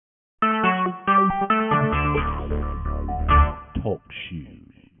Talk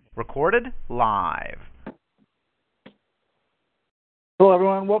Shoes. Recorded live. Hello,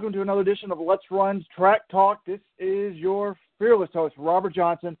 everyone. Welcome to another edition of Let's Run's Track Talk. This is your fearless host, Robert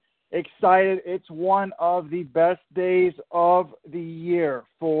Johnson. Excited. It's one of the best days of the year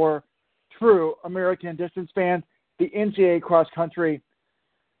for true American distance fans. The NCAA Cross Country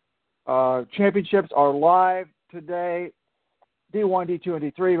championships are live today, D1, D2,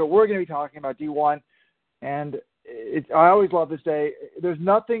 and D3, but we're going to be talking about D1. And I always love this day. There's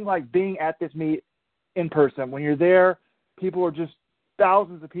nothing like being at this meet in person. When you're there, people are just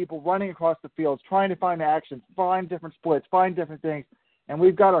thousands of people running across the fields, trying to find action, find different splits, find different things. And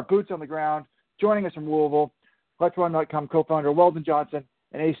we've got our boots on the ground. Joining us from Louisville, Let'sRun.com co-founder Weldon Johnson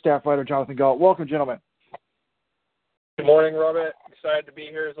and ace staff writer Jonathan Galt. Welcome, gentlemen. Good morning, Robert. Excited to be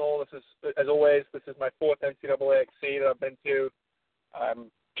here as always. This is my fourth NCAA XC that I've been to.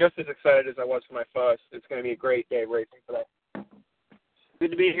 I'm just as excited as I was for my first. It's going to be a great day of racing today.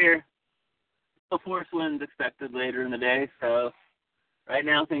 Good to be here. No force winds expected later in the day, so right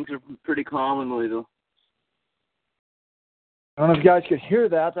now things are pretty calm in Louisville. I don't know if you guys could hear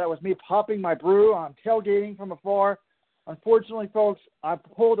that. That was me popping my brew. I'm tailgating from afar. Unfortunately, folks, I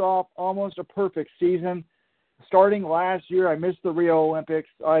pulled off almost a perfect season. Starting last year, I missed the Rio Olympics.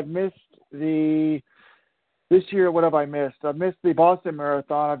 I've missed this year, what have I missed? I've missed the Boston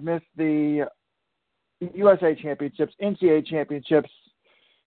Marathon. I've missed the USA Championships, NCAA Championships,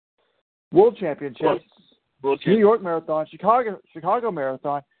 World Championships, New York Marathon, Chicago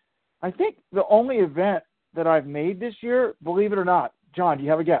Marathon. I think the only event that I've made this year, believe it or not, John, do you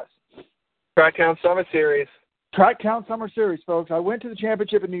have a guess? Track Count Summer Series. Track Count Summer Series, folks. I went to the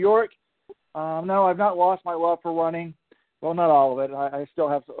championship in New York. No, I've not lost my love for running. Well, not all of it. I still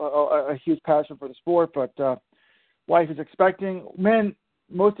have a huge passion for the sport, but wife is expecting. Men,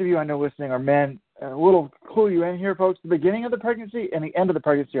 most of you I know listening are men. A little clue you in here, folks. The beginning of the pregnancy and the end of the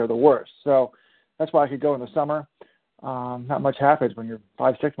pregnancy are the worst. So that's why I could go in the summer. Not much happens when you're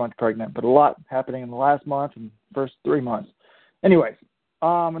 5-6 months pregnant, but a lot happening in the last month and first 3 months. Anyways,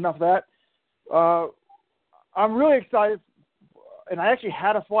 enough of that. I'm really excited, and I actually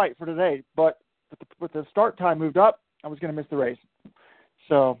had a flight for today, but with the start time moved up, I was going to miss the race.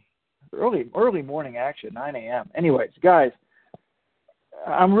 So early morning action, 9 a.m. Anyways, guys,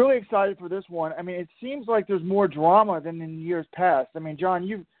 I'm really excited for this one. I mean, it seems like there's more drama than in years past. I mean,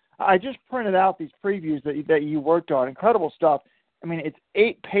 John, I just printed out these previews that you worked on. Incredible stuff. I mean, it's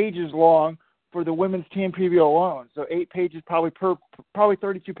 8 pages long for the women's team preview alone. So 8 pages, probably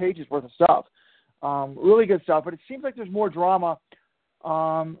 32 pages worth of stuff. Really good stuff. But it seems like there's more drama,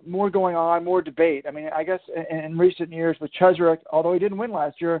 more going on, more debate. I mean, I guess in recent years with Cheserek, although he didn't win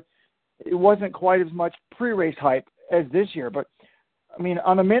last year, it wasn't quite as much pre-race hype as this year. But, I mean,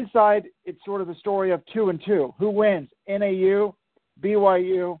 on the men's side, it's sort of the story of 2 and 2. Who wins? NAU,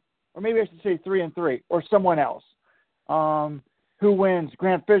 BYU, or maybe I should say 3 and 3, or someone else. Who wins?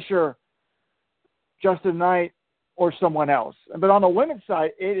 Grant Fisher, Justin Knight, or someone else. But on the women's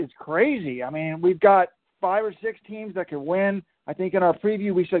side, it is crazy. I mean, we've got 5 or 6 teams that could win. I think in our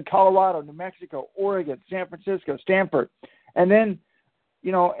preview we said Colorado, New Mexico, Oregon, San Francisco, Stanford. And then,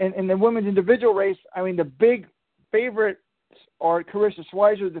 you know, in the women's individual race, I mean, the big favorites are Carissa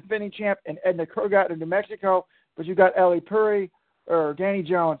Schweizer, the defending champ, and Edna Krogat of New Mexico. But you've got Ellie Puri, or Danny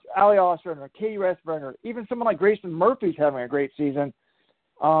Jones, Ali Osterner, Katie Ressberger, even someone like Grayson Murphy's having a great season.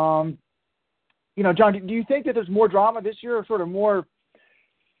 You know, John, do you think that there's more drama this year, or sort of more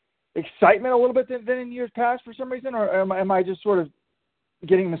excitement a little bit than in years past for some reason, or am I just sort of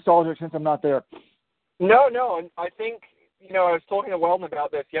getting nostalgic since I'm not there? No. I think, you know, I was talking to Weldon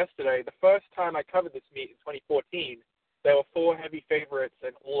about this yesterday. The first time I covered this meet in 2014, there were 4 heavy favorites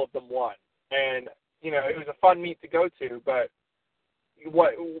and all of them won. And, you know, it was a fun meet to go to, but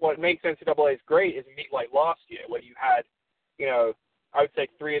what makes NCAA's great is a meet like last year where you had, you know, I would say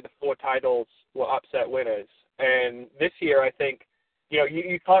 3 of the 4 titles were upset winners. And this year, I think, you know,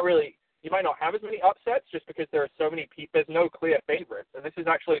 you can't really, you might not have as many upsets just because there are so many people. There's no clear favorites. And this is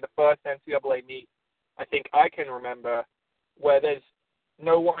actually the first NCAA meet I think I can remember where there's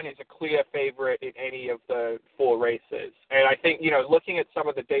no one is a clear favorite in any of the 4 races. And I think, you know, looking at some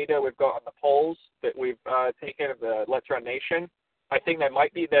of the data we've got on the polls that we've taken of the Let's Run Nation, I think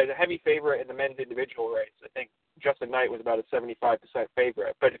there's a heavy favorite in the men's individual race. I think Justin Knight was about a 75%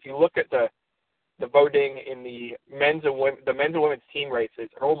 favorite. But if you look at the voting in the men's and women's team races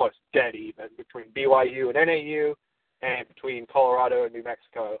are almost dead even between BYU and NAU and between Colorado and New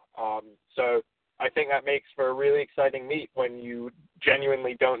Mexico. So I think that makes for a really exciting meet when you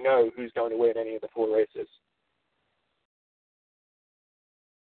genuinely don't know who's going to win any of the 4 races.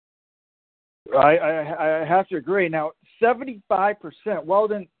 I have to agree. Now, 75%.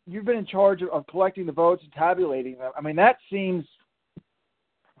 Weldon, you've been in charge of collecting the votes and tabulating them. I mean, that seems.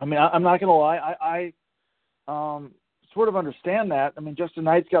 I mean, I'm not going to lie. I sort of understand that. I mean, Justin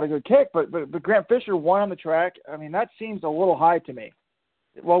Knight's got a good kick, but Grant Fisher won on the track. I mean, that seems a little high to me.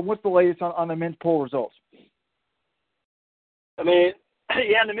 Well, what's the latest on the men's poll results? I mean,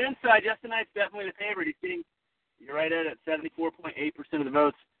 yeah, on the men's side, Justin Knight's definitely the favorite. He's getting, you're right at 74.8% of the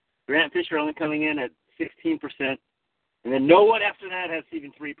votes. Grant Fisher only coming in at 16%. And then no one after that has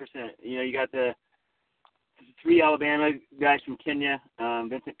even 3%. You know, you got the three Alabama guys from Kenya.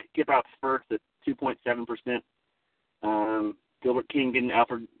 Vincent Kiprop's first at 2.7%. Gilbert King,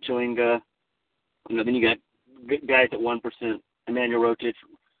 Alfred Chilinga. You know, then you got guys at 1%. Emmanuel Rotich,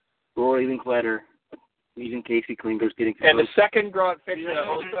 Rory Linkletter, even Casey Klinger's getting some. And the second Grant Fisher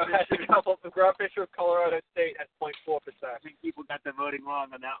also has a couple. The Grant Fisher of Colorado State at 0.4%. I think people got the voting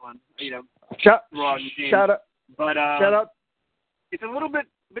wrong on that one. You know, Shout out. But Shout out. It's a little bit,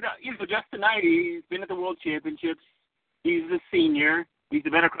 you know, Justin Knight, he's been at the World Championships. He's a senior. He's a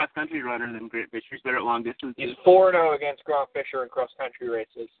better cross-country runner than Grant Fisher. He's better at long distance. He's 4-0 against Grant Fisher in cross-country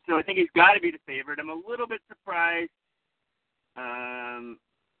races. So I think he's got to be the favorite. I'm a little bit surprised. I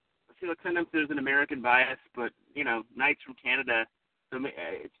feel like sometimes there's an American bias, but, you know, Knight's from Canada, so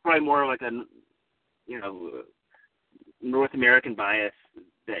it's probably more like a, you know, North American bias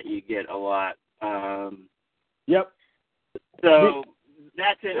that you get a lot. Yep. So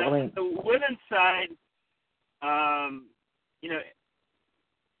that's it. I mean, The women's side, you know,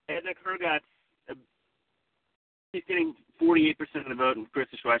 Edna Kurgatz, she's getting 48% of the vote, and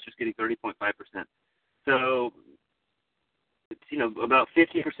Krista Schweitzer getting 30.5%. So it's, you know, about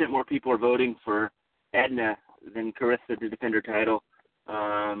 50% more people are voting for Edna than Carissa to defend her title.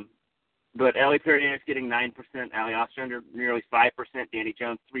 But Allie Perrier is getting 9%, Allie Ostrander nearly 5%, Danny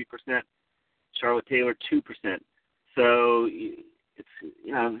Jones 3%, Charlotte Taylor 2%. So it's,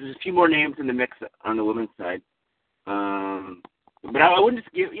 you know, there's a few more names in the mix on the women's side. But I wouldn't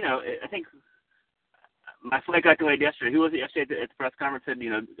just give, you know, I think my flight got delayed yesterday. Who was it yesterday at the press conference said, you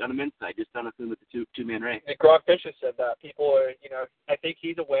know, on the men's side, just don't assume it's a two-man race. And Grant Fisher said that. People are, you know, I think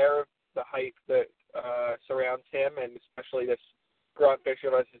he's aware of the hype that surrounds him, and especially this Grant Fisher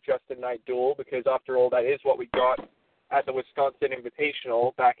versus Justin Knight duel, because after all, that is what we got at the Wisconsin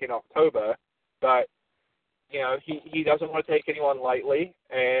Invitational back in October. But, you know, he doesn't want to take anyone lightly,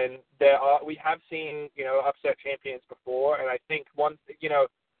 and we have seen, you know, upset champions before, and I think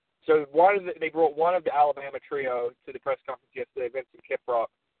they brought one of the Alabama trio to the press conference yesterday, Vincent Kiprop,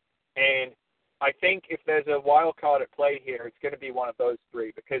 and I think if there's a wild card at play here, it's going to be one of those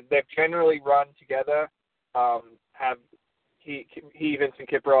three, because they've generally run together. Vincent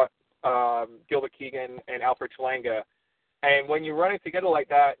Kiprop, Gilbert Keegan, and Alfred Chilinga. And when you're running together like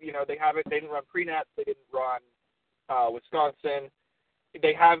that, you know, they didn't run pre-nats, they didn't run Wisconsin.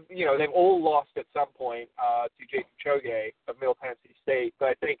 They have, you know, they've all lost at some point to Jason Choge of Middle Tennessee State. But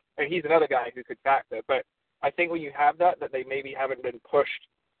I think, and he's another guy who could factor. But I think when you have that they maybe haven't been pushed,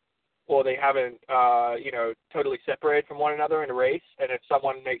 or they haven't, you know, totally separated from one another in a race. And if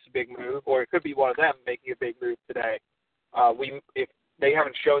someone makes a big move, or it could be one of them making a big move today, if they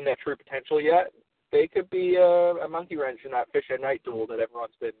haven't shown their true potential yet, they could be a monkey wrench in that Fisher Knight duel that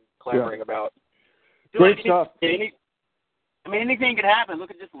everyone's been clamoring about. Great stuff. Anything could happen.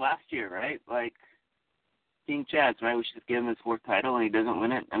 Look at just last year, right? Like King Chad's, right? We should have given him his fourth title, and he doesn't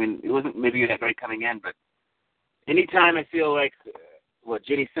win it. I mean, it wasn't maybe that great coming in, but anytime I feel like,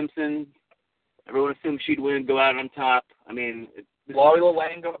 Jenny Simpson, everyone assumed she'd win, go out on top. I mean, Laurie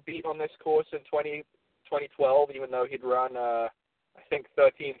Lang got beat on this course in 2012, even though he'd run, I think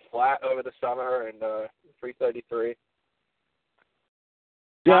 13 flat over the summer and 3:33.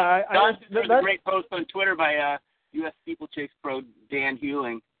 Yeah, there's a great post on Twitter by U.S. steeplechase pro Dan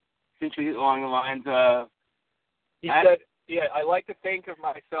Hewling, essentially along the lines of. He said, "Yeah, I like to think of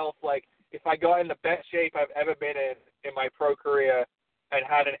myself like if I got in the best shape I've ever been in my pro career and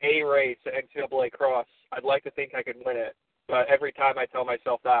had an A race at NCAA Cross, I'd like to think I could win it. But every time I tell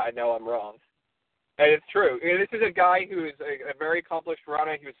myself that, I know I'm wrong." And it's true. This is a guy who is a very accomplished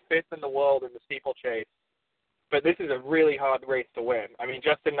runner. He was fifth in the world in the steeplechase. But this is a really hard race to win. I mean,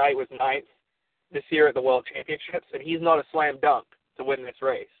 Justin Knight was ninth this year at the World Championships, and he's not a slam dunk to win this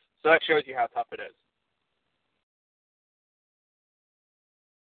race. So that shows you how tough it is.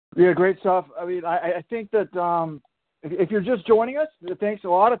 Yeah, great stuff. I mean, I think that if you're just joining us, thanks. A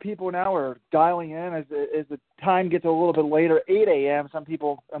lot of people now are dialing in as the time gets a little bit later, 8 a.m. Some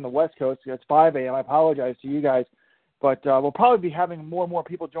people on the West Coast, it's 5 a.m. I apologize to you guys. But we'll probably be having more and more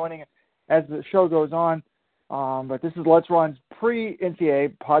people joining as the show goes on. But this is Let's Run's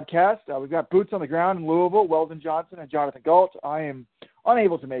pre-NCAA podcast. We've got boots on the ground in Louisville, Weldon Johnson and Jonathan Galt. I am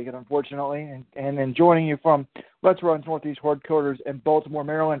unable to make it, unfortunately, and then joining you from Let's Run's Northeast Headquarters in Baltimore,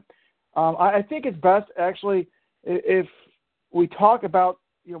 Maryland. I think it's best, actually, if we talk about,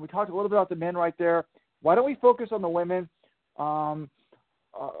 we talked a little bit about the men right there. Why don't we focus on the women?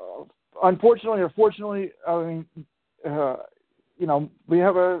 Unfortunately or fortunately, we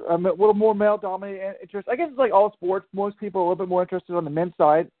have a little more male-dominated interest. I guess it's like all sports. Most people are a little bit more interested on the men's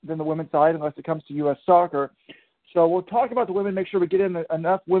side than the women's side, unless it comes to U.S. soccer. So we'll talk about the women, make sure we get in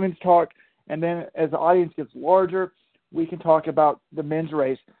enough women's talk, and then as the audience gets larger, we can talk about the men's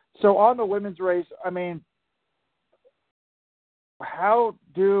race. So on the women's race, how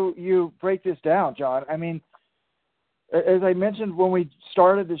do you break this down, John? As I mentioned when we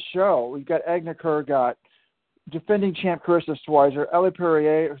started the show, we've got Edna Kurgat, defending champ Carissa Schweizer, Ellie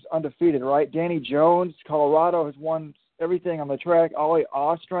Perrier is undefeated, right? Danny Jones, Colorado, has won everything on the track. Ollie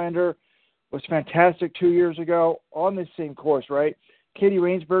Ostrander was fantastic 2 years ago on this same course, right? Katie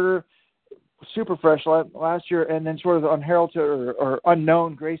Rainsberger, super fresh last year, and then sort of the unheralded or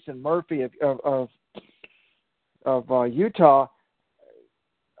unknown Grayson Murphy of Utah.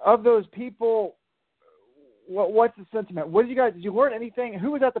 Of those people, what's the sentiment? Did you learn anything?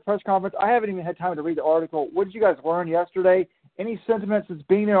 Who was at the press conference? I haven't even had time to read the article. What did you guys learn yesterday? Any sentiments since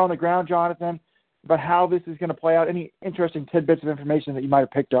being there on the ground, Jonathan, about how this is going to play out? Any interesting tidbits of information that you might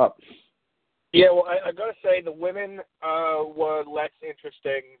have picked up? Yeah, well, I got to say the women were less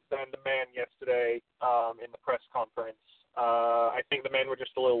interesting than the men yesterday in the press conference. I think the men were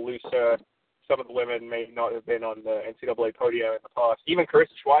just a little looser. Some of the women may not have been on the NCAA podium in the past. Even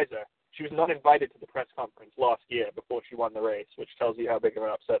Carissa Schweizer, she was not invited to the press conference last year before she won the race, which tells you how big of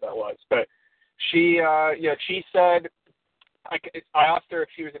an upset that was. But she said, I asked her if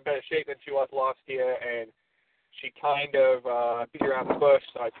she was in better shape than she was last year, and she kind of beat around the bush.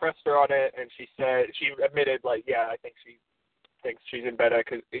 So I pressed her on it, and she admitted, I think she thinks she's in better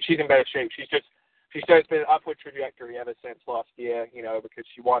shape. She said it's been an upward trajectory ever since last year, because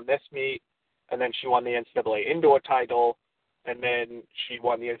she won this meet, and then she won the NCAA indoor title, and then she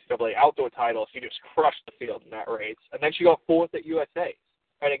won the NCAA outdoor title. She just crushed the field in that race. And then she got fourth at USA's.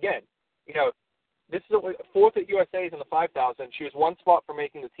 And again, this is fourth at USA's in the 5,000. She was one spot from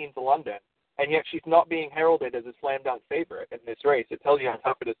making the team to London, and yet she's not being heralded as a slam dunk favorite in this race. It tells you how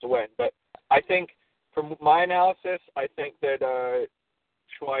tough it is to win. But I think, from my analysis, I think that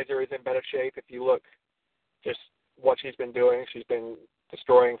Schweizer is in better shape. If you look just what she's been doing, she's been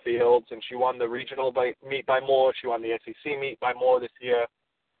destroying fields, and she won the regional meet by more. She won the SEC meet by more this year.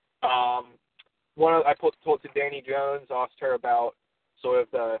 I talked to Danny Jones, asked her about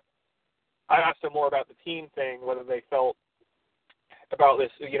I asked her more about the team thing, whether they felt about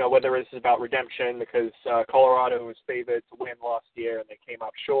this, whether this is about redemption, because Colorado was favored to win last year and they came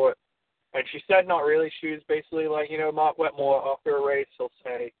up short. And she said not really. She was basically like, Mark Wetmore after a race, he'll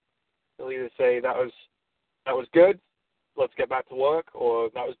either say that was good, let's get back to work, or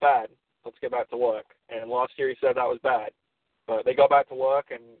that was bad, let's get back to work. And last year he said that was bad. But they got back to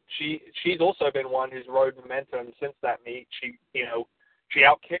work, and she's also been one who's rode momentum since that meet. She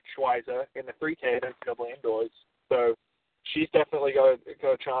outkicked Schweizer in the 3K at NCAA indoors. So she's definitely got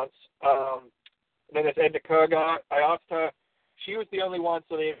a chance. And then there's Edna Kurgat. I asked her, she was the only one,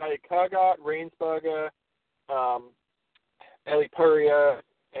 so they invited Kurgat, Rainsberger, Ellie Perrier,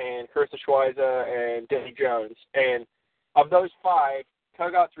 and Carissa Schweizer, and Danny Jones. And of those five,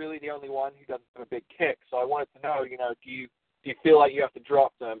 Kurgat's really the only one who doesn't have a big kick. So I wanted to know, do you feel like you have to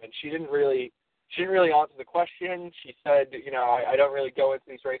drop them? And she didn't really answer the question. She said, I don't really go into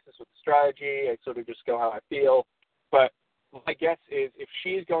these races with strategy. I sort of just go how I feel. But my guess is if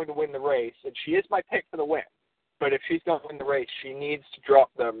she's going to win the race, and she is my pick for the win, but if she's going to win the race, she needs to drop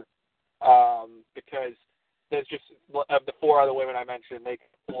them because there's just, of the four other women I mentioned, they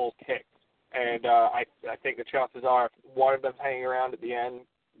can all kick. And I think the chances are if one of them's hanging around at the end,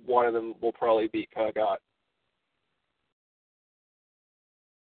 one of them will probably beat Kurgat.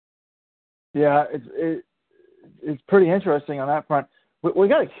 Yeah, it's pretty interesting on that front. We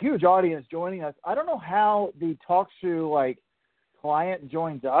got a huge audience joining us. I don't know how the TalkShoe client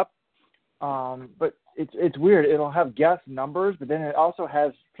joins up, but it's weird. It'll have guest numbers, but then it also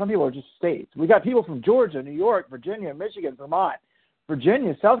has some people are just states. We got people from Georgia, New York, Virginia, Michigan, Vermont,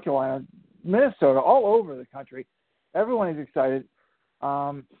 Virginia, South Carolina, Minnesota, all over the country. Everyone is excited.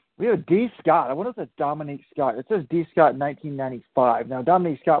 We have D. Scott. I wonder if that's Dominique Scott. It says D. Scott 1995. Now,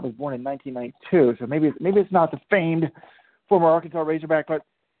 Dominique Scott was born in 1992, so maybe it's not the famed former Arkansas Razorback, but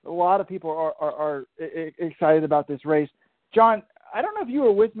a lot of people are excited about this race. John, I don't know if you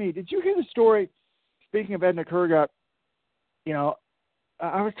were with me. Did you hear the story? speaking of Edna Kurgat,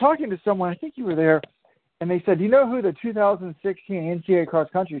 I was talking to someone, I think you were there, and they said, "Do you know who the 2016 NCAA cross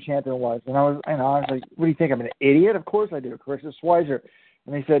country champion was?" And I was like, "What do you think? I'm an idiot?" "Of course I do, Carissa Schweizer."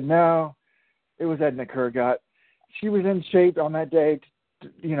 And they said, "No, it was Edna Kurgat. She was in shape on that day,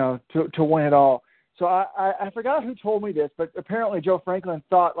 to win it all." So I forgot who told me this, but apparently Joe Franklin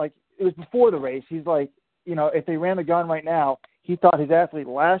thought, like, it was before the race. He's like, if they ran the gun right now, he thought his athlete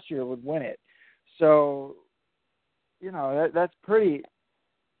last year would win it. So, that's pretty.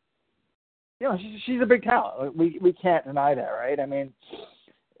 She's a big talent. We can't deny that, right? I mean,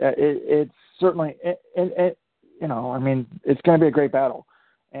 it's certainly, it's going to be a great battle.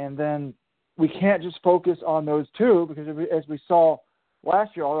 And then we can't just focus on those two because as we saw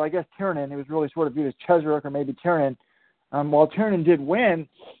last year, although I guess Tiernan, it was really sort of viewed as Cheserek or maybe Tiernan. While Tiernan did win,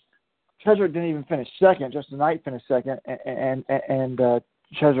 Cheserek didn't even finish second. Justin Knight finished second, and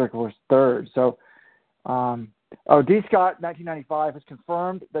Cheserek was third. So, D. Scott, 1995, has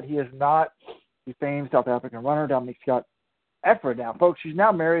confirmed that he is not the famed South African runner, Dominique Scott Efford. Now, folks, she's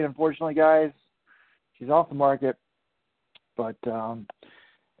now married, unfortunately, guys. She's off the market. But,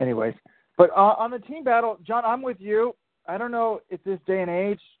 anyways. But on the team battle, John, I'm with you. I don't know if this day and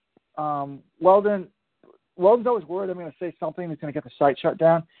age, Weldon's always worried I'm going to say something that's going to get the site shut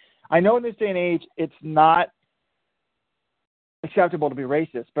down. I know in this day and age it's not acceptable to be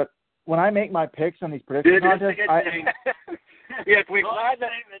racist, but when I make my picks on these prediction contests, yes, we're glad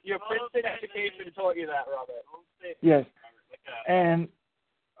that your Princeton education taught you that, Robert. Yes, and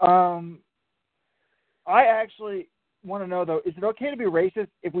I actually want to know, though, is it okay to be racist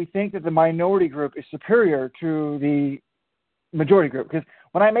if we think that the minority group is superior to the majority group? Because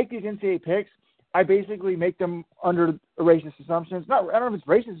when I make these NCAA picks, I basically make them under racist assumptions. I don't know if it's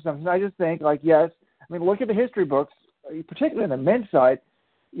racist assumptions. I just think, yes. I mean, look at the history books, particularly on the men's side.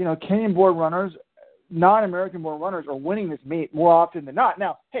 Kenyan-born runners, non-American-born runners are winning this meet more often than not.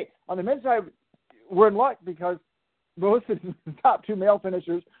 Now, hey, on the men's side, we're in luck because both the top two male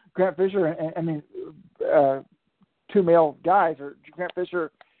finishers, Grant Fisher and two male guys, are Grant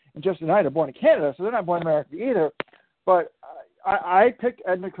Fisher and Justin Knight, are born in Canada, so they're not born in America either. But I picked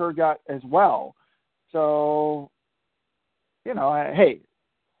Edna Kurgat as well. So, hey,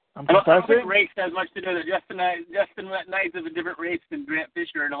 I don't think race has much to do with it. Justin Knight's of a different race than Grant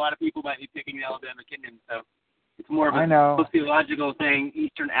Fisher, and a lot of people might be picking the Alabama Kenyan. So it's more of a sociological thing,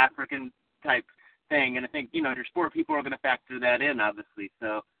 Eastern African type thing. And I think, your sport people are going to factor that in, obviously.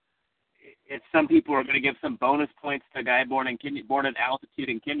 So if some people are going to give some bonus points to a guy born at altitude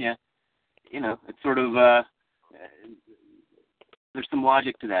in Kenya, it's sort of there's some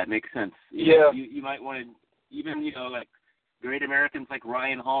logic to that. It makes sense. You might want to even, like great Americans like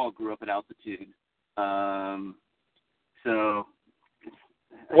Ryan Hall grew up at altitude. So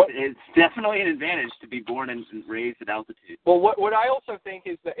it's definitely an advantage to be born and raised at altitude. Well, what I also think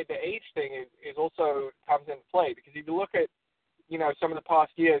is that the age thing is also comes into play, because if you look at, some of the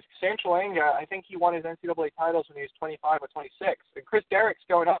past years, Sam Chalanga, I think he won his NCAA titles when he was 25 or 26. And Chris Derrick's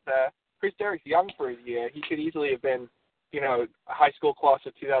going up there. Chris Derrick's young for his year. He could easily have been, a high school class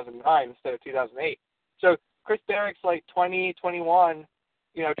of 2009 instead of 2008. So Chris Derrick's like 20, 21,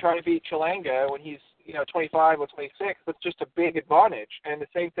 trying to beat Chalanga when he's, 25 or 26. That's just a big advantage. And the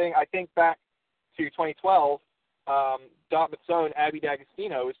same thing, I think back to 2012, Dartmouth's own Abby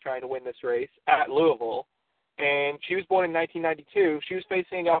D'Agostino was trying to win this race at Louisville. And she was born in 1992. She was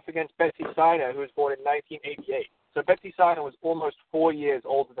facing off against Betsy Siner, who was born in 1988. So Betsy Siner was almost 4 years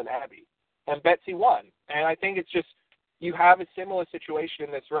older than Abby. And Betsy won. And I think it's just, you have a similar situation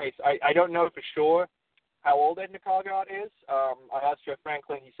in this race. I don't know for sure how old Edna Kurgat is. I asked Joe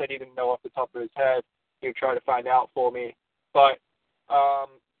Franklin. He said he didn't know off the top of his head. He would try to find out for me. But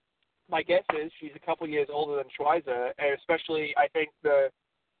my guess is she's a couple years older than Schweizer, and especially I think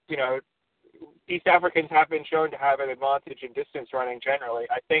East Africans have been shown to have an advantage in distance running generally.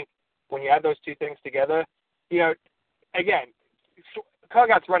 I think when you add those two things together, again,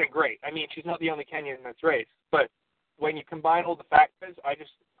 Kurgat's running great. I mean, she's not the only Kenyan in this race, but when you combine all the factors,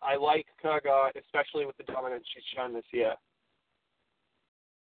 I like Kurgat, especially with the dominance she's shown this year.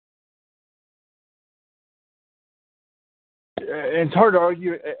 It's hard to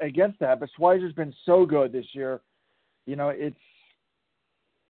argue against that, but Schweizer's been so good this year.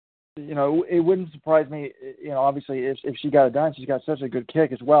 It wouldn't surprise me, obviously, if she got it done. She's got such a good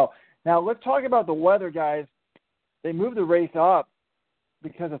kick as well. Now, let's talk about the weather, guys. They moved the race up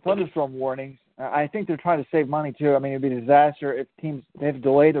because of thunderstorm warnings. I think they're trying to save money, too. I mean, it would be a disaster if they have to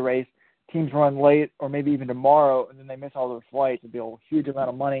delay the race, teams run late or maybe even tomorrow, and then they miss all their flights. It would be a huge amount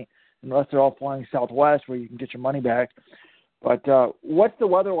of money unless they're all flying Southwest where you can get your money back. But what's the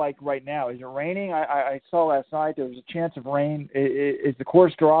weather like right now? Is it raining? I saw last night there was a chance of rain. Is the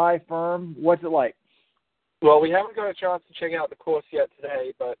course dry, firm? What's it like? Well, we haven't got a chance to check out the course yet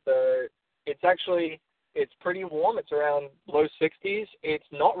today, but it's pretty warm. It's around low 60s. It's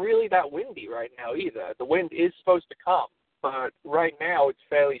not really that windy right now either. The wind is supposed to come, but right now it's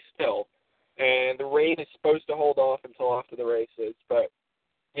fairly still. And the rain is supposed to hold off until after the races. But,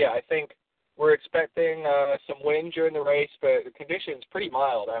 yeah, I think we're expecting some wind during the race, but the conditions pretty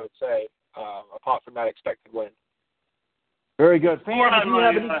mild, I would say, apart from that expected wind. Very good. Fans, do you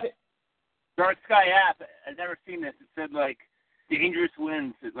have any... Dark Sky app, I've never seen this. It said, like, dangerous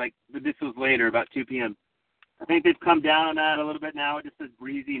winds, like, this was later, about 2 p.m. I think they've come down on that a little bit now. It just says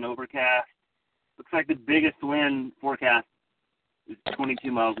breezy and overcast. Looks like the biggest wind forecast is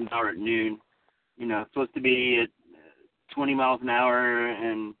 22 miles an hour at noon. You know, it's supposed to be at 20 miles an hour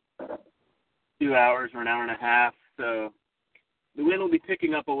in 2 hours or an hour and a half. So the wind will be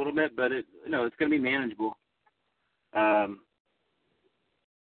picking up a little bit, but it's going to be manageable.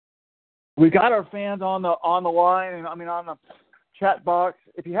 We've got our fans on the line, and on the chat box.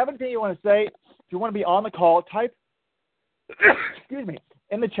 If you have anything you want to say, if you want to be on the call, type excuse me,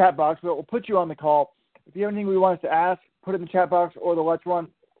 in the chat box. We'll put you on the call. If you have anything we want us to ask, put it in the chat box or the Let's Run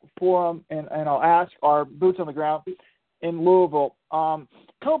forum, and I'll ask our boots on the ground in Louisville. A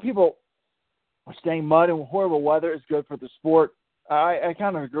couple people are saying mud and horrible weather is good for the sport. I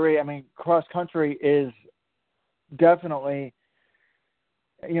kind of agree. I mean, cross country is definitely,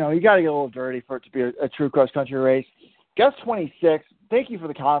 you got to get a little dirty for it to be a true cross country race. Gus 26, thank you for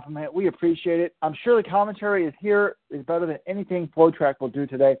the compliment. We appreciate it. I'm sure the commentary is better than anything FloTrack will do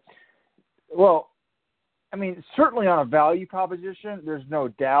today. Well, I mean, certainly on a value proposition, there's no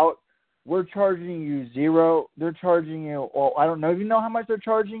doubt. We're charging you $0. They're charging you, well, I don't know if you know how much they're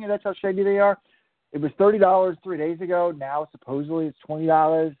charging you. That's how shady they are. It was $30 3 days ago. Now, supposedly, it's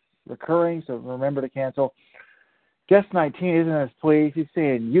 $20 recurring, so remember to cancel. Guest 19 isn't as pleased. He's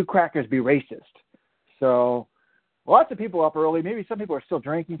saying, you crackers be racist. So, lots of people up early. Maybe some people are still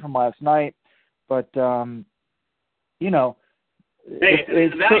drinking from last night. But, Hey,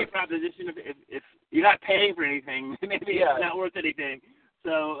 it's the value proposition, if you're not paying for anything, maybe it's not worth anything.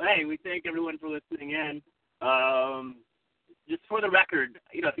 So, hey, we thank everyone for listening in. Just for the record,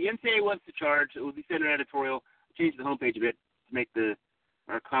 if the NCAA wants to charge, it will be sent an editorial, change the homepage a bit to make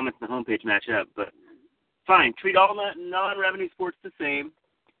our comments on the homepage match up. But fine, treat all non-revenue sports the same,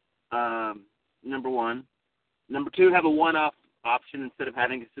 number one. Number two, have a one-off option instead of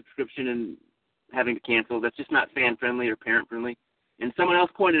having a subscription and having to cancel. That's just not fan-friendly or parent-friendly. And someone else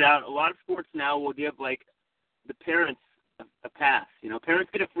pointed out, a lot of sports now will give, the parents a pass.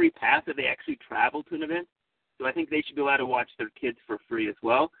 Parents get a free pass if they actually travel to an event. So I think they should be allowed to watch their kids for free as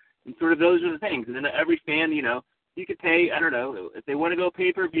well. And sort of those are the things. And then every fan, you could pay, I don't know, if they want to go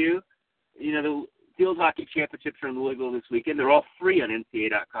pay-per-view, the field hockey championships are in Louisville this weekend. They're all free on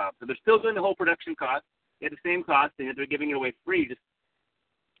NCAA.com. So they're still doing the whole production cost. They have the same cost, and they're giving it away free. Just,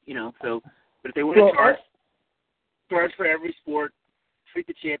 so, but if they want to charge for every sport, treat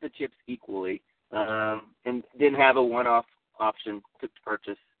the championships equally, and then have a one-off option to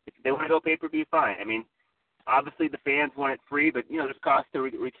purchase. If they want to go pay-per-view, fine. I mean, obviously the fans want it free, but, there's cost to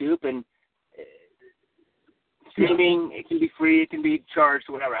recoup, and streaming, it can be free, it can be charged,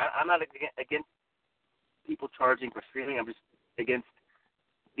 whatever. I'm not against people charging for streaming. I'm just against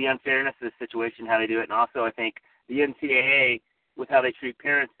the unfairness of the situation, how they do it. And also, I think the NCAA, with how they treat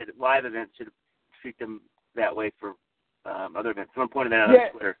parents at live events, should treat them that way for other events. Someone pointed that out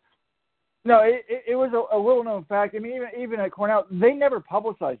on Twitter. No, it was a little-known fact. I mean, even at Cornell, they never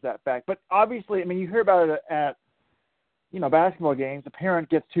publicized that fact. But obviously, I mean, you hear about it at, basketball games. The parent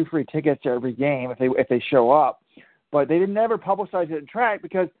gets 2 free tickets to every game if they show up. But they never publicize it in track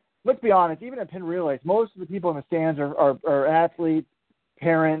because, let's be honest, even at Penn Relays, most of the people in the stands are athletes,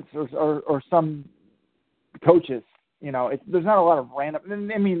 parents, or some coaches. There's not a lot of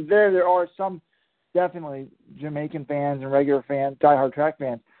random. I mean, there are some definitely Jamaican fans and regular fans, diehard track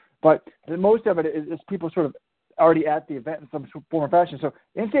fans, but most of it is people sort of already at the event in some form or fashion. So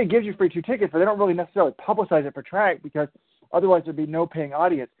NCAA gives you free 2 tickets, but they don't really necessarily publicize it for track because otherwise there'd be no paying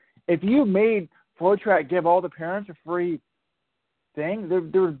audience. If you made FloTrack give all the parents a free thing, there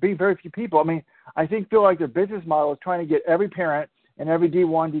would be very few people. I mean, I feel like their business model is trying to get every parent and every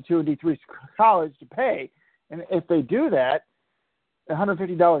D1, D2, and D3 college to pay. And if they do that,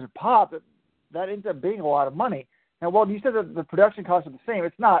 $150 a pop, that ends up being a lot of money. Now, well, you said that the production costs are the same.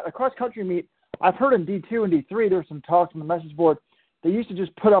 It's not. A cross-country meet, I've heard in D2 and D3, there were some talks on the message board. They used to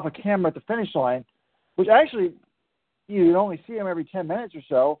just put up a camera at the finish line, which actually you'd only see them every 10 minutes or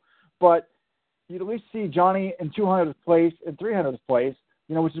so. But, you'd at least see Johnny in 200th place and 300th place,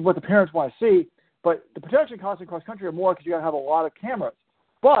 which is what the parents want to see. But the production costs in cross country are more because you got to have a lot of cameras.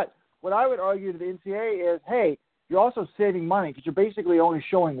 But what I would argue to the NCAA is, hey, you're also saving money because you're basically only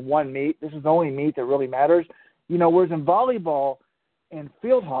showing one meet. This is the only meet that really matters. Whereas in volleyball and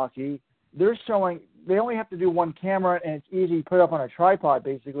field hockey, they only have to do one camera, and it's easy to put up on a tripod,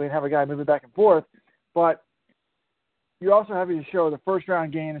 basically, and have a guy move it back and forth. But you're also having to show the first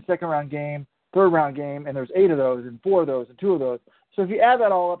round game, the second round game, third round game, and there's 8 of those, and 4 of those, and 2 of those. So if you add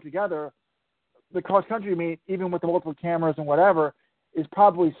that all up together, the cross-country meet, even with the multiple cameras and whatever, is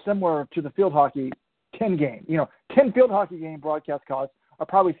probably similar to the field hockey 10 game. 10 field hockey game broadcast costs are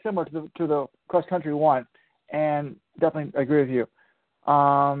probably similar to the cross-country one, and definitely agree with you.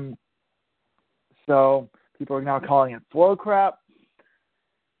 So people are now calling it flow crap.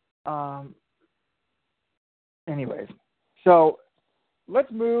 Anyways, so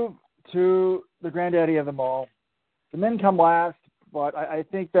let's move to the granddaddy of them all. The men come last, but I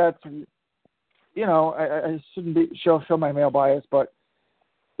think that's, I shouldn't show my male bias, but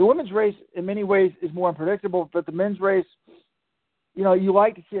the women's race in many ways is more unpredictable, but the men's race, you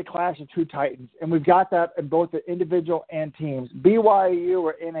like to see a clash of two titans, and we've got that in both the individual and teams. BYU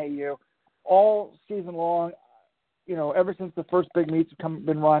or NAU, all season long, ever since the first big meets have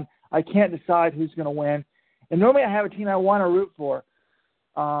been run, I can't decide who's going to win. And normally I have a team I want to root for.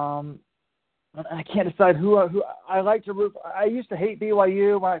 I can't decide who I like to root for. I used to hate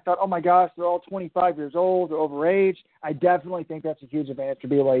BYU when I thought, oh, my gosh, they're all 25 years old. They're overaged. I definitely think that's a huge advantage for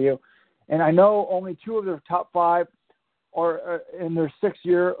BYU. And I know only 2 of their top 5 are in their 6th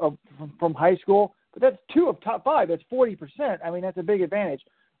year from high school. But that's 2 of top 5. That's 40%. I mean, that's a big advantage.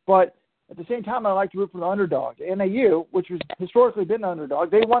 But at the same time, I like to root for the underdog. NAU, which has historically been the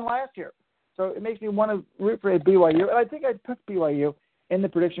underdog, they won last year. So it makes me want to root for BYU. And I think I'd pick BYU in the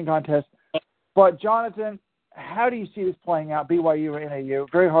prediction contest. But, Jonathan, how do you see this playing out, BYU or NAU?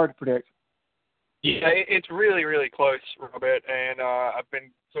 Very hard to predict. Yeah, it's really, really close, Robert. And I've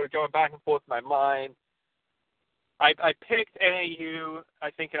been sort of going back and forth in my mind. I picked NAU,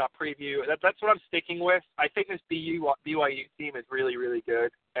 I think, in our preview. That's what I'm sticking with. I think this BYU team is really, really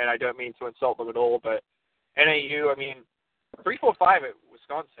good, and I don't mean to insult them at all, but NAU, 3-4-5 at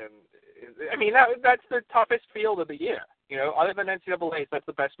Wisconsin, that's the toughest field of the year. Other than NCAA's, that's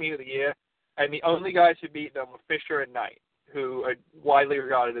the best meet of the year. And the only guys who beat them were Fisher and Knight, who are widely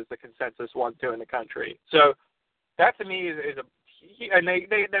regarded as the consensus 1-2 in the country. So that to me is a – and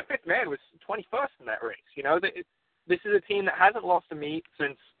their fifth man was 21st in that race. This is a team that hasn't lost a meet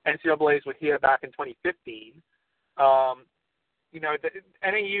since NCAA's were here back in 2015. The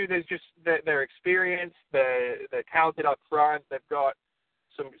NAU, there's just their experience, they're talented up front. They've got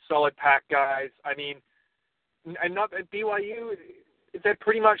some solid pack guys. And not BYU, they're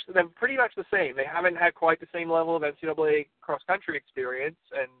pretty much the same. They haven't had quite the same level of NCAA cross-country experience.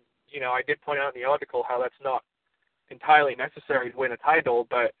 And, I did point out in the article how that's not entirely necessary to win a title,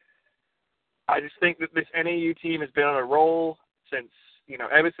 but I just think that this NAU team has been on a roll since,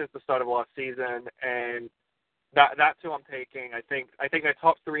 ever since the start of last season, and that's who I'm taking. I think their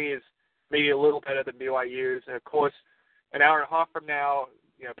top 3 is maybe a little better than BYU's, and of course, an hour and a half from now,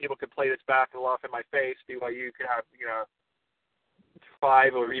 people could play this back and laugh in my face. BYU could have,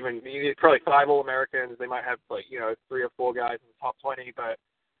 5 or even probably 5 All-Americans. They might have 3 or 4 guys in the top 20, but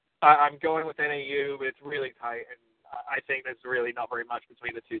I'm going with NAU. It's really tight, and I think there's really not very much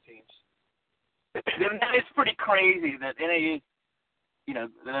between the two teams. It's pretty crazy that NAU,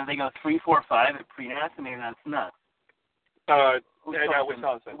 they go 3-4-5 at pre-nats. That's nuts.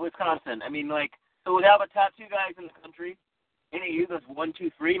 Wisconsin. So without the top 2 guys in the country, NAU goes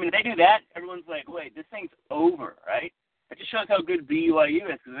 1-2-3. If they do that, everyone's like, wait, this thing's over, right? It just shows how good BYU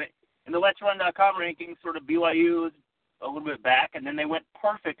is. Because in the Let'sRun.com rankings, sort of BYU is a little bit back, and then they went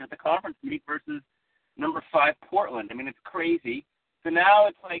perfect at the conference meet versus number 5 Portland. It's crazy. So now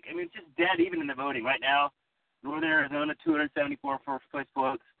it's like, it's just dead even in the voting. Right now, Northern Arizona, 274 first-place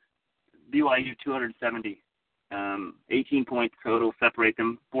votes, BYU, 270. 18 points total separate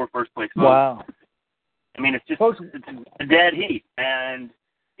them, 4 first-place votes. Wow. It's a dead heat. And,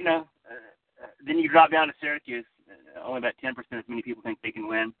 then you drop down to Syracuse, only about 10% as many people think they can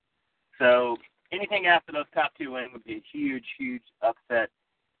win. So anything after those top 2 win would be a huge, huge upset.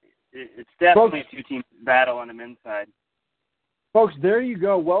 It's definitely a 2-team battle on the men's side. Folks, there you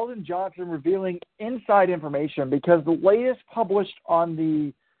go. Weldon Johnson revealing inside information, because the latest published on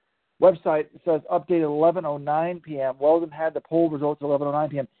the website says updated 11:09 p.m. Weldon had the poll results at 11:09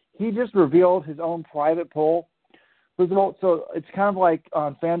 p.m. He just revealed his own private poll result. So it's kind of like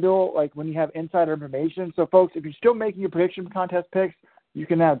on FanDuel, like when you have insider information. So, folks, if you're still making your prediction contest picks, you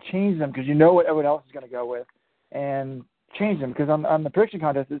can now change them because you know what everyone else is going to go with, and change them. Because on the prediction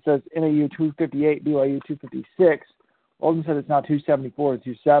contest it says NAU 258, BYU 256. Oldham said it's now 274 to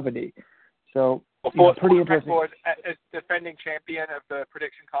 270. So pretty interesting. As defending champion of the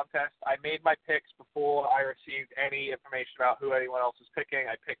prediction contest, I made my picks before I received any information about who anyone else was picking.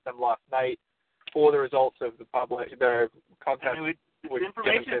 I picked them last night before the results of the contest. The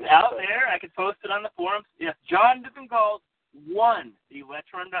information's out there. I could post it on the forums. Yes, John Dippengold won the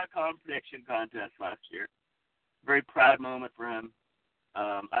Letron.com prediction contest last year. Very proud moment for him.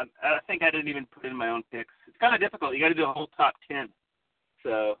 I think I didn't even put in my own picks. It's kind of difficult. You got to do a whole top 10.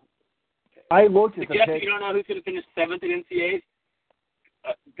 So I looked at the picks. If you don't know who's going to finish 7th in NCAAs,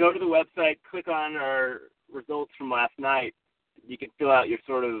 go to the website, click on our results from last night. You can fill out your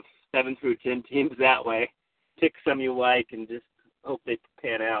sort of 7 through 10 teams that way. Pick some you like and just hope they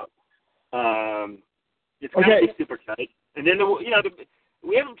pan out. It's going to be super tight. And then,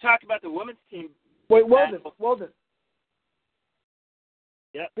 we haven't talked about the women's team. Wait, Weldon.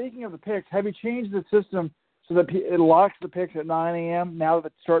 Yeah. Speaking of the picks, have you changed the system so that it locks the picks at 9 a.m. now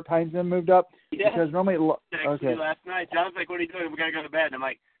that the start time's been moved up? Yeah. Because normally last night, John's like, what are you doing? We got to go to bed. And I'm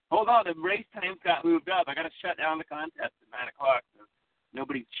like, hold on, the race times got moved up. I got to shut down the contest at 9 o'clock. So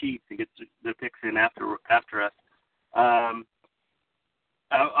nobody cheats and gets their picks in after us.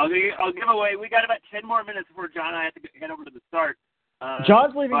 I'll give away. We got about 10 more minutes before John and I have to head over to the start.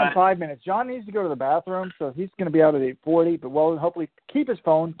 John's leaving in 5 minutes. John needs to go to the bathroom, so he's going to be out at 8:40. But hopefully keep his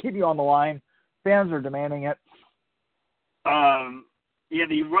phone, keep you on the line. Fans are demanding it.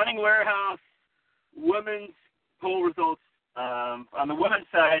 The Running Warehouse women's poll results. On the women's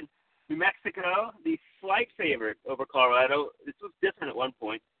side, New Mexico, the slight favorite over Colorado. This was different at one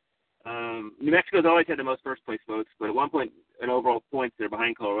point. New Mexico's always had the most first-place votes, but at one point in overall points, they're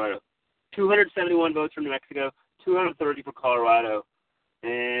behind Colorado. 271 votes from New Mexico, 230 for Colorado.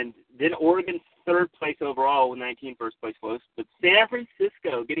 And then Oregon's third place overall with 19 first-place votes. But San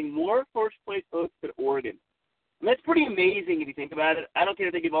Francisco getting more first-place votes than Oregon. And that's pretty amazing if you think about it. I don't care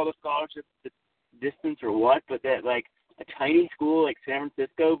if they give all the scholarships to distance or what, but that, like, a tiny school like San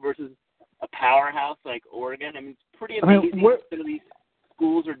Francisco versus a powerhouse like Oregon, I mean, it's pretty amazing what some of these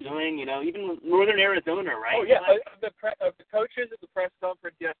schools are doing, even Northern Arizona, right? Oh, yeah. Of the coaches at the press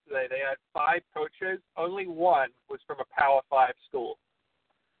conference yesterday, they had 5 coaches. Only one was from a Power 5 school.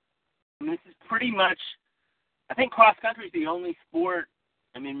 I mean, this is pretty much, I think cross-country is the only sport,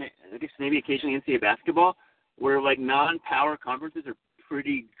 I mean, I guess maybe occasionally NCAA basketball, where, like, non-power conferences are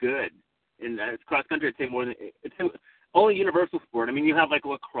pretty good. And cross-country, I'd say more than, it's only universal sport. I mean, you have, like,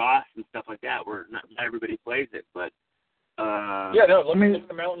 lacrosse and stuff like that where not everybody plays it, but look at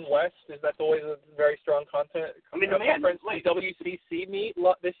the Mountain West. That's always a very strong conference. The WCC meet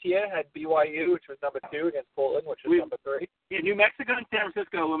this year had BYU, which was number 2, against Portland, which was number 3. Yeah, New Mexico and San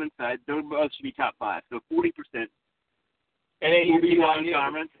Francisco women's side, those both should be top 5. So 40%. And BYU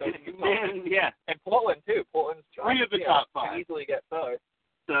conference. And Portland too. Portland's 3 of the top 5. Can easily get third.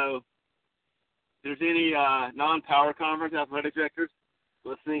 So, if there's any non-power conference athletic directors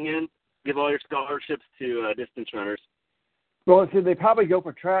listening in, give all your scholarships to distance runners. Well, so they probably go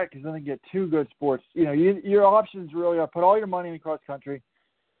for track because then they get 2 good sports. Your options really are put all your money in cross country,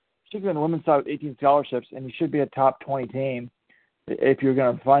 particularly on the women's side with 18 scholarships, and you should be a top 20 team if you're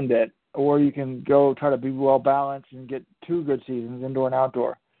going to fund it. Or you can go try to be well balanced and get 2 good seasons, indoor and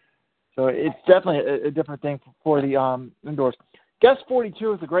outdoor. So it's definitely a different thing for the indoors. Guest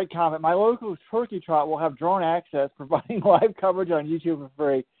 42 is a great comment. My local turkey trot will have drone access, providing live coverage on YouTube for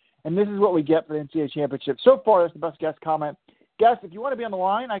free. And this is what we get for the NCAA championship. So far, that's the best guest comment. Guest, if you want to be on the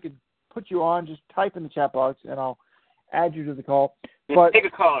line, I could put you on. Just type in the chat box, and I'll add you to the call. But take a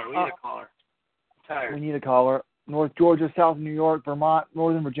caller. We need a caller. I'm tired. We need a caller. North Georgia, South New York, Vermont,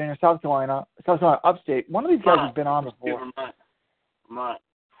 Northern Virginia, South Carolina, upstate. One of these guys has been on before.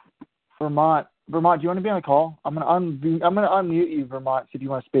 Vermont. Vermont, do you want to be on the call? I'm gonna unmute you, Vermont, see if you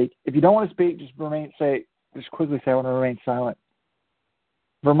want to speak. If you don't want to speak, just quickly say I want to remain silent.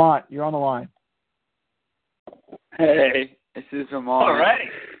 Vermont, you're on the line. Hey, this is Vermont. All right.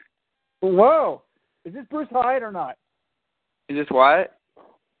 Whoa. Is this Bruce Hyde or not? Is this what?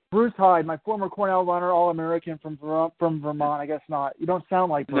 Bruce Hyde, my former Cornell runner, All-American from Vermont. I guess not. You don't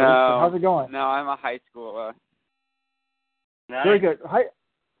sound like Bruce. No. How's it going? No, I'm a high schooler. Nice. Very good. Hi.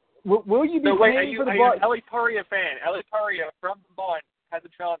 Will you be playing for the Bucks? Ellie Purria fan. Ellie Purria from Vermont has a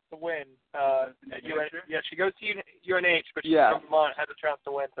chance to win. She goes to UNH, but she's from Vermont, has a chance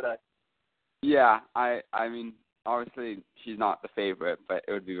to win today. Yeah, I mean, obviously she's not the favorite, but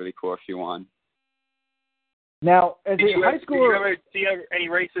it would be really cool if she won. Now, as a high schooler, did you ever see any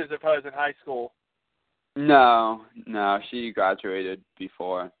races of hers in high school? No, she graduated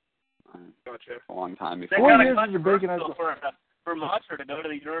before. Gotcha. A long time They before. Four got years a is a big enough. for Monster to go to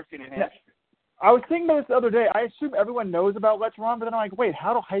the University of New Hampshire. I was thinking about this the other day. I assume everyone knows about Let's Run, but then I'm like, wait,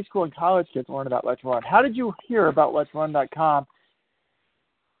 how do high school and college kids learn about Let's Run? How did you hear about Let'sRun.com?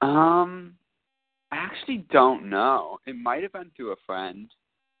 I actually don't know. It might have been through a friend.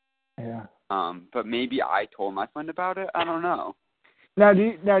 Yeah. But maybe I told my friend about it. I don't know. Now, do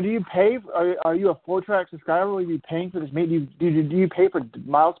you pay? Are you a 4-track subscriber? Will you be paying for this meet? Do you pay for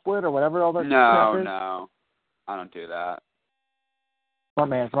mile split or whatever all that stuff is? No, I don't do that. Smart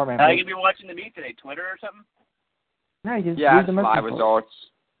man. How are you gonna be watching the meet today? Twitter or something? No, you Yeah, use the it's live message board. results.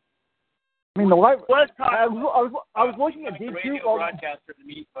 I mean, the live. Let's talk. I was looking at the D2. radio broadcast of the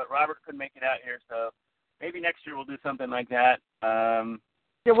meet, but Robert couldn't make it out here, so maybe next year we'll do something like that.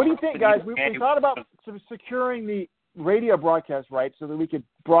 Yeah, what do you think, guys? We thought about securing the radio broadcast rights so that we could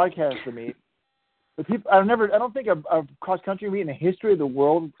broadcast the meet. But I don't think a cross-country meet in the history of the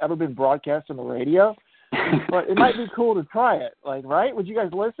world has ever been broadcast on the radio. But it might be cool to try it, right? Would you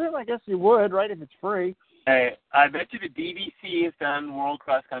guys listen? I guess you would, right, if it's free. Hey, I bet you the BBC has done World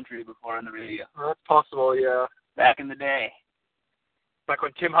Cross Country before on the radio. Well, that's possible, yeah. Back in the day. Back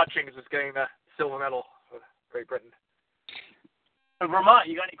when Tim Hutchings was getting the silver medal for Great Britain. So Vermont,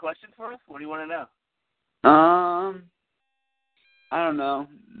 you got any questions for us? What do you want to know? I don't know.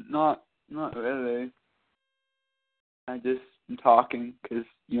 Not really. I just am talking because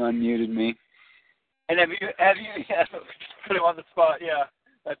you unmuted me. And have you yeah, put him on the spot? Yeah,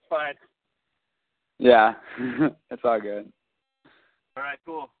 that's fine. Yeah, it's all good. All right,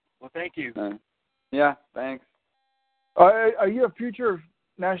 cool. Well, thank you. Yeah, thanks. Are you a future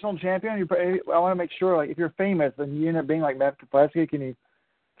national champion? I want to make sure, if you're famous and you end up being like Matt Kapletsky, can you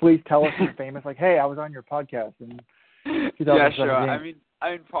please tell us you're famous? Like, hey, I was on your podcast in 2017. Yeah, sure. I mean,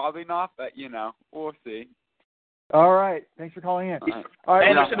 probably not, but we'll see. All right. Thanks for calling in. All right.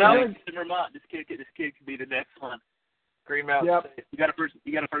 Hey, there's some Alex in Vermont. This kid could be the next one. Green Mountain. Yep. You got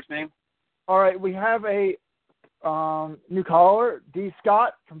a first name? All right. We have a new caller, D.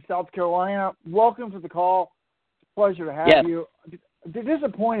 Scott from South Carolina. Welcome to the call. It's a pleasure to have you. I'm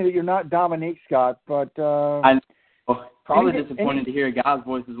disappointed that you're not Dominique Scott, but I'm probably disappointed to hear a guy's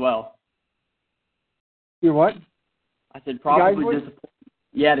voice as well. You're what? I said probably disappointed.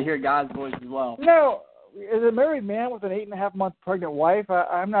 Yeah, to hear a guy's voice as well. No, as a married man with an 8.5-month pregnant wife,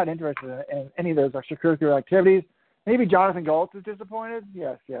 I'm not interested in any of those extracurricular activities. Maybe Jonathan Galtz is disappointed.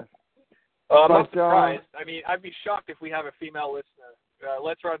 Yes. I'm not surprised. I mean, I'd be shocked if we have a female listener.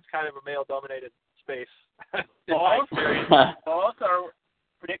 Let's Run's kind of a male-dominated space. Also, our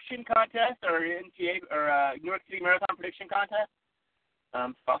prediction contest, our NCAA or New York City Marathon prediction contest,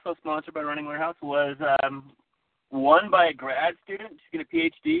 also sponsored by Running Warehouse, was won by a grad student. She's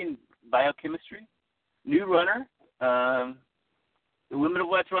getting a PhD in biochemistry. New runner. The women of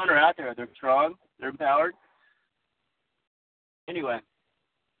Let's Run are out there. They're strong. They're empowered. Anyway.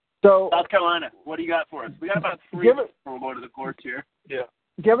 So South Carolina, what do you got for us? We got about 3 minutes before we go to the courts here. Yeah.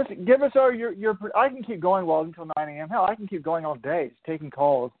 Give us your. I can keep going until 9 a.m. Hell, I can keep going all day, just taking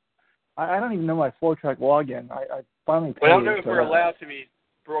calls. I don't even know my 4-track login. I finally paid. Well, I don't know if we're allowed to be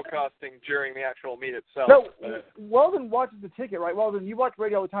broadcasting during the actual meet itself. No, Weldon watches the ticket, right? Weldon, you watch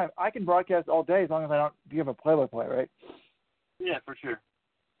radio all the time. I can broadcast all day as long as I don't give a play-by-play, right? Yeah, for sure.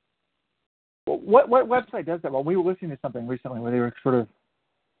 Well, what website does that? Well, we were listening to something recently where they were sort of.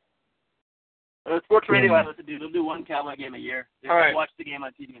 Sports radio, I listen to. They'll do one Cowboy game a year. They'll watch the game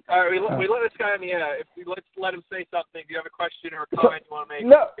on TV. All right, we let this guy on the air. Let's let him say something. Do you have a question or a comment you want to make?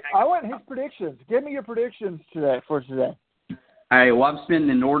 No, I want his predictions. Give me your predictions for today. All right, well, I've spent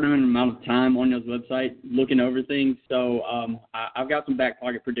an inordinate amount of time on y'all's website looking over things, so I've got some back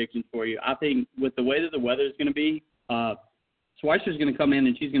pocket predictions for you. I think with the way that the weather is going to be, Schweitzer is going to come in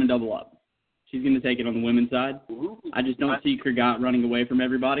and she's going to double up. She's going to take it on the women's side. I just don't see Kurgat running away from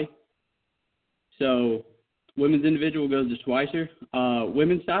everybody. So women's individual goes to Schweitzer.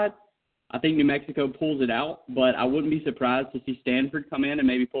 Women's side, I think New Mexico pulls it out, but I wouldn't be surprised to see Stanford come in and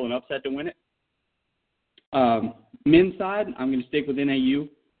maybe pull an upset to win it. Men's side, I'm going to stick with NAU.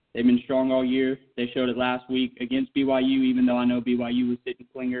 They've been strong all year. They showed it last week against BYU, even though I know BYU was sitting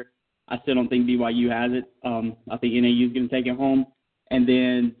Klinger. I still don't think BYU has it. I think NAU is going to take it home. And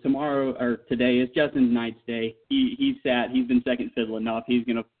then today is Justin Knight's day. He's been second fiddle enough. He's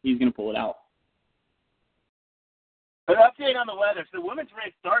gonna pull it out. An update on the weather. So the women's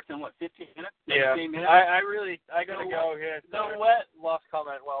race starts in 15 minutes? 16 minutes? I gotta go here. The wet. Lost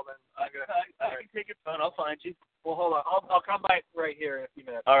comment, Weldon. I can take your phone. I'll find you. Well, hold on. I'll come by right here in a few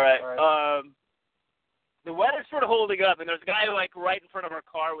minutes. All right. The weather's sort of holding up, and there's a guy right in front of our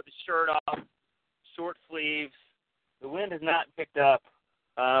car with his shirt off, short sleeves. The wind has not picked up.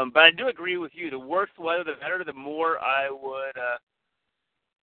 But I do agree with you. The worse the weather, the better. The more I would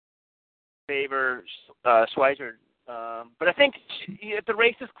favor Schweitzer. But I think if the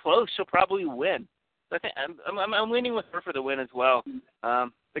race is close, she'll probably win. So I think I'm leaning with her for the win as well.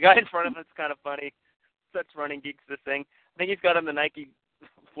 The guy in front of us is kind of funny. Such running geeks, this thing. I think he's got on the Nike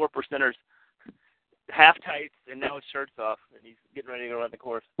 4%ers, half tights, and now his shirt's off, and he's getting ready to go run the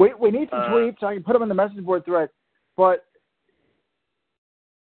course. We need some tweets. So I can put them in the message board thread. But,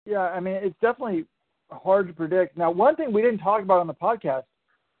 yeah, I mean, it's definitely hard to predict. Now, one thing we didn't talk about on the podcast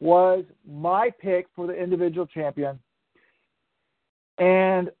was my pick for the individual champion.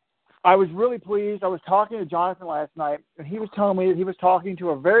 And I was really pleased. I was talking to Jonathan last night, and he was telling me that he was talking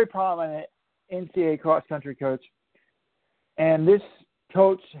to a very prominent NCAA cross-country coach. And this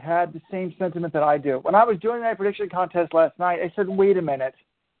coach had the same sentiment that I do. When I was doing that prediction contest last night, I said, wait a minute.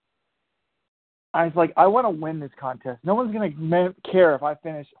 I was like, I want to win this contest. No one's going to care if I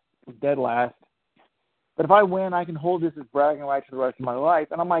finish dead last. But if I win, I can hold this as bragging rights for the rest of my life.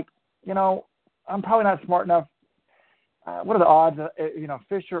 And I'm like, I'm probably not smart enough. What are the odds,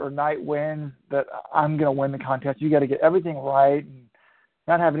 Fisher or Knight win, that I'm going to win the contest? You got to get everything right and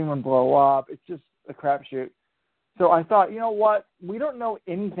not have anyone blow up. It's just a crapshoot. So I thought, you know what? We don't know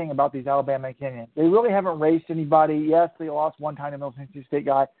anything about these Alabama and Kenyans. They really haven't raced anybody. Yes, they lost one time to Middle Tennessee State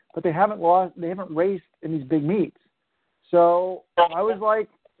guy, but they haven't raced in these big meets. So I was like,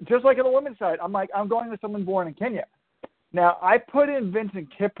 just like on the women's side, I'm going with someone born in Kenya. Now, I put in Vincent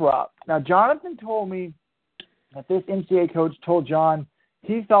Kiprop. Now, Jonathan told me that this NCAA coach told John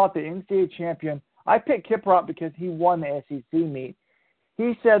he thought the NCAA champion, I picked Kiprop because he won the SEC meet.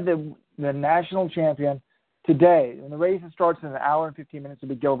 He said that the national champion today, when the race starts in an hour and 15 minutes, will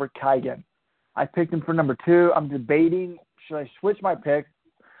be Gilbert Kigan. I picked him for number 2. I'm debating, should I switch my pick?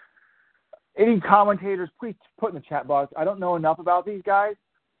 Any commentators, please put in the chat box. I don't know enough about these guys,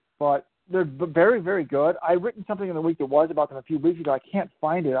 but they're very, very good. I've written something in the week that was about them a few weeks ago. I can't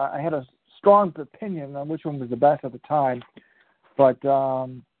find it. I had a strong opinion on which one was the best at the time. But I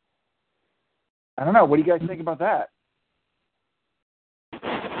don't know. What do you guys think about that?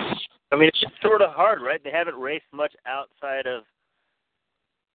 I mean, it's just sort of hard, right? They haven't raced much outside of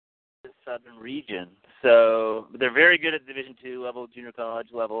the southern region. So they're very good at Division II level, junior college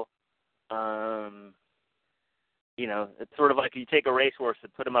level. It's sort of like you take a racehorse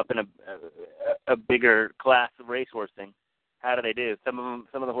and put them up in a bigger class of racehorsing. How do they do? Some of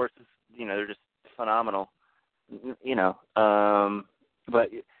the horses, they're just phenomenal. But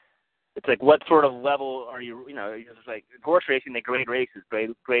it's like, what sort of level are you? You're just like horse racing. They grade races,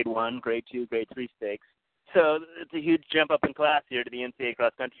 grade 1, grade 2, grade 3 stakes. So it's a huge jump up in class here to the NCAA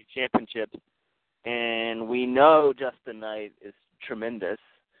Cross Country Championships, and we know Justin Knight is tremendous,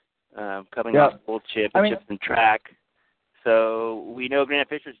 coming off both championships in track. So we know Grant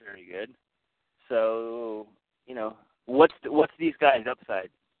Fisher's very good. So what's these guys' upside?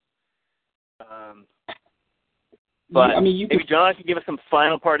 But maybe John can give us some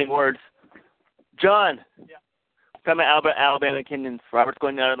final parting words. John, come at Alabama and Kenyans. Robert's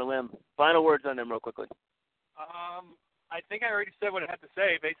going out on a limb. Final words on them real quickly. I think I already said what I had to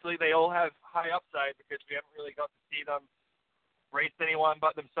say. Basically, they all have high upside because we haven't really got to see them race anyone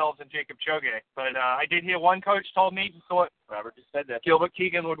but themselves and Jacob Choge. But I did hear one coach told me he thought Robert just said that Gilbert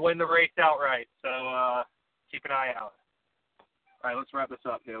Kigan would win the race outright. So keep an eye out. All right, let's wrap this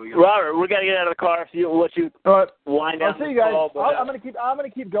up. Here we go. Robert, we got to get out of the car. See what you wind down. I'll see you guys. I'm gonna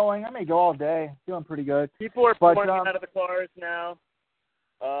keep going. I may go all day. Feeling pretty good. People are pouring out of the cars now.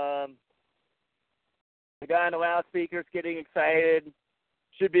 The guy on the loudspeaker's getting excited.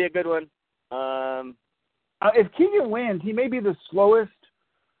 Should be a good one. If Keegan wins, he may be the slowest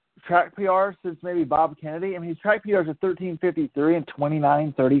track PR since maybe Bob Kennedy. I mean, his track PRs are 13:53 and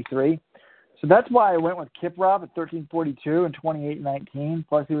 29:33. So that's why I went with Kiprop at 13:42 and 28:19.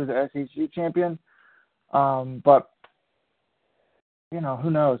 Plus, he was the SEC champion. But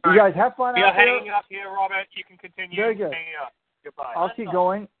who knows? You guys have fun out there. Hanging up here, Robert. You can continue. Very good. Hanging up. Goodbye. I'll keep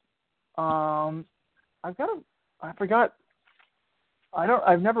going. I've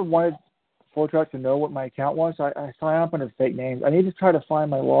never wanted FourTrack to know what my account was. So I sign up under fake names. I need to try to find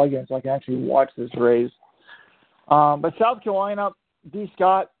my login so I can actually watch this race. But South Carolina, D.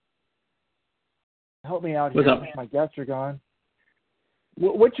 Scott, help me out here. What's up? My guests are gone.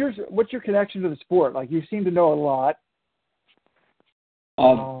 What's your connection to the sport? Like, you seem to know a lot.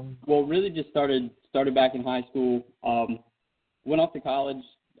 Well, really just started back in high school. Went off to college.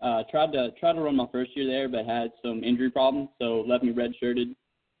 Tried to run my first year there, but had some injury problems, so left me redshirted.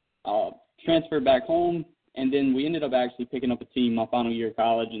 Transferred back home, and then we ended up actually picking up a team my final year of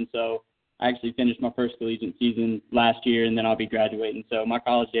college, and so I actually finished my first collegiate season last year, and then I'll be graduating. So my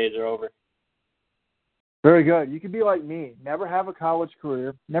college days are over. Very good. You could be like me. Never have a college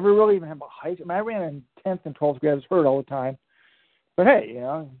career. Never really even have a high school. I ran in 10th and 12th grade. I was hurt all the time. But hey,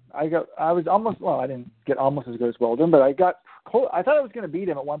 I was almost, well, I didn't get almost as good as Weldon, but I thought I was going to beat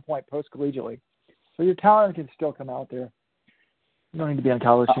him at one point post-collegiately. So your talent can still come out there. You don't need to be on a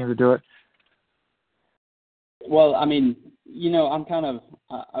college team to do it. Well, I mean, I'm kind of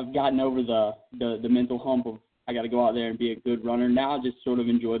I've gotten over the mental hump of I got to go out there and be a good runner. Now I just sort of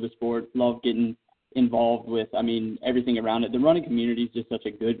enjoy the sport, love getting involved with, everything around it. The running community is just such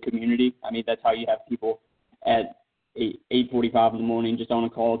a good community. That's how you have people at 8:45 in the morning just on a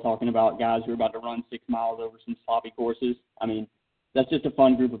call talking about guys who are about to run 6 miles over some sloppy courses. That's just a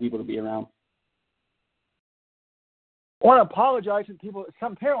fun group of people to be around. I want to apologize to people.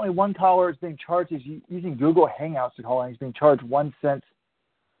 Apparently one caller is being charged. He's using Google Hangouts to call, and he's being charged 1 cent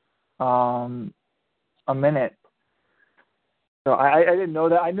a minute. So I didn't know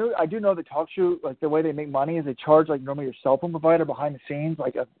that. I do know the TalkShoe, like the way they make money is they charge like normally your cell phone provider behind the scenes,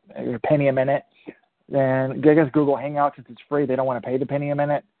 like a penny a minute. And I guess Google Hangouts, since it's free, they don't want to pay the penny a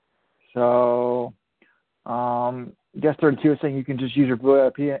minute. So Guest 32 is saying you can just use your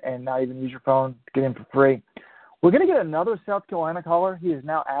VoIP and not even use your phone to get in for free. We're going to get another South Carolina caller. He is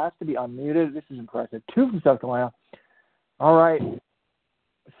now asked to be unmuted. This is impressive. 2 from South Carolina. All right.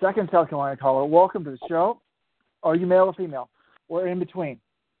 Second South Carolina caller. Welcome to the show. Are you male or female? Or in between?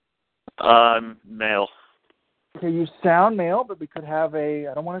 Male. Okay, you sound male, but we could have I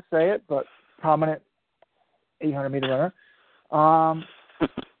don't want to say it, but prominent 800-meter runner.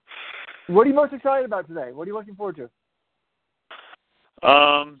 What are you most excited about today? What are you looking forward to?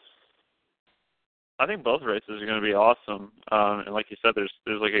 I think both races are going to be awesome. And like you said, there's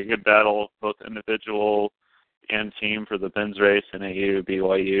like a good battle, both individual and team for the men's race in AU,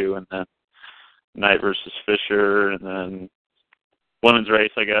 BYU, and then Knight versus Fisher, and then women's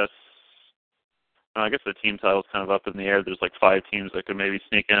race, I guess. I guess the team title is kind of up in the air. There's like 5 teams that could maybe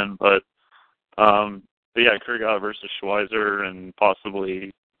sneak in, but yeah, Kurgat versus Schweizer and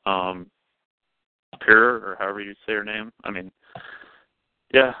possibly Pure, or however you say her name.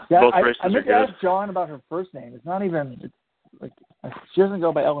 Both races I are meant good. to ask John about her first name. It's not even she doesn't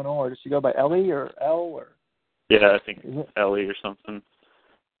go by Eleanor. Does she go by Ellie or Elle or? Yeah, I think Ellie or something.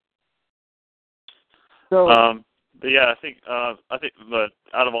 So. But yeah, I think but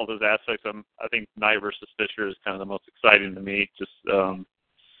out of all those aspects, I think Knight versus Fisher is kind of the most exciting to me. Just a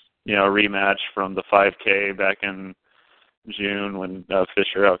rematch from the 5K back in June when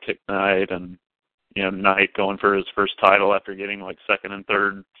Fisher outkicked Knight, and Knight going for his first title after getting like second and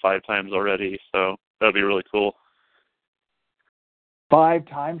third 5 times already. So that'd be really cool. 5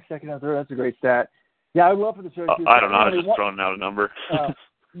 times, second and third. That's a great stat. Yeah, I would love for the Syracuse. I don't know. I was just throwing out a number.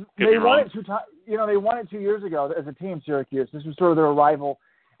 They won it 2 times. They won it 2 years ago as a team, Syracuse. This was sort of their rival.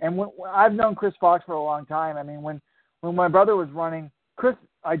 And when I've known Chris Fox for a long time. When my brother was running,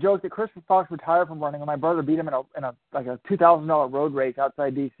 I joked that Chris Fox retired from running, and my brother beat him in a $2,000 road race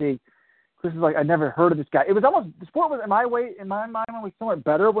outside D.C. Chris was like, I'd never heard of this guy. It was almost, the sport was, in my mind, was somewhat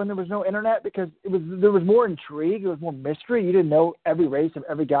better when there was no internet, because there was more intrigue, there was more mystery. You didn't know every race of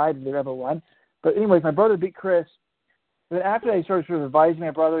every guy that they'd ever run. But anyways, my brother beat Chris. And then after they started sort of advising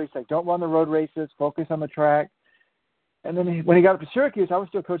my brother, he's like, don't run the road races, focus on the track. And then when he got up to Syracuse, I was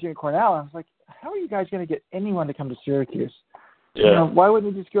still coaching at Cornell. And I was like, how are you guys going to get anyone to come to Syracuse? Yeah. Why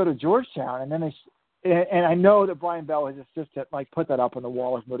wouldn't you just go to Georgetown? And then and I know that Brian Bell, his assistant, put that up on the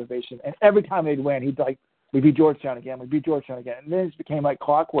wall as motivation. And every time they'd win, he'd like, we beat Georgetown again. And then it just became like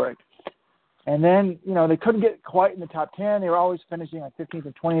clockwork. And then, they couldn't get quite in the top 10. They were always finishing like 15th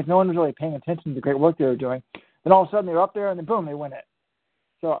and 20th. No one was really paying attention to the great work they were doing. Then all of a sudden they're up there, and then boom, they win it.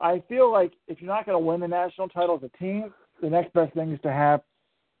 So I feel like if you're not going to win the national title as a team, the next best thing is to have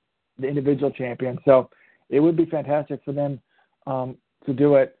the individual champion. So it would be fantastic for them to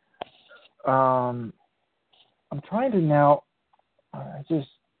do it. I'm trying to now.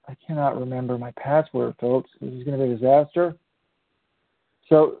 I cannot remember my password, folks. This is going to be a disaster.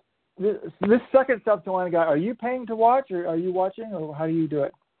 So this second South Carolina guy, are you paying to watch, or are you watching, or how do you do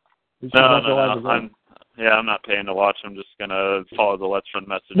it? No. I'm not paying to watch. I'm just going to follow the Let's Run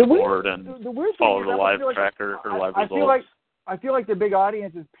message board and follow the live tracker or live results. I feel like the big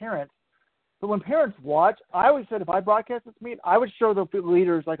audience is parents. But when parents watch, I always said if I broadcast this meet, I would show the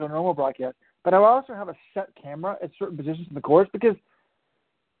leaders like a normal broadcast. But I would also have a set camera at certain positions in the course, because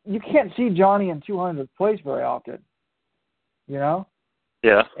you can't see Johnny in 200th place very often. Yeah.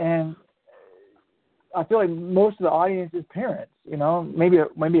 And I feel like most of the audience is parents. Maybe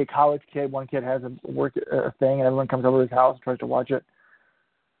a college kid. One kid has a thing, and everyone comes over to his house and tries to watch it.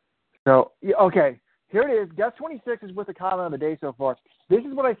 So, okay, here it is. Guest 26 is with the comment of the day so far. This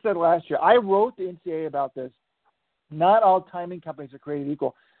is what I said last year. I wrote the NCAA about this. Not all timing companies are created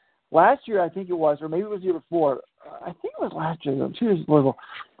equal. Last year, I think it was, or maybe it was the year before. I think it was last year, 2 years ago.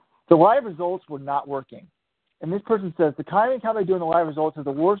 The live results were not working. And this person says, the timing company doing the live results is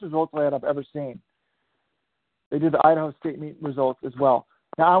the worst results I've ever seen. They did the Idaho State meet results as well.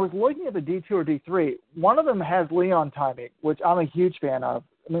 Now, I was looking at the D2 or D3. One of them has Leon timing, which I'm a huge fan of.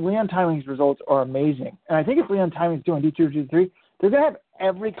 I mean, Leon Timing's results are amazing. And I think if Leon Timing's doing D2 or D3, they're going to have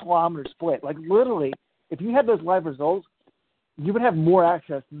every kilometer split. Like, literally, if you had those live results, you would have more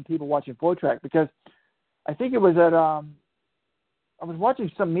access than people watching FloTrack, because I think it was at I was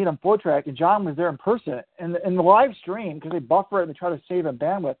watching some meet on FloTrack, and John was there in person. And the live stream, because they buffer it and they try to save a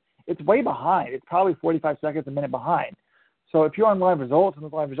bandwidth, it's way behind. It's probably 45 seconds, a minute behind. So if you're on live results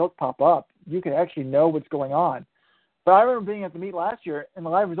and the live results pop up, you can actually know what's going on. But I remember being at the meet last year, and the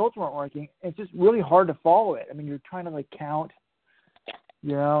live results weren't working. It's just really hard to follow it. I mean, you're trying to, like, count,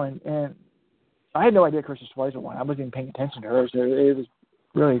 you know, and I had no idea Krista Schweizer won. I wasn't even paying attention to her, so it was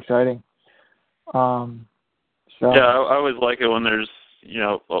really exciting. Yeah, I always like it when there's, you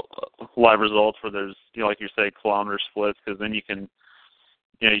know, live results where there's, you know, like you say, kilometer splits, because then you can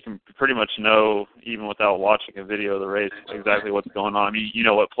pretty much know, even without watching a video of the race, exactly what's going on. I mean, you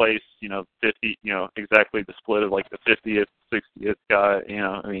know what place, you know, 50, you know, exactly the split of like the 50th, 60th guy, you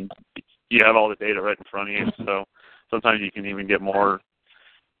know, I mean, you have all the data right in front of you, so sometimes you can even get more,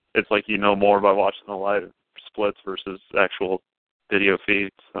 it's like you know more by watching the live splits versus actual video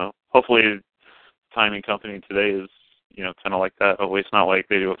feeds. So hopefully timing company today is, you know, kind of like that. Hopefully it's not like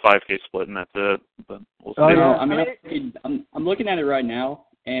they do a 5K split and that's it, but we'll see. No, I mean, I'm looking at it right now,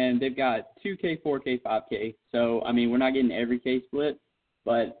 and they've got 2K, 4K, 5K. So, I mean, we're not getting every K split,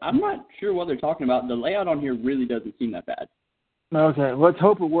 but I'm not sure what they're talking about. The layout on here really doesn't seem that bad. Okay, let's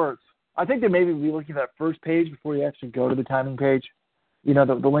hope it works. I think they maybe be looking at that first page before you actually go to the timing page. You know,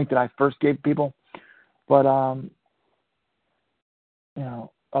 the link that I first gave people. But, you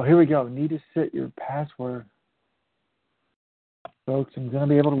know, oh, here we go. Need to set your password. Folks, I'm going to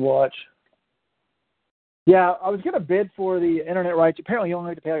be able to watch. Yeah, I was going to bid for the internet rights. Apparently, you only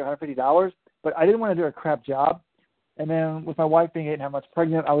have to pay like $150, but I didn't want to do a crap job. And then with my wife being 8.5 months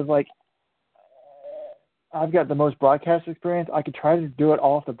pregnant, I was like, I've got the most broadcast experience. I could try to do it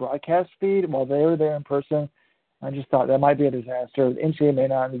off the broadcast feed while they were there in person. I just thought that might be a disaster. The NCAA may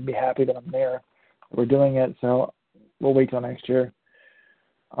not be happy that I'm there. We're doing it, so we'll wait till next year.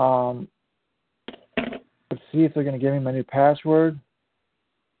 Let's see if they're going to give me my new password.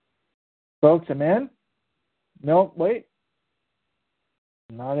 Folks, I'm in. No, wait.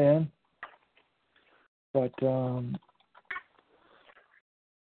 I'm not in. But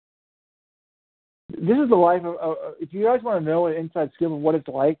this is the life of if you guys want to know an inside scoop of what it's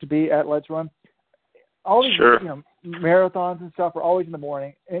like to be at Let's Run, all these Sure. you know, marathons and stuff are always in the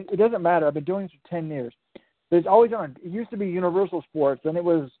morning. And it doesn't matter. I've been doing this for 10 years. There's always on. It used to be Universal Sports, and it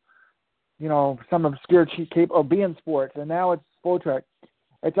was, you know, some obscure cheat cape or beIN Sports, and now it's FloTrack.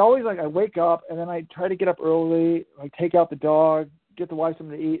 It's always like I wake up and then I try to get up early, like take out the dog, get the wife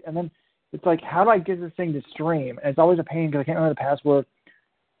something to eat, and then it's like, how do I get this thing to stream? And it's always a pain because I can't remember the password,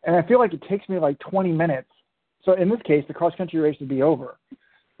 and I feel like it takes me like 20 minutes. So in this case, the cross country race would be over.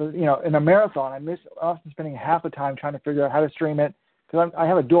 So, you know, in a marathon, I miss often spending half the time trying to figure out how to stream it, because I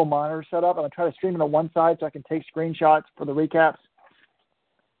have a dual monitor set up, and I try to stream it on one side so I can take screenshots for the recaps.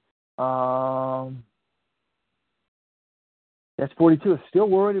 S42 is still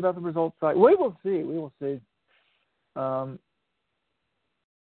worried about the results side. We will see. Yeah,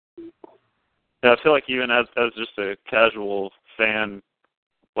 I feel like even as just a casual fan,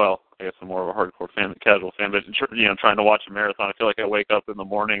 well, I guess I'm more of a hardcore fan than a casual fan, but, you know, trying to watch a marathon, I feel like I wake up in the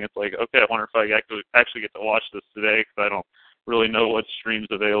morning, it's like, okay, I wonder if I actually get to watch this today, because I don't really know what stream's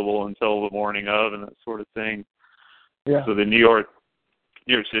available until the morning of and that sort of thing. Yeah. So the New York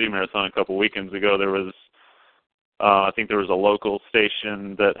City Marathon a couple weekends ago, there was, I think there was a local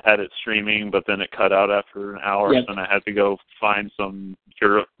station that had it streaming, but then it cut out after an hour, Yep. and I had to go find some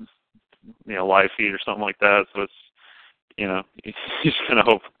Europe, you know, live feed or something like that. So it's, you know, you just kind of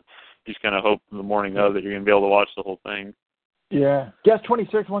hope the morning of that you're going to be able to watch the whole thing. Yeah. Guest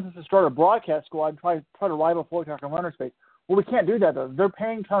 26 wants us to start a broadcast squad and try to rival FloTrack on Runner Space. Well, we can't do that, though. They're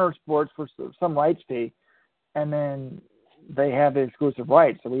paying Turner Sports for some rights fee, and then they have the exclusive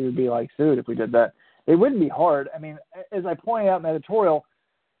rights, so we would be, like, sued if we did that. It wouldn't be hard. I mean, as I pointed out in the editorial,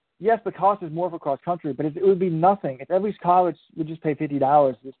 yes, the cost is more for cross-country, but it would be nothing. If every college would just pay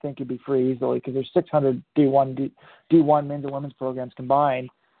 $50, this thing could be free easily, because there's 600 D1 men's and women's programs combined,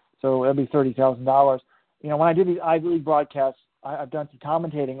 so it would be $30,000. You know, when I do these Ivy League broadcasts, I've done some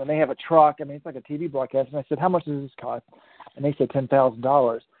commentating when they have a truck. I mean, it's like a TV broadcast. And I said, how much does this cost? And they said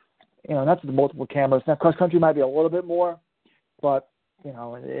 $10,000. You know, and that's with multiple cameras. Now, cross country might be a little bit more, but, you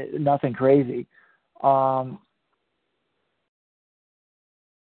know, nothing crazy. What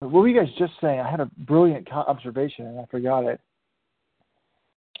were you guys just saying? I had a brilliant observation, and I forgot it.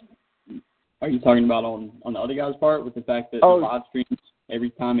 Are you talking about on the other guy's part with the fact that the live streams, every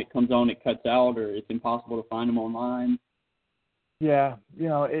time it comes on, it cuts out, or it's impossible to find them online? Yeah, you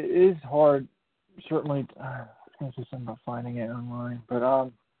know, it is hard, certainly. I can't say something about finding it online, but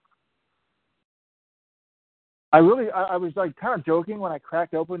I was like kind of joking when I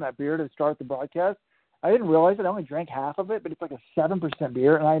cracked open that beer to start the broadcast. I didn't realize it. I only drank half of it, but it's like a 7%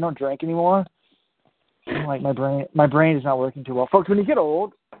 beer, and I don't drink anymore. I'm like, my brain is not working too well. Folks, when you get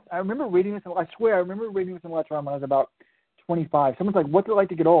old, I remember reading this, I swear, I remember reading this in Electron when I was about 25. Someone's like, what's it like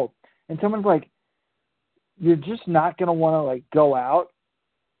to get old? And someone's like, you're just not going to want to, like, go out,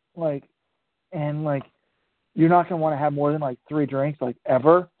 like, and, like, you're not going to want to have more than, like, 3 drinks, like,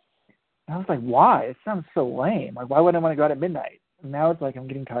 ever. And I was like, why? It sounds so lame. Like, why would I want to go out at midnight? And now it's like I'm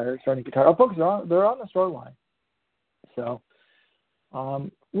getting tired, starting to get tired. Oh, folks, they're on the start line. So,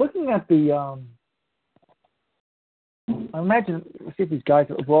 looking at the I imagine, let's see if these guys,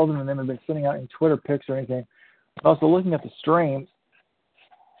 Weldon and them, have been sending out any Twitter pics or anything. Also, looking at the streams,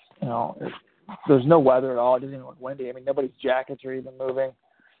 you know, there's no weather at all. It doesn't even look windy. I mean, nobody's jackets are even moving.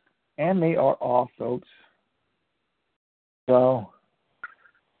 And they are off, folks. So,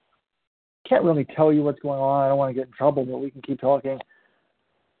 can't really tell you what's going on. I don't want to get in trouble, but we can keep talking.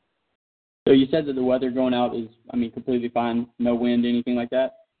 So you said that the weather going out is, I mean, completely fine, no wind, anything like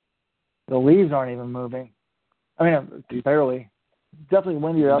that? The leaves aren't even moving. I mean, barely. Definitely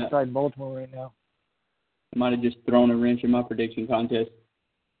windier outside in Baltimore right now. I might have just thrown a wrench in my prediction contest.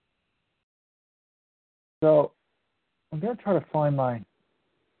 So I'm going to try to find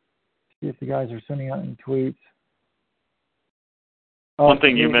see if the guys are sending out any tweets. One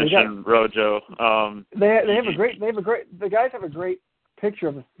thing you mentioned, Rojo. The guys have a great picture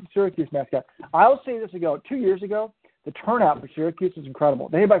of the Syracuse mascot. I'll say this 2 years ago, the turnout for Syracuse was incredible.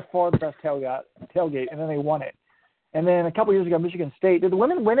 They had by far the best tailgate, and then they won it. And then a couple years ago, Michigan State. Did the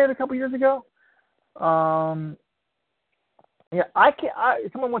women win it a couple years ago? Yeah,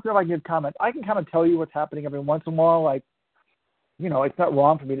 someone wants to know if I can give comments. I can kind of tell you what's happening every once in a while. Like, you know, it's not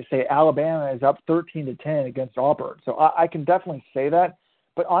wrong for me to say Alabama is up 13-10 against Auburn. So I can definitely say that.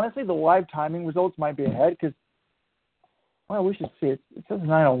 But honestly, the live timing results might be ahead because, well, we should see it. It says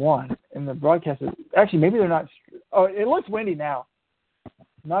 9:01, and the broadcast is actually maybe they're not. Oh, it looks windy now.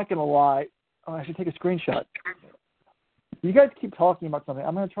 Not gonna lie. Oh, I should take a screenshot. You guys keep talking about something.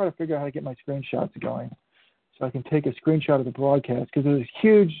 I'm gonna try to figure out how to get my screenshots going, so I can take a screenshot of the broadcast because there's a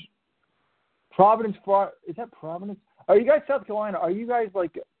huge Providence. Is that Providence? Are you guys South Carolina? Are you guys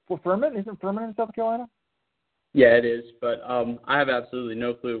like for Furman? Isn't Furman in South Carolina? Yeah, it is, but I have absolutely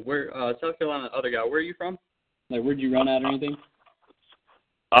no clue. Where South Carolina, other guy, where are you from? Like, where'd you run at or anything?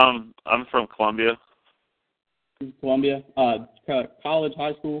 I'm from Columbia. Columbia? College,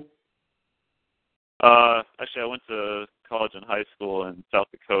 high school? Actually, I went to college and high school in South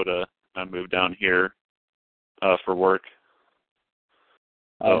Dakota. I moved down here for work.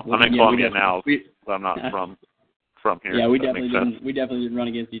 So I'm in Columbia now, but I'm not from here. Yeah, we definitely didn't run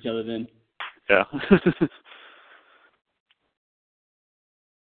against each other then. Yeah.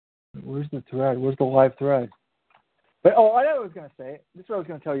 Where's the thread? Where's the live thread? But, I know what I was going to say. This is what I was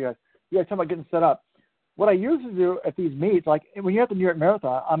going to tell you guys. You guys talking about getting set up. What I usually do at these meets, like when you're at the New York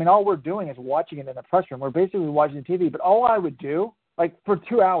Marathon, I mean, all we're doing is watching it in the press room. We're basically watching TV. But all I would do, like for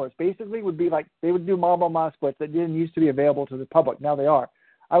 2 hours, basically would be like they would do mile splits that didn't used to be available to the public. Now they are.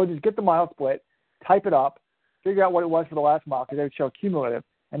 I would just get the mile split, type it up, figure out what it was for the last mile because they would show cumulative,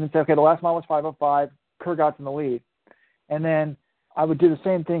 and then say, okay, the last mile was 5:05, Kurgat's in the lead. And then I would do the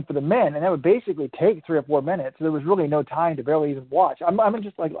same thing for the men, and that would basically take 3 or 4 minutes. So there was really no time to barely even watch. I'm not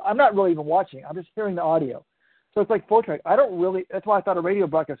really even watching. I'm just hearing the audio. So it's like full track. That's why I thought a radio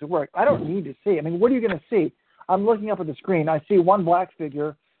broadcast would work. I don't need to see. I mean, what are you going to see? I'm looking up at the screen. I see one black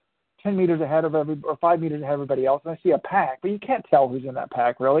figure 10 meters ahead of or 5 meters ahead of everybody else, and I see a pack, but you can't tell who's in that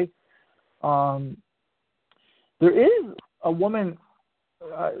pack, really. There is a woman,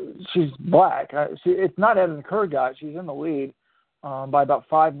 she's black. It's not Evan Kurgat. She's in the lead by about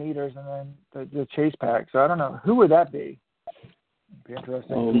 5 meters, and then the chase pack. So I don't know. Who would that be? It'd be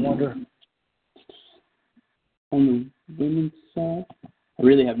interesting to wonder. On the women's side, I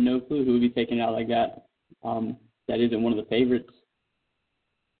really have no clue who would be taking it out like that. That isn't one of the favorites.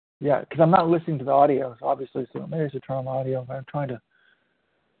 Yeah, because I'm not listening to the audio, obviously, so maybe I should turn on the audio. I'm trying to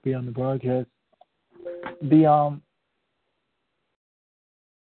be on the broadcast.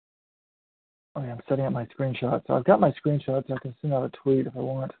 Oh, yeah, I'm setting up my screenshots. So I've got my screenshots. I can send out a tweet if I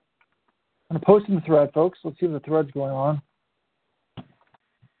want. I'm going to post in the thread, folks. Let's see what the thread's going on.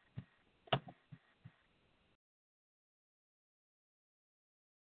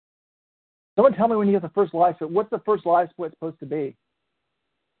 Someone tell me when you get the first live split. What's the first live split supposed to be?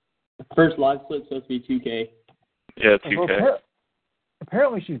 The first live split's supposed to be 2K. Yeah, 2K. Well,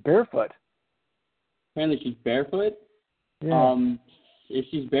 apparently she's barefoot. Apparently she's barefoot. Yeah. If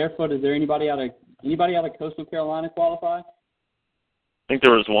she's barefoot, is there anybody out of Coastal Carolina qualify? I think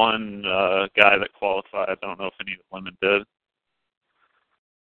there was one guy that qualified. I don't know if any of the women did.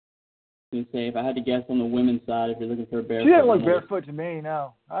 I was gonna say, if I had to guess on the women's side, if you're looking for a barefoot. She didn't look barefoot to me,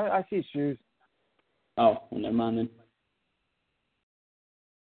 no. I see shoes. Oh, well, never mind then.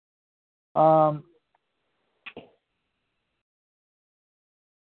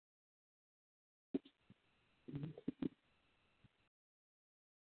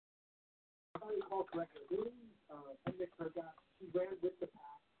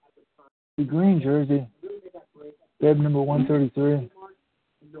 The green jersey. Bib number 133.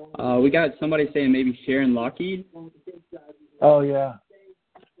 We got somebody saying maybe Sharon Lockheed. Oh, yeah.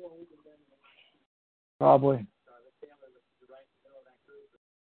 Probably.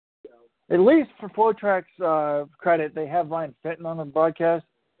 At least for FloTrack's credit, they have Ryan Fenton on the broadcast.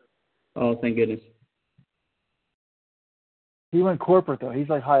 Oh, thank goodness. He went corporate, though. He's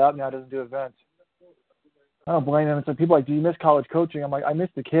like high up now, doesn't do events. I don't blame him. It's like people are like, do you miss college coaching? I'm like, I miss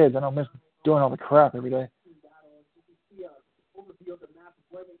the kids. I don't miss doing all the crap every day.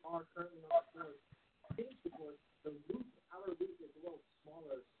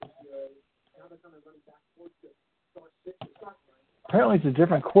 Apparently it's a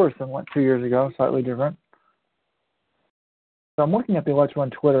different course than 2 years ago, slightly different. So I'm looking at the election on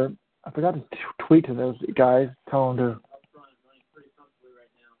Twitter. I forgot to tweet to those guys, tell them to.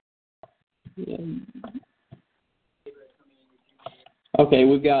 Yeah. Okay,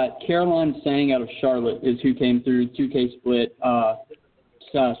 we've got Caroline Sang out of Charlotte is who came through 2K split.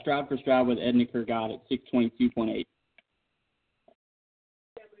 Stroud for Stroud with Edna Kurgat at 622.8.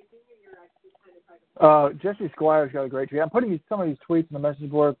 Jesse Squire's got a great tweet. I'm putting some of these tweets in the message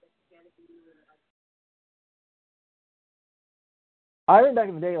board. I remember back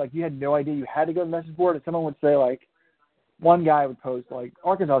in the day, like, you had no idea you had to go to the message board, and someone would say, like, one guy would post, like,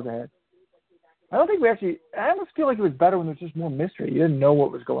 Arkansas's ahead. I don't think I almost feel like it was better when there was just more mystery. You didn't know what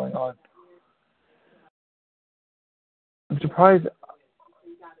was going on. I'm surprised.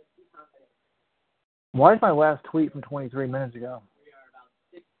 Why is my last tweet from 23 minutes ago?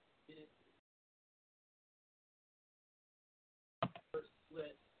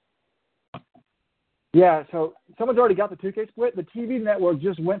 Yeah, so someone's already got the 2K split. The TV network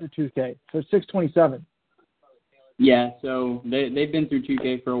just went to 2K, so it's 627. Yeah, so they've been through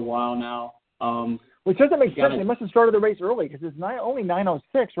 2K for a while now. Which doesn't make sense. They must have started the race early because it's only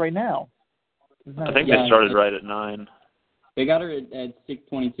 9:06 right now. I think they started right at 9. They got her at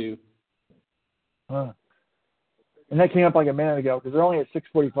 6:22. Huh. And that came up like a minute ago because they're only at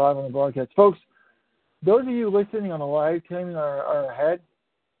 6:45 on the broadcast. Folks, those of you listening on the live stream are ahead.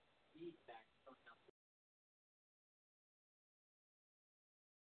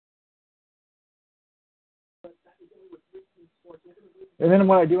 And then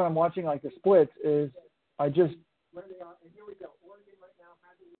what I do when I'm watching like the splits is I just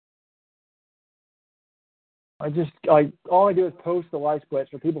all I do is post the live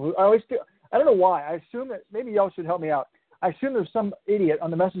splits for people who I always do. I don't know why. I assume that maybe y'all should help me out. I assume there's some idiot on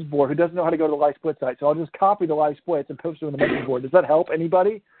the message board who doesn't know how to go to the live split site. So I'll just copy the live splits and post them on the message board. Does that help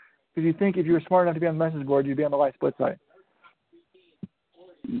anybody? Because you think if you were smart enough to be on the message board, you'd be on the live split site.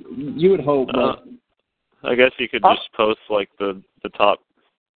 You would hope, but I guess you could just post like the top,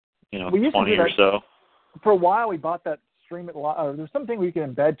 20 or so. For a while, we bought that stream it live. There's something where you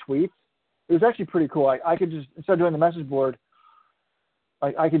can embed tweets. It was actually pretty cool. I could just, instead of doing the message board,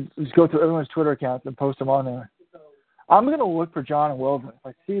 I could just go through everyone's Twitter accounts and post them on there. I'm going to look for John and Weldon. If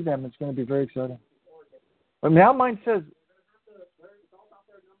I see them, it's going to be very exciting. But now mine says,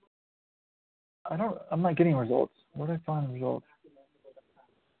 I'm not getting results. Where did I find the results?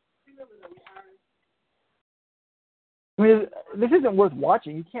 I mean, this isn't worth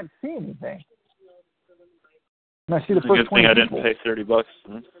watching. You can't see anything. And I see the first 20 good thing I people. didn't pay $30.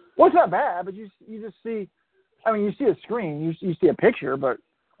 Well, it's not bad, but you just see. I mean, you see a screen, you see a picture, but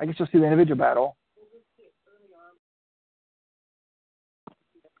I guess you'll see the individual battle.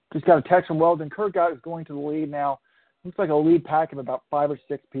 Just got a text from Weldon. Kurgat is going to the lead now. Looks like a lead pack of about 5 or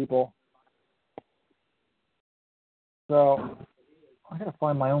 6 people. So I gotta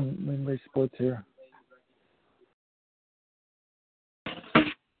find my own race splits here.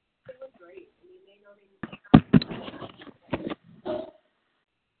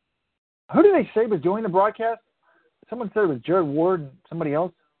 Who did they say was doing the broadcast? Someone said it was Jared Ward and somebody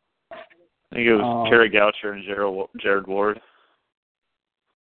else. I think it was Terry Goucher and Jared Ward.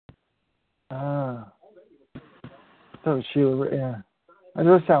 So Sheila, yeah. That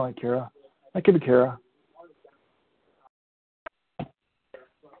does sound like Kara. That could be Kara.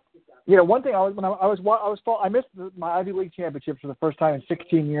 Yeah, one thing I missed my Ivy League championships for the first time in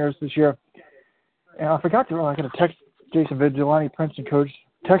 16 years this year, and I forgot to. I got to text Jason Vigilante, Princeton coach.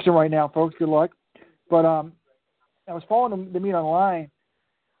 Text him right now, folks. Good luck. But I was following the meet online,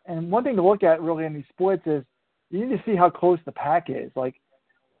 and one thing to look at really in these splits is you need to see how close the pack is. Like,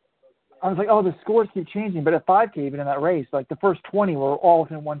 I was like, oh, the scores keep changing, but at 5K, even in that race, like the first 20 were all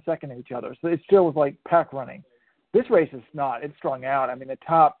within 1 second of each other. So it still was like pack running. This race is not. It's strung out. I mean, the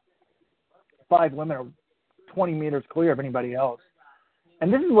top 5 women are 20 meters clear of anybody else.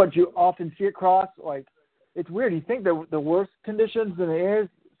 And this is what you often see across. Like, it's weird. You think the worst conditions than it is.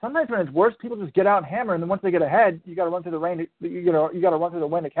 Sometimes when it's worse, people just get out and hammer, and then once they get ahead, you got to run through the rain. You got to run through the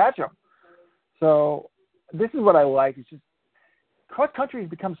wind to catch them. So this is what I like. It's just cross country has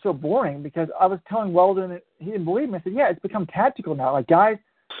become so boring because I was telling Weldon, he didn't believe me. I said, yeah, it's become tactical now. Like, guys,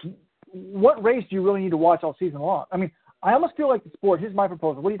 what race do you really need to watch all season long? I mean, I almost feel like the sport. Here's my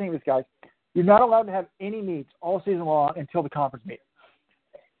proposal. What do you think of this, guys? You're not allowed to have any meets all season long until the conference meet.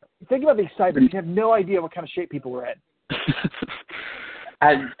 Think about the excitement. You have no idea what kind of shape people were in.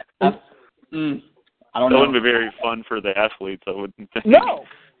 I don't know. That wouldn't be very fun for the athletes, I wouldn't think. No,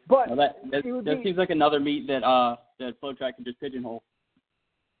 but well, that seems like another meet that Flow Track can just pigeonhole.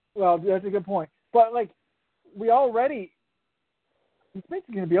 Well, that's a good point. But like, this meet's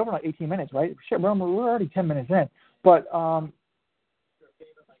going to be over in like 18 minutes, right? Shit, we're already 10 minutes in. But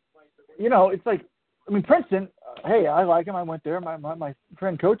it's like, I mean, Princeton. Hey, I like him. I went there. My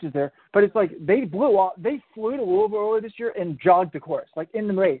friend coach is there. But it's like they flew to Louisville earlier this year and jogged the course, like in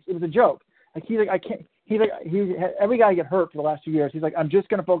the race. It was a joke. Like he's like, I can't. He's like, every guy get hurt for the last 2 years. He's like, I'm just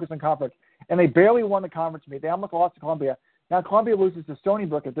going to focus on conference. And they barely won the conference meet. They almost lost to Columbia. Now Columbia loses to Stony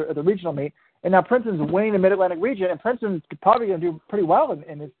Brook at the regional meet, and now Princeton's winning the Mid-Atlantic region, and Princeton's probably going to do pretty well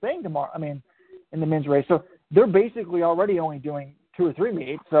in this thing tomorrow. I mean, in the men's race. So they're basically already only doing 2 or 3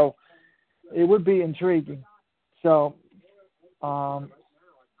 meets. So it would be intriguing. So, got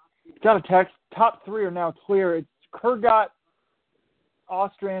a text. Top 3 are now clear. It's Kurgat,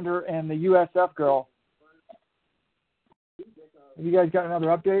 Ostrander, and the USF girl. Have you guys got another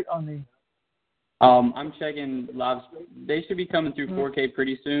update on the? I'm checking lives. They should be coming through 4K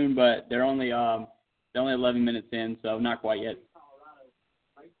pretty soon, but they're only 11 minutes in, so not quite yet.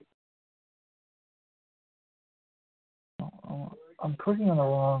 I'm clicking on the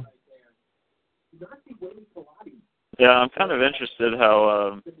wrong. Yeah, I'm kind of interested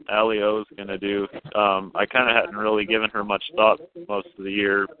how Allie O is going to do. I kind of hadn't really given her much thought most of the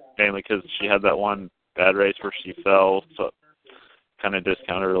year, mainly because she had that one bad race where she fell, so kind of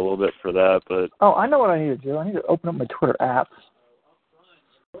discounted her a little bit for that. But I know what I need to do. I need to open up my Twitter app.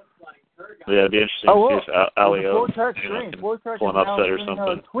 Yeah, it'd be interesting to see if Allie O can pull an upset or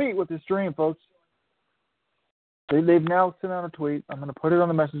something. A tweet with the stream, folks. They've now sent out a tweet. I'm going to put it on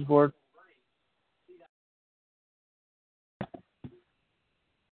the message board.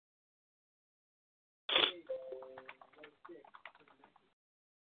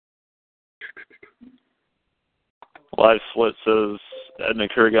 Live split says Edna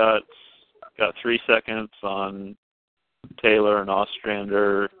Kurgat got 3 seconds on Taylor and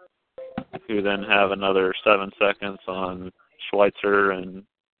Ostrander, who then have another 7 seconds on Schweitzer and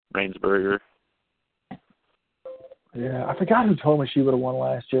Rainsberger. Yeah, I forgot who told me she would have won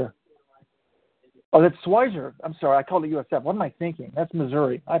last year. Oh, that's Schweitzer. I'm sorry, I called it USF. What am I thinking? That's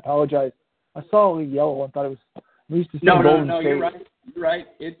Missouri. I apologize. I saw a yellow and thought it was. We used to see Golden State. You're right. You're right.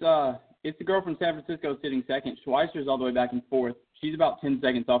 It's the girl from San Francisco sitting second. Schweitzer's all the way back in fourth. She's about 10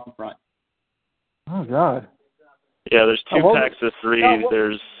 seconds off the front. Oh, God. Yeah, there's 2 packs of 3.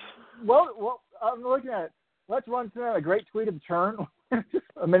 Well, I'm looking at it. Let's run through a great tweet of the turn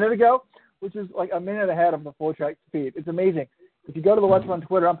a minute ago, which is like a minute ahead of the full track speed. It's amazing. If you go to the Let's Run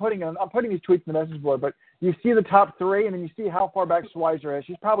Twitter, I'm putting these tweets in the message board, but you see the top 3, and then you see how far back Schweitzer is.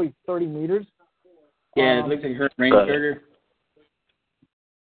 She's probably 30 meters. Yeah, it looks like her Rainsberger.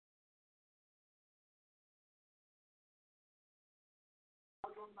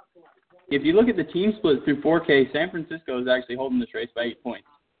 If you look at the team split through 4K, San Francisco is actually holding this race by 8 points.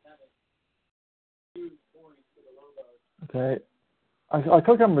 Okay. I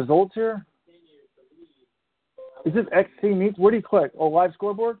click on results here. Is this XC meets? Where do you click? Oh, live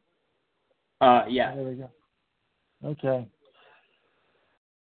scoreboard? Yeah. There we go. Okay.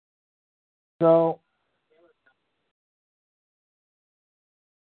 So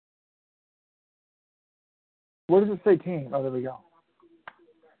Where does it say team? Oh, there we go.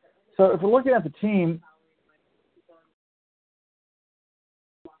 So if we're looking at the team,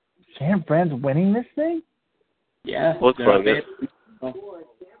 San Fran's winning this thing? Yeah. Looks like it.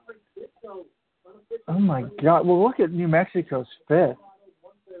 Oh, my God. Well, look at New Mexico's fifth.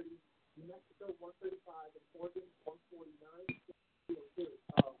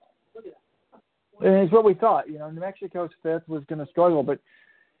 And it's what we thought. You know, New Mexico's fifth was going to struggle, but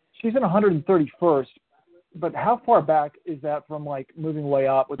she's in 131st. But how far back is that from, like, moving way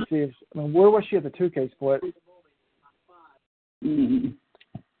up? Let's see. Where was she at the 2K split? Mm-hmm.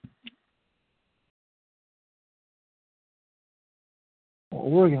 Well,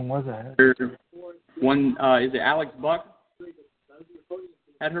 Oregon was that? One is it Alex Buck?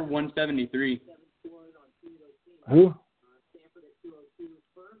 Had her 173. Who?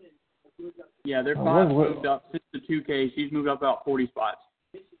 Yeah, their five moved up since the 2K. She's moved up about 40 spots.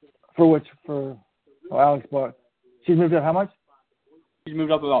 For which? For Alex Buck. She's moved up how much? She's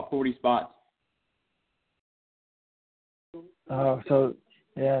moved up about 40 spots. Oh, so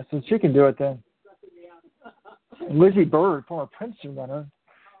she can do it then. Lizzie Bird, former Princeton runner,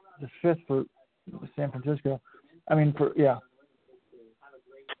 the fifth for San Francisco.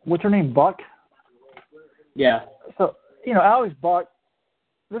 What's her name? Buck? Yeah. So, Alex Buck,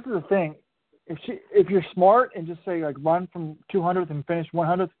 this is the thing. If you're smart and just say, like, run from 200th and finish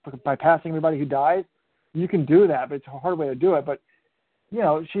 100th by passing everybody who dies, you can do that, but it's a hard way to do it. But,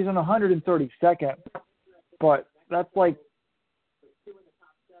 she's in 132nd, but that's like,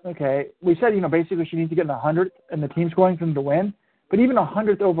 okay, we said, basically she needs to get in the 100th and the team's going for them to win. But even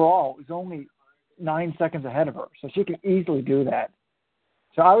 100th overall is only 9 seconds ahead of her. So she can easily do that.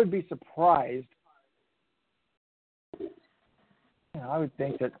 So I would be surprised. I would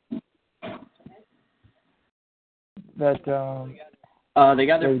think that they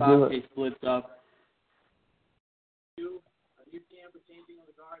got their 5K splits up.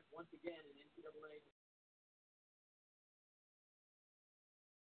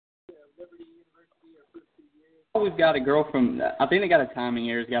 We've got a girl from, I think they got a timing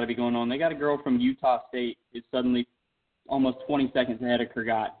error's got to be going on. They got a girl from Utah State who's suddenly almost 20 seconds ahead of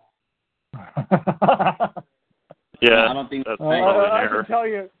Kurgat. Yeah, I don't think that's I can tell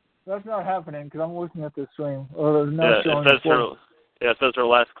you that's not happening because I'm looking at the stream. It says her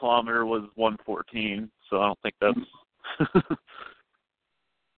last kilometer was 1:14, so I don't think that's.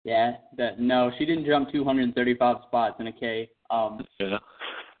 Yeah, no, she didn't jump 235 spots in a K. Yeah.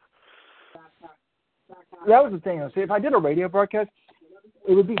 That was the thing. See, if I did a radio broadcast,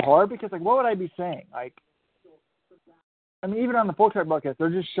 it would be hard because, like, what would I be saying? Like, even on the full track broadcast, they're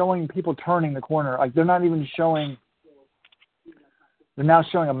just showing people turning the corner. Like, they're not even showing. They're now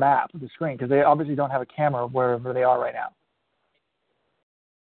showing a map of the screen because they obviously don't have a camera wherever they are right now.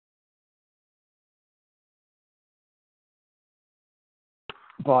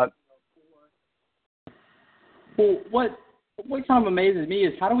 But what kind of amazes me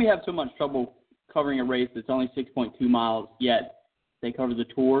is how do we have so much trouble covering a race that's only 6.2 miles, yet they cover the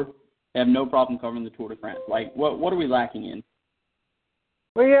Tour? They have no problem covering the Tour de France. Like, what are we lacking in?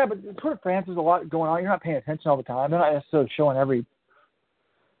 Well, yeah, but the Tour de France is a lot going on. You're not paying attention all the time. They're not necessarily showing every.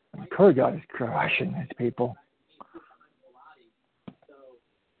 Kurgat is crushing these people.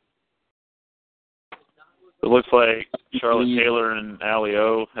 It looks like Charlotte Taylor and Allie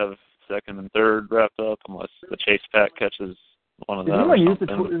O have second and third wrapped up, unless the Chase Pack catches one of them.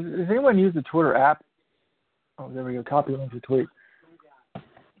 Does anyone use the Twitter app? Oh, there we go. Copy link to tweet.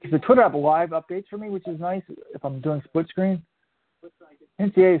 The Twitter app live updates for me, which is nice if I'm doing split screen.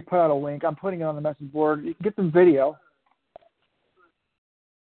 NCAA has put out a link. I'm putting it on the message board. You can get some video.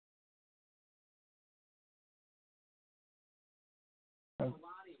 Let's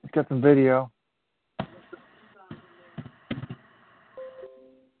get some video.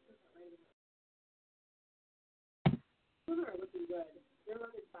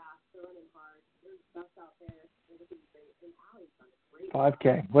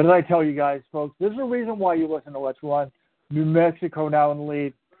 $5K. What did I tell you guys, folks? This is the reason why you listen to Let's Run. New Mexico now in the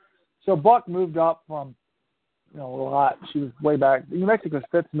lead. So Buck moved up from, a lot. She was way back. New Mexico's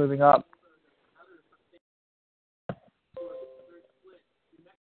fifth, moving up.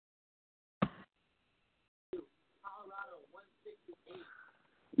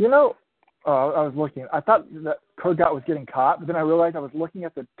 I was looking. I thought that Kurgat was getting caught, but then I realized I was looking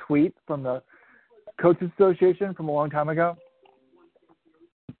at the tweet from the Coaches Association from a long time ago.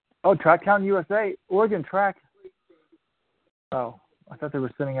 Oh, Tracktown USA, Oregon Track. Oh, I thought they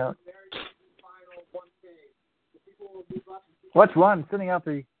were sending out. Let's Run, sending out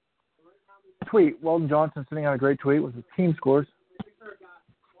the tweet. Weldon Johnson sending out a great tweet with the team scores.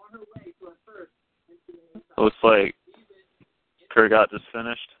 It looks like Kurgat just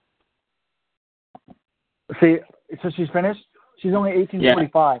finished. See, so she's finished? She's only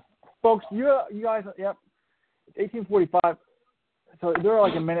 18:45. Folks, you guys, yep, 18:45. So they're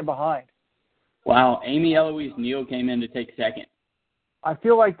like a minute behind. Wow, Amy Eloise Neal came in to take second. I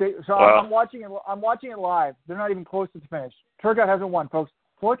feel like they. So Wow. I'm watching it live. They're not even close to the finish. Turcotte hasn't won, folks.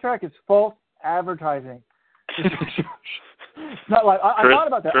 FloTrack is false advertising. It's not like I thought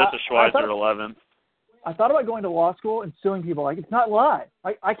about that. Krista Schweizer 11th. I thought about going to law school and suing people. Like, it's not live.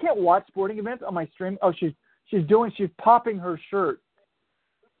 I can't watch sporting events on my stream. Oh, she's popping her shirt.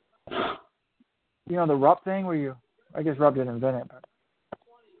 You know the Rupp thing where I guess Rupp didn't invent it, but.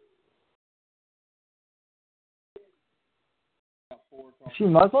 Is she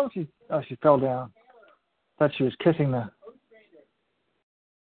Muslim? She fell down. Thought she was kissing the.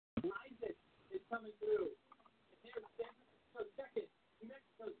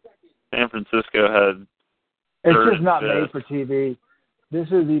 San Francisco had. It's third just not and made fifth. for TV.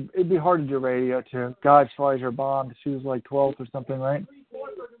 It'd be hard to do radio too. God, Schweizer bombed. She was like 12th or something, right?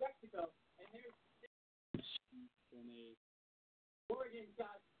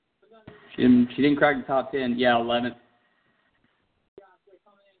 She didn't crack the top 10. Yeah, 11th.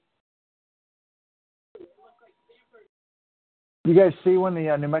 You guys see when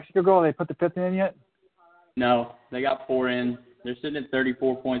the New Mexico girl, they put the 5th in yet? No, they got 4 in. They're sitting at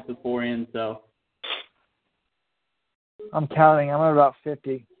 34 points with 4 in, so. I'm counting. I'm at about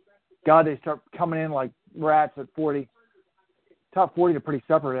 50. God, they start coming in like rats at 40. Top 40 are pretty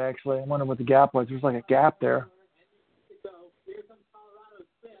separate, actually. I wonder what the gap was. There's like a gap there.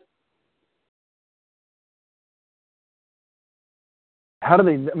 How do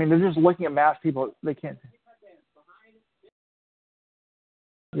they? I mean, they're just looking at mass people. They can't.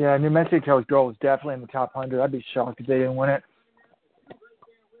 Yeah, New Mexico's girl was definitely in the top 100. I'd be shocked if they didn't win it.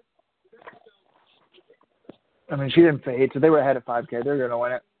 I mean, she didn't fade, so they were ahead at 5K. They're going to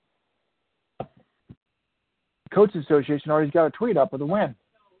win it. Coaches Association already got a tweet up with a win.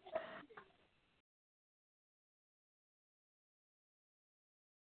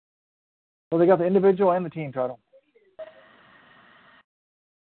 Well, they got the individual and the team title.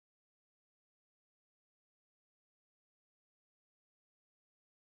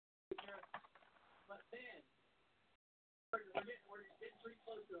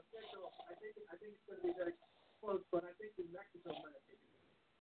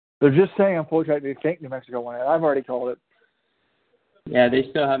 They're just saying on FloTrack they think New Mexico won it. I've already called it. Yeah, they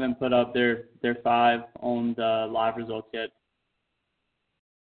still haven't put up their 5 on the live results yet.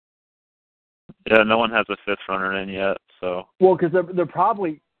 Yeah, no one has a 5th runner in yet. So. Well, because they're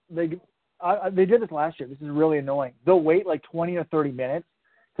probably they did this last year. This is really annoying. They'll wait like 20 or 30 minutes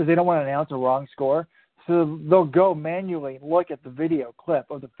because they don't want to announce a wrong score. So they'll go manually and look at the video clip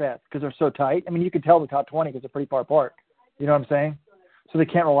of the 5th because they're so tight. I mean, you can tell the top 20 because they're pretty far apart. You know what I'm saying? So they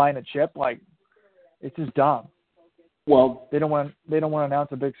can't rely on a chip. Like, it's just dumb. Well, they don't want to announce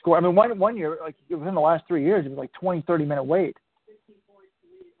a big score. I mean, one year, like within the last 3 years, it was like 20, 30-minute wait.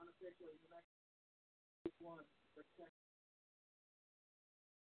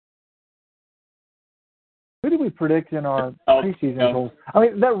 Who did we predict in our preseason goals? I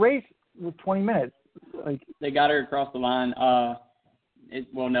mean, that race was 20 minutes. Like, they got her across the line.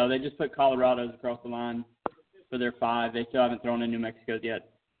 No, they just put Colorado's across the line for their 5. They still haven't thrown in New Mexico's yet.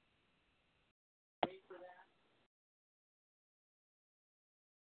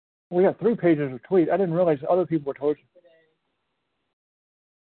 We got 3 pages of tweets. I didn't realize other people were tortured.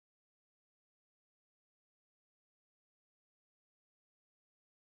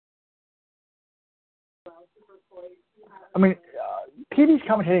 I mean, TV's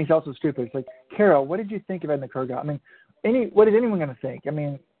commentating is also stupid. It's like, Carol, what did you think of Edna Kurgat? I mean, what is anyone going to think? I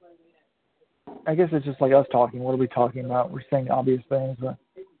mean, I guess it's just like us talking. What are we talking about? We're saying obvious things. But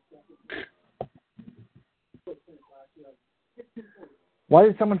why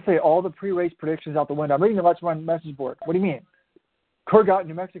did someone say all the pre-race predictions out the window? I'm reading the Let's Run message board. What do you mean? Kurgat,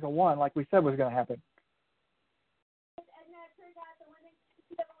 New Mexico won, like we said was going to happen.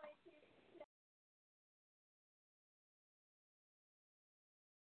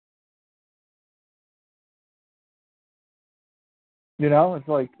 You know, it's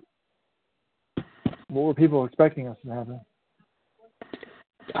like, what were people expecting us to happen?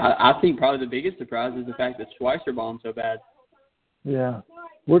 I think probably the biggest surprise is the fact that Schweizer bombed so bad. Yeah.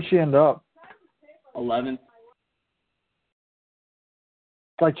 Where'd she end up? 11th.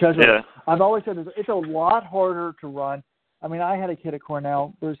 Like Chesler. Yeah. I've always said it's a lot harder to run. I mean, I had a kid at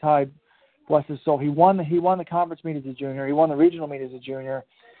Cornell, Bruce Hyde, bless his soul. He won the conference meet as a junior. He won the regional meet as a junior.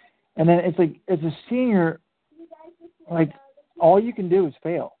 And then it's like, as a senior, like, all you can do is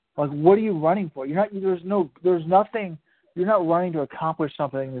fail. Like, what are you running for? There's nothing. You're not running to accomplish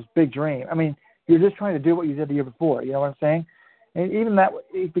something, this big dream. I mean, you're just trying to do what you did the year before. You know what I'm saying? And even that,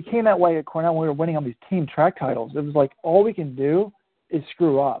 it became that way at Cornell when we were winning on these team track titles. It was like all we can do is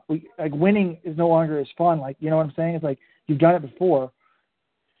screw up. Winning is no longer as fun. Like, you know what I'm saying? It's like you've done it before.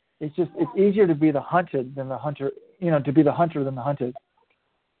 It's easier to be the hunted than the hunter. You know, to be the hunter than the hunted.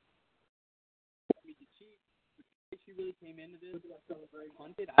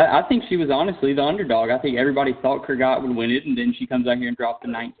 I think she was honestly the underdog. I think everybody thought Kurgat would win it, and then she comes out here and drops the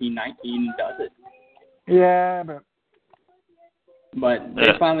 19-19 and does it. Yeah, but they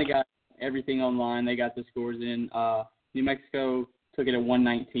finally got everything online. They got the scores in. New Mexico took it at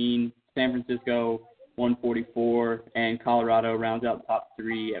 119, San Francisco 144, and Colorado rounds out the top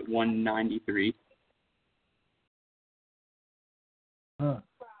three at 193. Huh.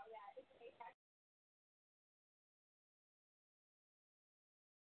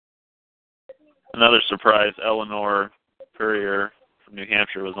 Another surprise, Eleanor Courier from New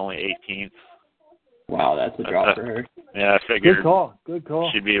Hampshire was only 18th. Wow, that's a drop for her. Yeah, I figured Good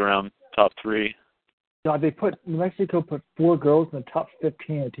call. She'd be around top 3. God, New Mexico put 4 girls in the top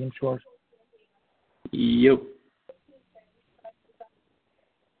 15 of team scores. Yep.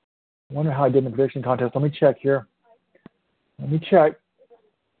 I wonder how I did in the prediction contest. Let me check here. Okay,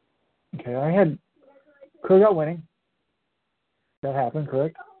 I had Kurgat winning. That happened,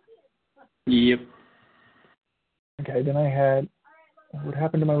 correct? Yep. Okay, then I had, what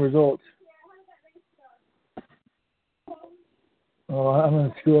happened to my results? Oh, I'm going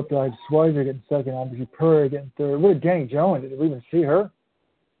to screw up. I had Schweizer getting second, obviously Purr getting third. What did Danny Jones? Did we even see her?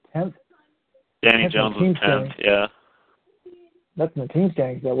 10th? Danny Jones was 10th, yeah. That's in the team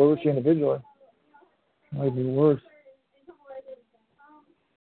standings, though. Where was she individually? Might be worse.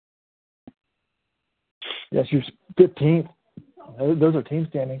 Yeah, she was 15th. Those are team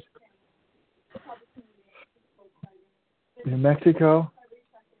standings. New Mexico.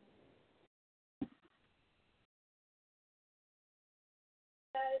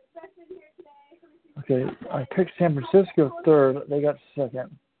 Okay, I picked San Francisco third. They got second.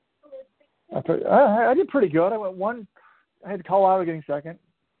 I did pretty good. I went one. I had Colorado getting second.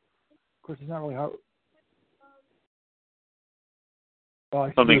 Of course, it's not really hard.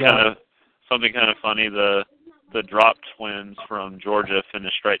 Something kind of funny. The drop twins from Georgia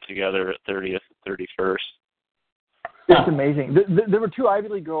finished right together at 30th and 31st. It's amazing. There were 2 Ivy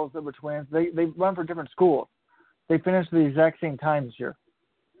League girls that were twins. They run for different schools. They finished at the exact same time this year.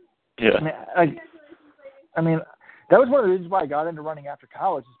 Yeah. I mean, that was one of the reasons why I got into running after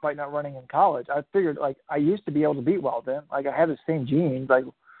college, despite not running in college. I figured, I used to be able to beat Weldon. I have the same genes.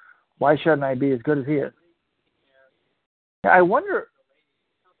 Why shouldn't I be as good as he is? I wonder.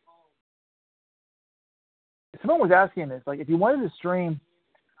 Someone was asking this, if you wanted to stream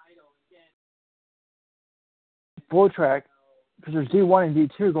 4-track, because there's D1 and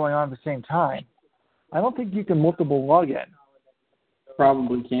D2 going on at the same time, I don't think you can multiple log in.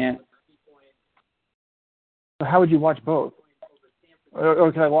 Probably can't. So how would you watch both?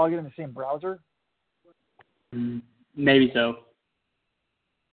 Or can I log in the same browser? Maybe so.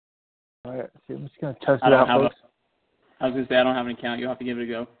 All right. See, I'm just going to test it out, folks. I was going to say, I don't have an account. You'll have to give it a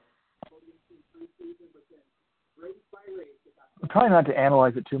go. I'm trying not to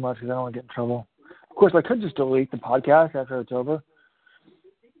analyze it too much because I don't want to get in trouble. Of course, I could just delete the podcast after it's over.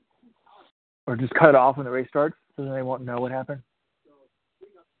 Or just cut it off when the race starts so then they won't know what happened.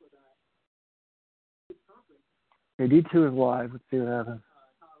 Okay, D2 is live. Let's see what happens.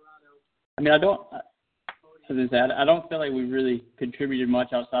 I mean, I don't feel like we really contributed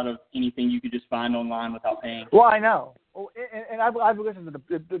much outside of anything you could just find online without paying. Well, I know. And I've listened to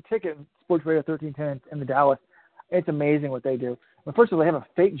the ticket in Sports Radio 1310 in the Dallas. It's amazing what they do. Well, first of all, they have a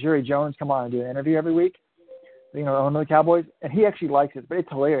fake Jerry Jones come on and do an interview every week, owner of the Cowboys, and he actually likes it, but it's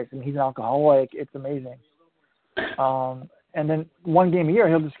hilarious. I mean, he's an alcoholic. It's amazing. And then one game a year,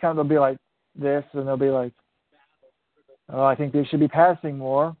 he'll just they'll be like this, and they'll be like, oh, I think they should be passing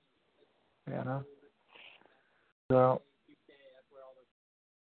more. So,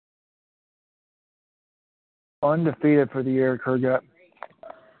 undefeated for the year, Kurgat.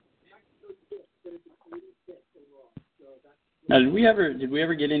 Now, did we ever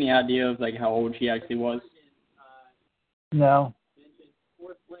get any idea of how old she actually was? No.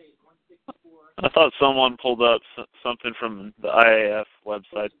 I thought someone pulled up something from the IAF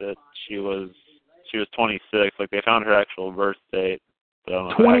website that she was 26. They found her actual birth date, but I don't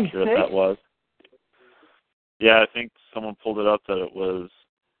know how accurate that was. Yeah, I think someone pulled it up that it was.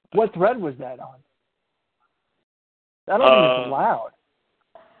 What thread was that on? I don't think it's allowed.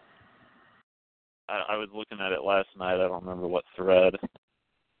 I was looking at it last night. I don't remember what thread.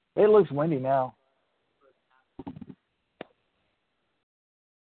 It looks windy now.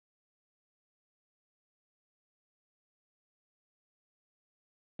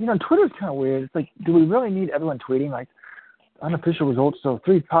 You know, Twitter's kind of weird. It's like, do we really need everyone tweeting like unofficial results? So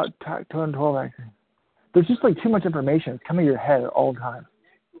 3 Pac-12 vaccines. There's just like too much information. It's coming to your head all the time.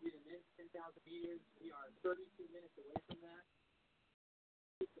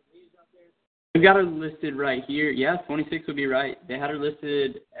 We've got her listed right here. Yeah, 26 would be right. They had her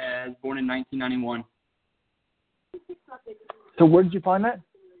listed as born in 1991. So where did you find that?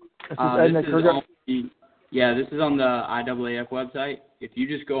 This is on the IAAF website. If you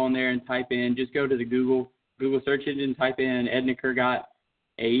just go on there and type in, just go to the Google search engine, type in Edna Kurgat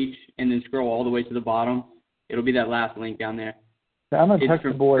age, and then scroll all the way to the bottom. It'll be that last link down there. I'm going to text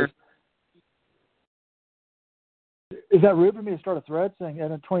the boys. Is that rude for me to start a thread saying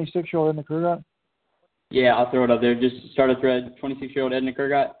Edna 26-year-old Edna Kurgat? Yeah, I'll throw it up there. Just start a thread, 26-year-old Edna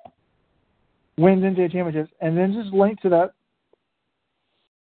Kurgat. Wins NCAA championships, and then just link to that.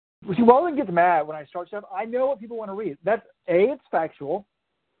 See, Weldon gets mad when I start stuff. I know what people want to read. That's, it's factual.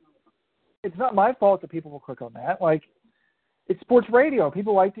 It's not my fault that people will click on that. Like, it's sports radio.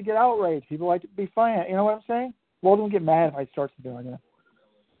 People like to get outraged. People like to be fun. You know what I'm saying? Weldon will get mad if I start something like that.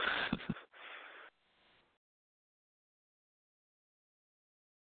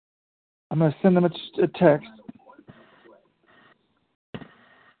 I'm going to send them a text.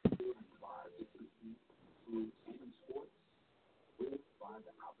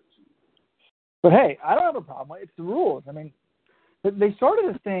 But hey, I don't have a problem. It's the rules. I mean, they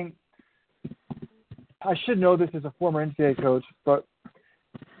started this thing. I should know this as a former NCAA coach, but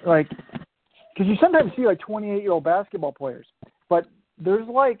like, because you sometimes see like 28-year-old basketball players, but there's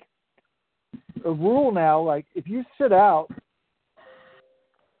like a rule now. Like, if you sit out,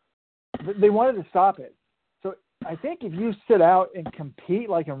 they wanted to stop it. So I think if you sit out and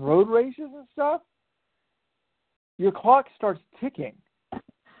compete, like in road races and stuff, your clock starts ticking.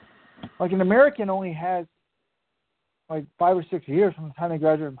 Like an American only has like 5 or 6 years from the time they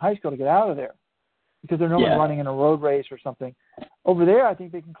graduate from high school to get out of there because they're normally running in a road race or something. Over there, I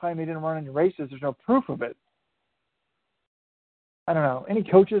think they can claim they didn't run any races. There's no proof of it. I don't know. Any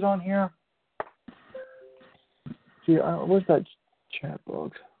coaches on here? See, where's that chat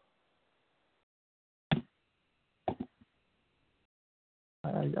box?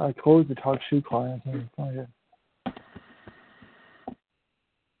 I closed the Talk Shoe client. I can't find it.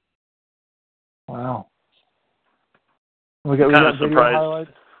 Wow. I'm kind of surprised.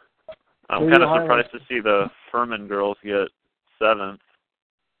 I'm kind of surprised to see the Furman girls get 7th.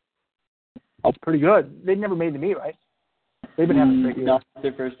 Oh, pretty good. They never made the meet, right? They've been having a great year. That's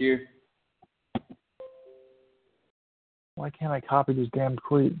their first year. Why can't I copy this damn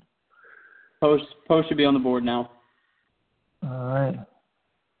tweet? Post should be on the board now. All right.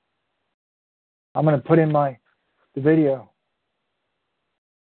 I'm going to put in the video.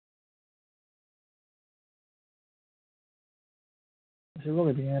 I should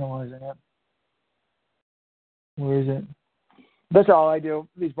really be analyzing it. Where is it? That's all I do.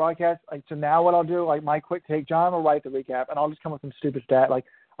 These broadcasts. So now what I'll do, like my quick take, John will write the recap, and I'll just come up with some stupid stat. Like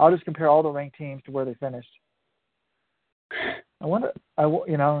I'll just compare all the ranked teams to where they finished. I wonder.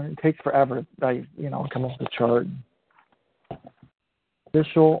 It takes forever. Come up with a chart.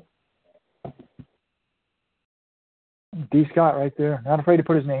 Official. D. Scott right there. Not afraid to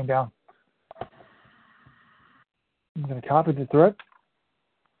put his name down. I'm going to copy the thread.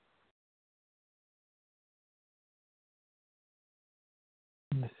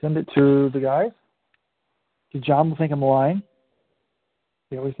 I'm going to send it to the guys. John will think I'm lying.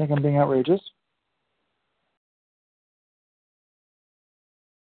 They always think I'm being outrageous.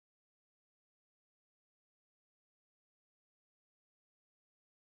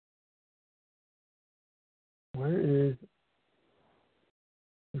 Where is...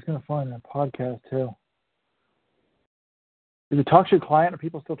 Who's going to find that podcast, too? Is it Talk Show client? Are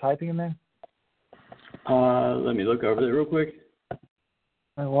people still typing in there? Let me look over there real quick.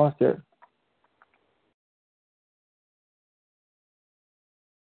 I lost it.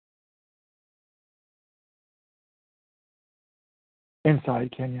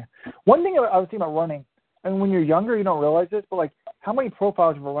 Inside Kenya. One thing I was thinking about running, and when you're younger, you don't realize this, but like, how many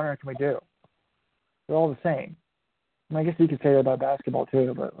profiles of a runner can we do? They're all the same. I guess you could say that about basketball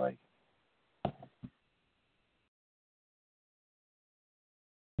too, but like,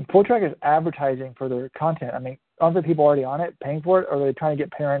 Full Track is advertising for their content. I mean, aren't there people already on it paying for it, or are they trying to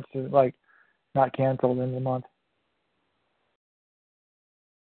get parents to like not cancel at the end of the month?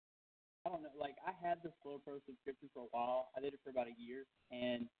 I don't know. Like, I had the Slow Pro subscription for a while. I did it for about a year,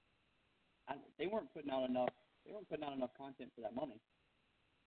 and they weren't putting out enough. They weren't putting out enough content for that money.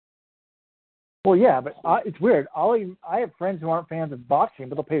 Well, yeah, but it's weird. I have friends who aren't fans of boxing,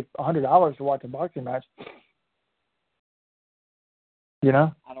 but they'll pay $100 to watch a boxing match. You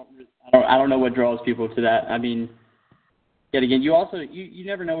know? I don't know what draws people to that. I mean, yet again, you also you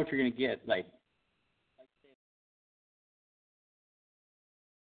never know what you're gonna get. Like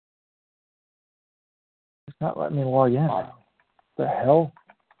it's not letting me log in. The hell?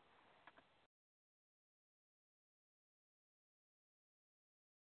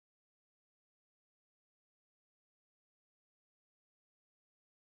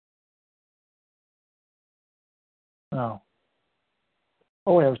 Oh.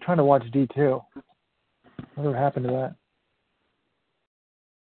 Oh, wait, I was trying to watch D2. Whatever happened to that?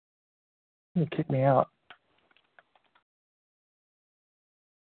 You kicked me out.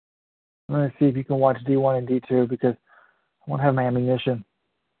 I'm going to see if you can watch D1 and D2 because I won't have my ammunition.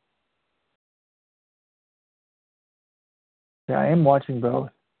 Yeah, I am watching both.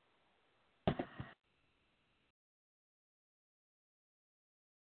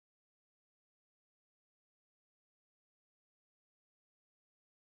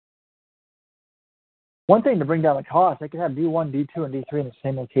 One thing to bring down the cost, I could have D1, D2, and D3 in the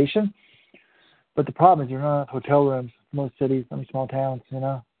same location. But the problem is you're not in hotel rooms in most cities, small towns, you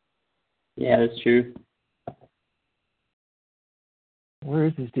know? yeah, that's true. Where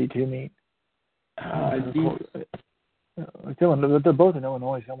is this D2 meet? Let's They're both in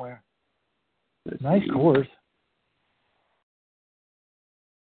Illinois somewhere. Nice see. course.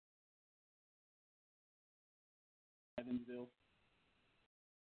 Evansville.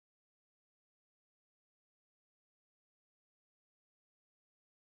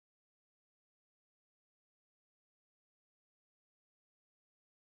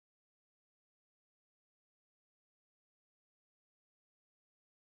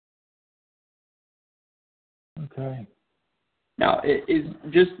 Okay. Now, is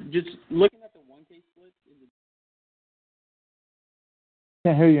just looking at the 1K split.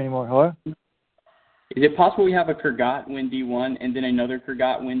 Can't hear you anymore. Hello? Is it possible we have a Kurgat win D1 and then another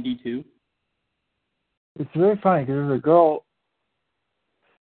Kurgat win D2? It's very funny because there's a girl.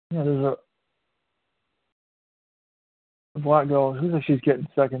 Yeah, there's a black girl. Looks like she's getting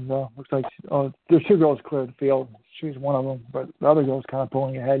second though. Looks like there's two girls clear the field. She's one of them, but the other girl's kind of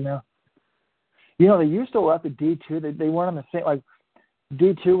pulling ahead now. You know, they used to let the D2. They weren't on the same. Like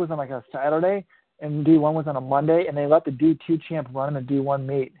D2 was on like a Saturday, and D1 was on a Monday, and they let the D2 champ run in the D1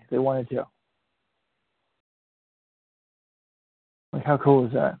 meet if they wanted to. Like, how cool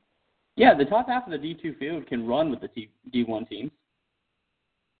is that? Yeah, the top half of the D2 field can run with the D1 teams.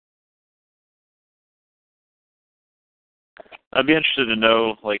 I'd be interested to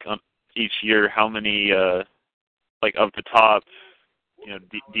know, like, on each year, how many, like, of the top,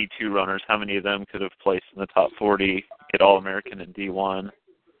 D2 runners, how many of them could have placed in the top 40, get All-American in D1?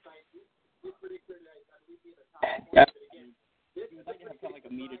 Yeah. You would think you'd have like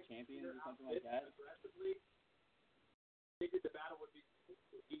a meet of champions or something like that. I'm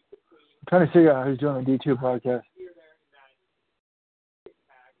trying to figure out who's doing the D2 podcast.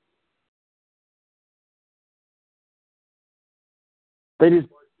 They just,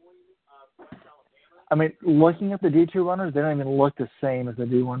 I mean, looking at the D2 runners, they don't even look the same as the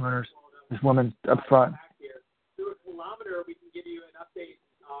D1 runners. This woman up front.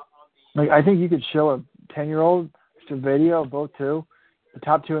 Like, I think you could show a 10-year-old just a video of both two, the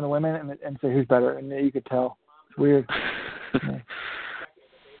top two and the women, and say who's better, and you could tell. It's weird. Yeah.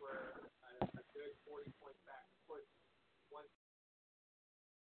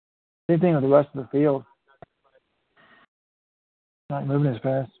 Same thing with the rest of the field. Not moving as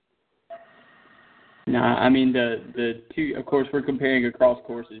fast. No, I mean the two. Of course, we're comparing across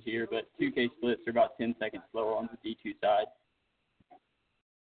courses here, but 2K splits are about 10 seconds slower on the D2 side.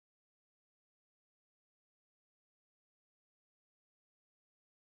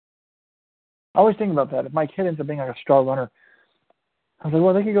 I always think about that. If my kid ends up being like a star runner, I was like,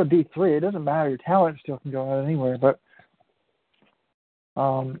 well, they could go D3. It doesn't matter. Your talent still can go out anywhere. But,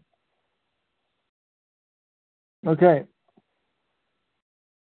 okay.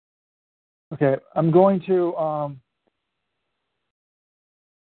 Okay, I'm going to,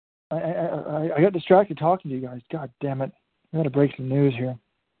 I got distracted talking to you guys. God damn it. I got to break some news here.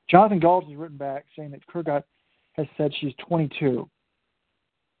 Jonathan Galt has written back saying that Kurgat has said she's 22.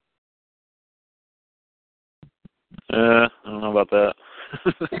 I don't know about that.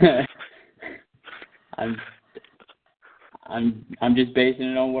 I'm just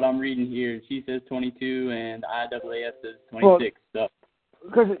basing it on what I'm reading here. She says 22, and IAAF says 26. Well,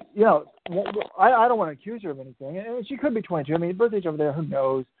 because, I don't want to accuse her of anything. And she could be 22. I mean, birthday's over there. Who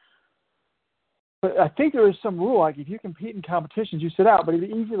knows? But I think there is some rule, like if you compete in competitions, you sit out. But it'd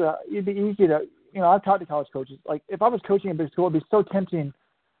be easy to, I've talked to college coaches. Like if I was coaching in big school, it'd be so tempting.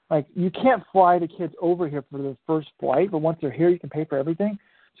 Like you can't fly the kids over here for their first flight, but once they're here, you can pay for everything.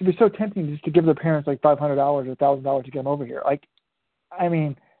 So it'd be so tempting just to give their parents like $500 or $1,000 to get them over here. Like, I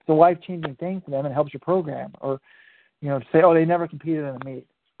mean, it's a life-changing thing for them and helps your program. Or, to say, oh, they never competed in a meet,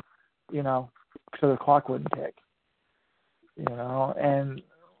 so their clock wouldn't tick. And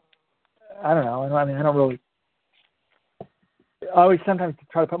I don't know. I mean, I don't really. I always sometimes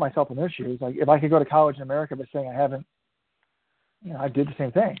try to put myself in their shoes. Like, if I could go to college in America, but saying I haven't, I did the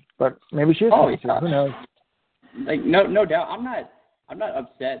same thing. But maybe she is. Yeah. Who knows? Like, no doubt. I'm not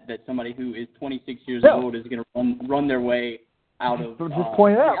upset that somebody who is 26 years old is going to run their way out of. Just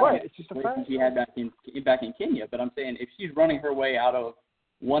point it out, right? It's just a fact. She had back in Kenya, but I'm saying if she's running her way out of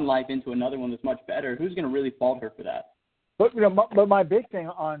one life into another one that's much better, who's going to really fault her for that? But but my big thing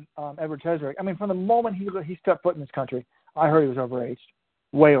on Edward Cheserek, I mean, from the moment he stepped foot in this country, I heard he was overaged,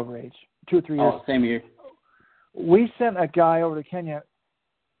 way overaged, 2 or 3 years. Oh, same here. We sent a guy over to Kenya.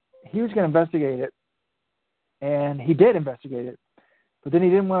 He was going to investigate it, and he did investigate it. But then he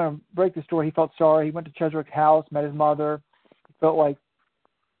didn't want to break the story. He felt sorry. He went to Cheserek's house, met his mother. He felt like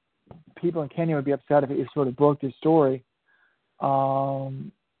people in Kenya would be upset if he sort of broke his story.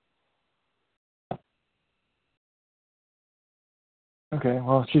 Okay,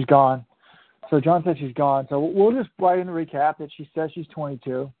 well, she's gone. So John said she's gone. So we'll just write in the recap that she says she's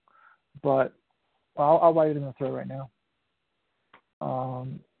 22, but I'll write it in the thread right now.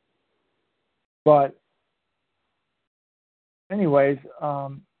 But anyways,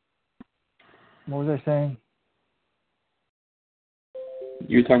 what was I saying?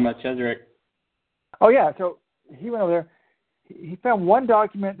 You were talking about Cheserek. Oh, yeah. So he went over there. He found one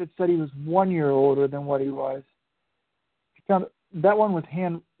document that said he was 1 year older than what he was. He found that one was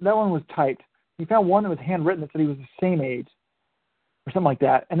typed. He found one that was handwritten that said he was the same age or something like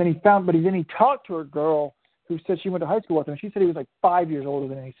that. And then he talked to a girl who said she went to high school with him. She said he was like 5 years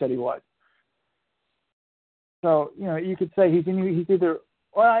older than he said he was. So, you could say he's either,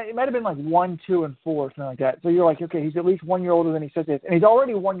 well, it might have been like 1, 2, and 4 or something like that. So you're like, okay, he's at least 1 year older than he says he is. And he's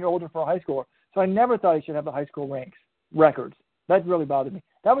already 1 year older for a high schooler. So I never thought he should have the high school records. That really bothered me.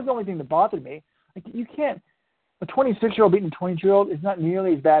 That was the only thing that bothered me. Like, you can't, a 26-year-old beating a 22-year-old is not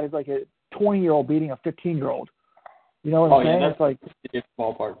nearly as bad as like a 20-year-old beating a 15-year-old. You know what I'm saying? Yeah, it's like a different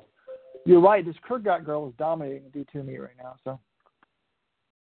ballpark. You're right. This Kurgat girl is dominating the D2 meet right now. So.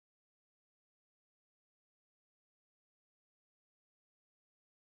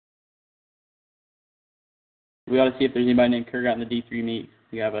 We ought to see if there's anybody named Kurgat in the D3 meet.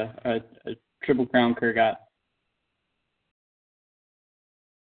 We have a Triple Crown Kurgat.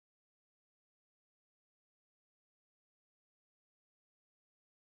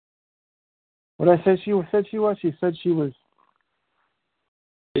 What did I say she said she was? She said she was.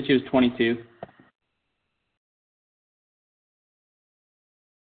 She was 22.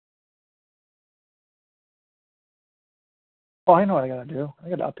 Oh, I know what I got to do. I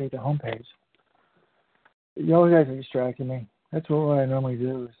got to update the homepage. You guys are distracting me. That's what I normally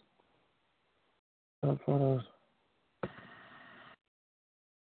do is upload photos.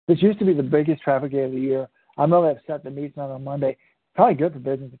 This used to be the biggest traffic day of the year. I'm really upset the meet's not on Monday. Probably good for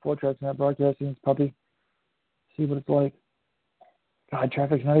business. The Fortrex not broadcasting. It's probably see what it's like. God,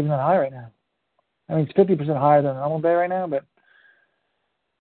 traffic's not even that high right now. I mean, it's 50% higher than a normal day right now, but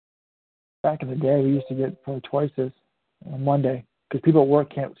back in the day, we used to get probably twice this on Monday because people at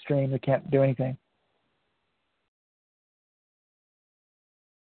work can't stream. They can't do anything.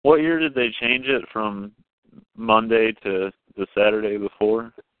 What year did they change it from Monday to the Saturday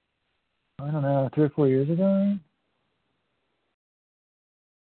before? I don't know, 3 or 4 years ago, right?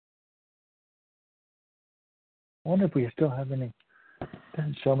 I wonder if we still have any. It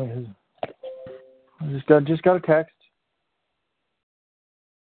doesn't show me who. I just got a text.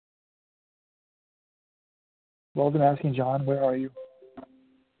 Walden asking John, where are you?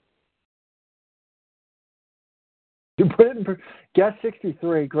 You put it in guess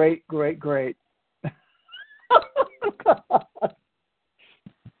 63. Great.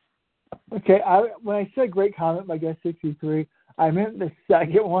 Okay, when I said great comment by guess 63, I meant the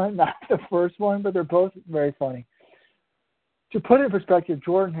second one, not the first one, but they're both very funny. To put it in perspective,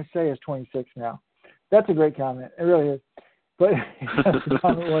 Jordan Hussein is 26 now. That's a great comment. It really is. But the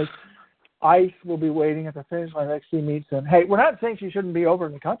comment was, ICE will be waiting at the finish line next to meet soon. Hey, we're not saying she shouldn't be over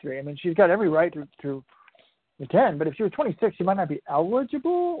in the country. I mean, she's got every right to attend. But if she was 26, she might not be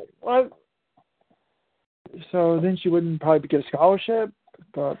eligible. So then she wouldn't probably get a scholarship.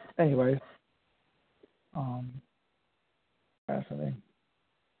 But anyway, fascinating.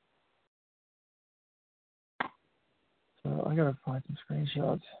 I gotta find some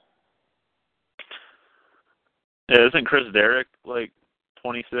screenshots. Yeah, isn't Chris Derrick like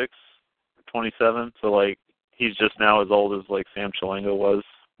 26, 27? So like he's just now as old as like Sam Chalenga was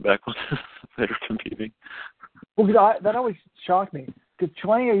back when they were competing. Well, that always shocked me because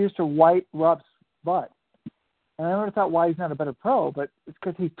Chalenga used to wipe Rupp's butt, and I never thought why he's not a better pro, but it's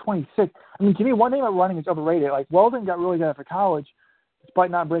because he's 26. I mean, to me, one thing about running is overrated. Like Weldon got really good after college,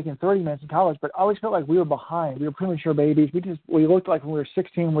 despite not breaking 30 minutes in college, but I always felt like we were behind. We were premature babies. We looked like when we were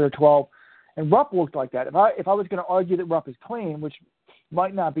 16, we were 12. And Rupp looked like that. If I was going to argue that Rupp is clean, which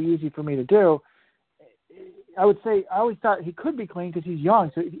might not be easy for me to do, I would say I always thought he could be clean because he's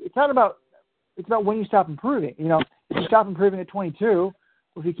young. So it's about when you stop improving. You know, if you stop improving at 22, or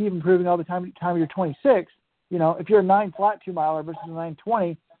if you keep improving all the time you're 26, you know, if you're a 9 flat 2 miler versus a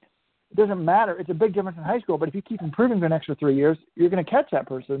 920, it doesn't matter. It's a big difference in high school. But if you keep improving for an extra 3 years, you're going to catch that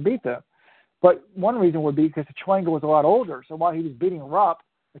person and beat them. But one reason would be because Chalenga was a lot older. So while he was beating Rupp,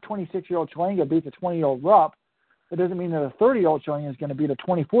 a 26-year-old Chalenga beats a 20-year-old Rupp, it doesn't mean that a 30-year-old Chalenga is going to beat a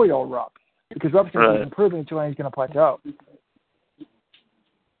 24-year-old Rupp because Rupp's going to keep improving until he's going to plateau.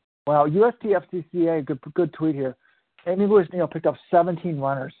 Wow, USTFCCA, good tweet here. Amy Lewis Neal picked up 17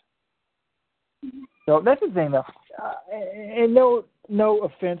 runners. So that's the thing, though. And no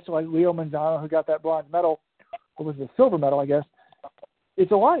offense to like Leo Manzano who got that bronze medal, or was it a silver medal, I guess.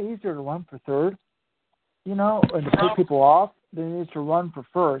 It's a lot easier to run for third, you know, and to pick people off than it is to run for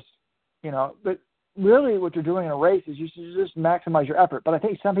first, you know. But really what you're doing in a race is you should just maximize your effort. But I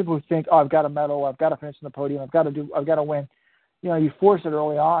think some people who think, oh, I've got a medal, I've got to finish on the podium, I've got to win, you know, you force it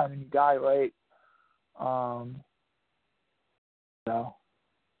early on and you die late. So.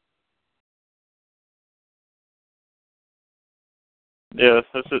 Yeah,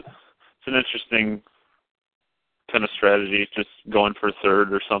 it's an interesting kind of strategy, just going for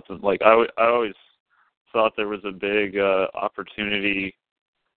third or something. Like I always thought there was a big opportunity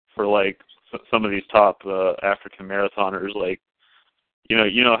for like some of these top African marathoners. Like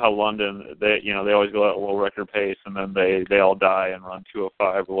you know how London, they always go at a world record pace and then they all die and run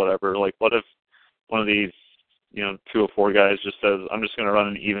 2:05 or whatever. Like what if one of these 2:04 guys just says, I'm just going to run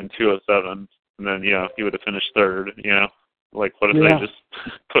an even 2:07, and then he would have finished third. Like what if they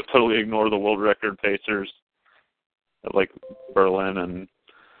just totally ignore the world record pacers at like Berlin and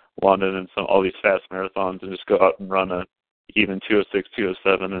London and all these fast marathons and just go out and run a even 2:06,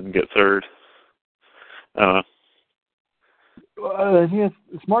 2:07 and get third. I think it's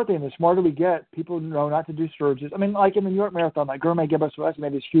the smart thing. The smarter we get, people know not to do surges. I mean, like in the New York Marathon, like Gourmet Ghebreselassie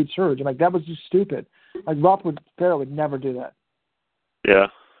made this huge surge. I'm like, that was just stupid. Like Rupp would never do that. Yeah.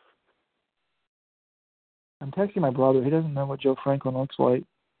 I'm texting my brother. He doesn't know what Joe Franklin looks like.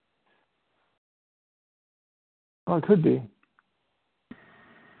 Oh, it could be.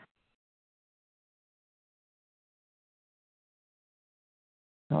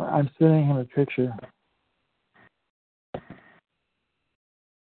 No, I'm sending him a picture.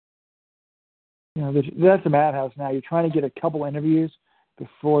 That's a madhouse now. You're trying to get a couple interviews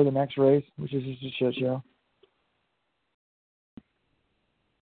before the next race, which is just a shit show.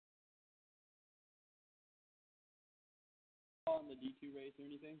 Following the D2 race or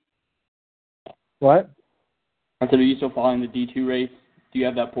anything? What? I said, are you still following the D2 race? Do you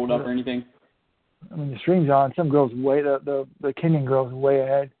have that pulled up or anything? I mean, the stream's on. Some girl's the Kenyan girl's way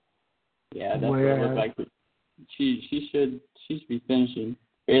ahead. Yeah, that's what it looks like. She should be finishing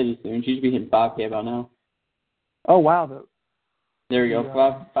fairly soon. She should be hitting 5K about now. Oh, wow. There we go.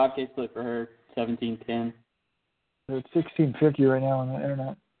 5K split for her, 17:10. It's 16:50 right now on the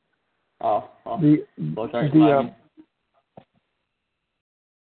internet. Oh.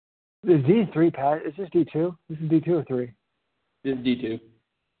 Is D3 Pat? Is this D2? This is D2 or 3? This is D2.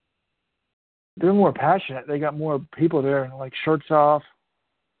 They're more passionate. They got more people there, like shirts off.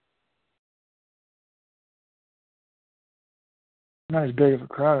 Not as big of a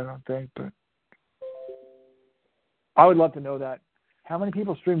crowd, I don't think, but I would love to know that. How many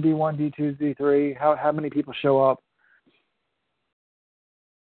people stream D1, D2, D3? How many people show up?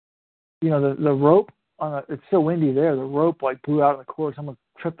 The rope it's so windy there. The rope like blew out in the course. Someone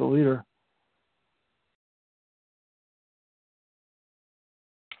tripped the leader.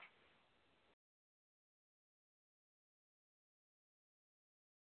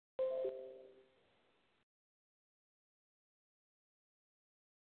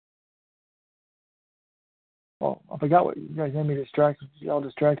 Well, I forgot what you guys made me distracted. Y'all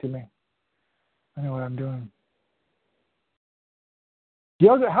distracted me. I know what I'm doing.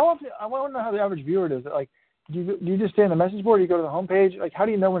 How often? I want to know how the average viewer does it. Like, do you just stay on the message board? Or do you go to the homepage? Like, how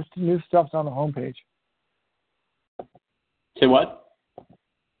do you know when new stuff's on the homepage? Say what?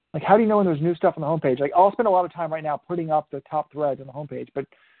 Like, how do you know when there's new stuff on the homepage? Like, I'll spend a lot of time right now putting up the top threads on the homepage, but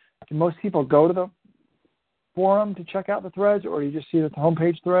do most people go to the forum to check out the threads, or you just see the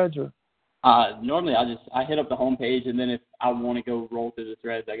homepage threads? Or Normally I hit up the homepage, and then if I want to go roll through the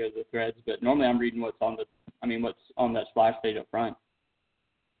threads, I go to the threads. But normally I'm reading what's on that splash page up front.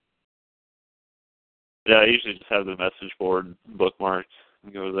 Yeah, I usually just have the message board bookmarked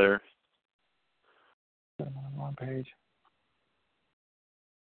and go there. I'm on the wrong page.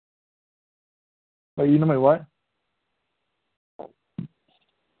 But you normally what?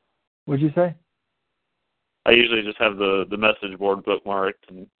 What'd you say? I usually just have the message board bookmarked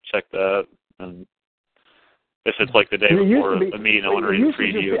and check that. And if it's like the day before a meeting, I want to read the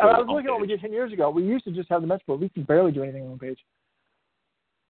preview. I was looking at what we did 10 years ago. We used to just have the message board. We could barely do anything on the homepage.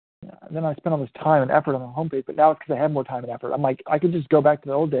 Yeah, and then I spent all this time and effort on the homepage, but now it's because I have more time and effort. I'm like, I could just go back to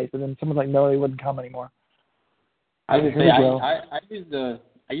the old days, but then someone's like, no, they wouldn't come anymore. I use the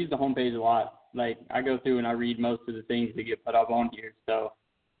homepage a lot. Like, I go through and I read most of the things that get put up on here. So.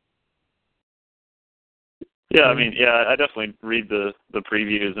 Yeah, I mean, yeah, I definitely read the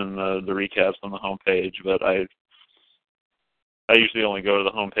previews and the recaps on the homepage, but I usually only go to the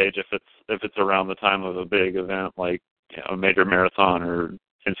homepage if it's around the time of a big event like a major marathon or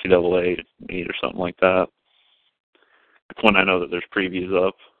NCAA meet or something like that. It's when I know that there's previews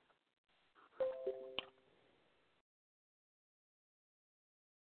up.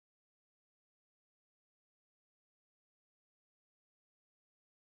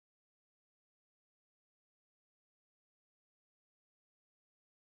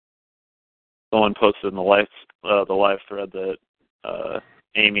 Someone posted in the live thread that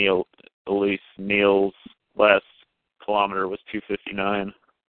Amy Elise Neal's last kilometer was 2:59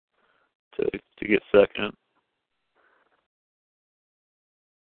 to get second.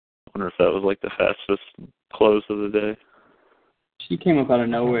 I wonder if that was like the fastest close of the day. She came up out of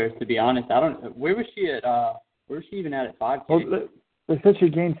nowhere. To be honest, I don't. Where was she at? Where was she even at 5K? Well, they said she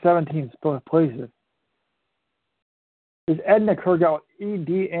gained 17 places. Is Edna Kurgau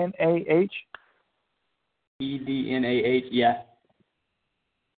EDNAH? EDNAH, yeah.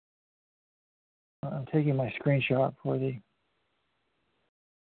 I'm taking my screenshot for the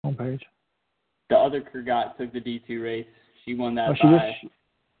homepage. The other Kurgat took the D2 race. She won that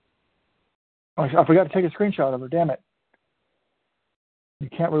I forgot to take a screenshot of her. Damn it. You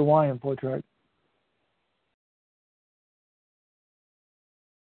can't rewind in FloTrack.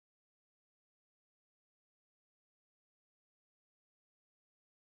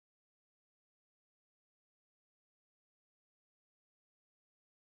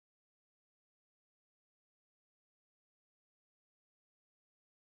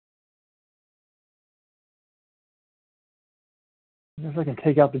 I guess I can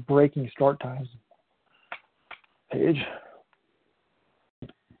take out the breaking start times page.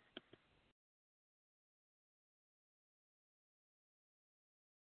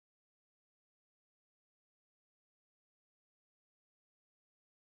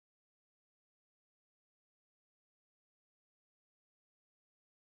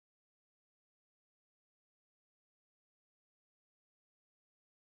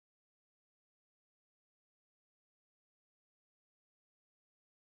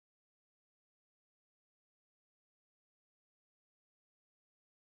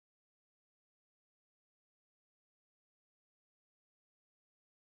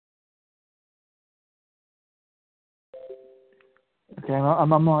 Okay,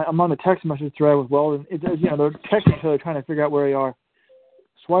 I'm on the text message thread with Weldon. They're texting each other trying to figure out where they are.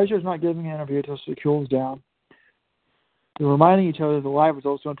 Schweizer's not giving an interview until she cools down. They're reminding each other the live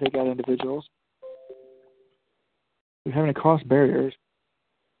results don't take out individuals. They're having to cross barriers.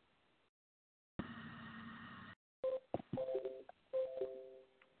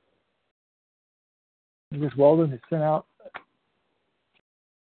 I guess Weldon has sent out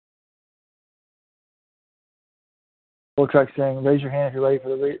FloTrack saying, "Raise your hand if you're ready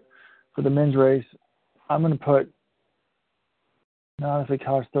for the men's race." I'm going to put, not if it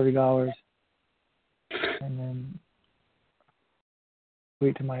costs $30, and then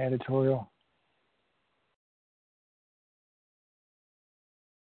wait to my editorial.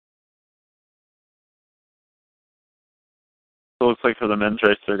 So it looks like for the men's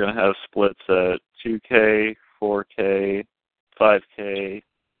race, they're going to have splits at 2K, 4K, 5K,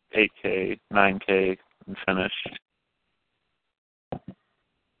 8K, 9K, and finish.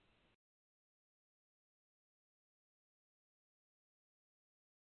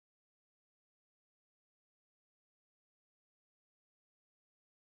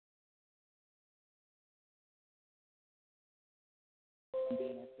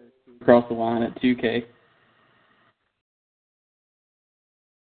 Across the line at 2K.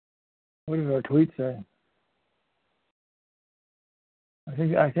 What does our tweet say?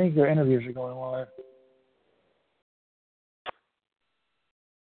 I think their interviews are going live.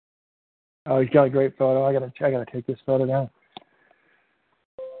 Oh, he's got a great photo. I gotta take this photo down.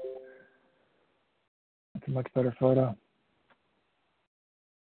 That's a much better photo.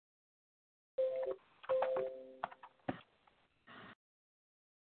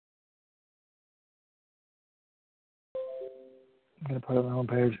 I'm gonna put it on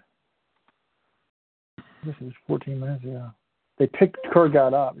the homepage. This is 14 minutes ago. They picked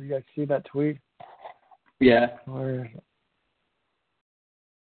Kurgat up. You guys see that tweet? Yeah. Where is it?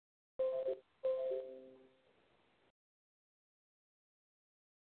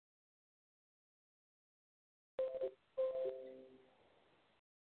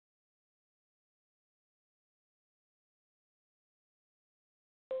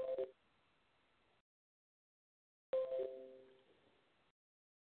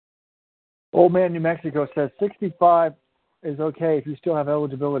 Old Man New Mexico says 65 is okay if you still have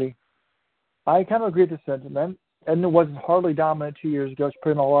eligibility. I kind of agree with the sentiment. Edna wasn't hardly dominant 2 years ago. She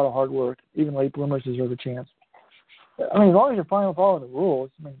put in a lot of hard work. Even late bloomers deserve a chance. I mean, as long as you're following the rules.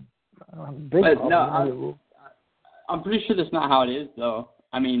 I mean, I don't have a big problem with the rules. I'm pretty sure that's not how it is, though.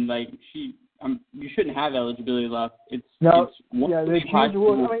 I mean, like, you shouldn't have eligibility left. They change the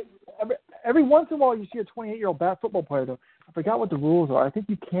rules. I mean, every once in a while you see a 28-year-old football player, though. I forgot what the rules are. I think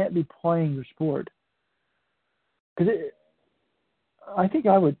you can't be playing your sport. Because I think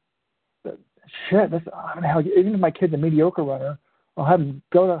I would, I don't know how, even if my kid's a mediocre runner, I'll have him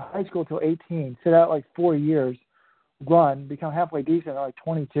go to high school till 18, sit out like 4 years, run, become halfway decent at like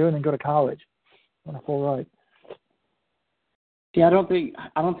 22, and then go to college on a full ride. Yeah, I don't think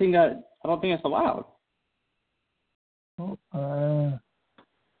that's allowed.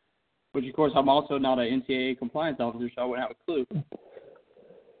 Which, of course, I'm also not an NCAA compliance officer, so I wouldn't have a clue.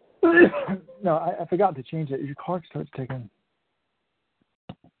 No, I forgot to change it. Your clock starts ticking.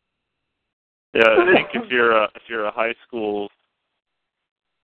 Yeah, I think if you're a high school,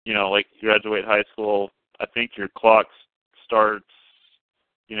 like you graduate high school, I think your clock starts.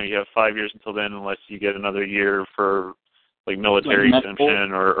 You have 5 years until then, unless you get another year for like military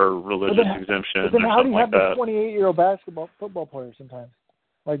exemption or religious exemption or something like that. But then how do you have the 28-year-old football player sometimes?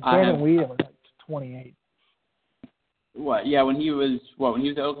 Like Brandon Weeden was like 28. What? Yeah, when he was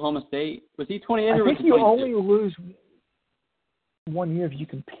at Oklahoma State, was he 28 or was he 22? I think you only lose 1 year if you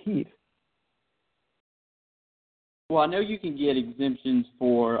compete. Well, I know you can get exemptions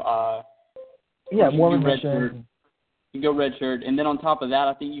for Mormon mission. You can go redshirt, and then on top of that,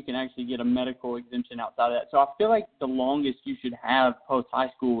 I think you can actually get a medical exemption outside of that. So I feel like the longest you should have post high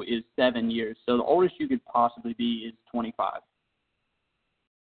school is 7 years. So the oldest you could possibly be is 25.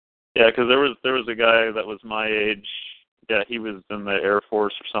 Yeah, because there was a guy that was my age. Yeah, he was in the Air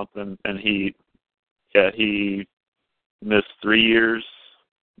Force or something, and he missed 3 years,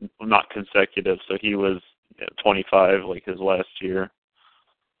 not consecutive. So he was 25, like his last year.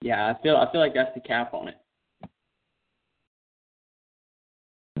 Yeah, I feel like that's the cap on it.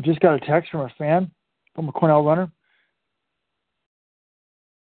 I just got a text from a fan, from a Cornell runner.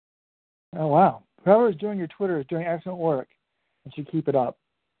 Oh wow! Whoever is doing your Twitter is doing excellent work, and should keep it up.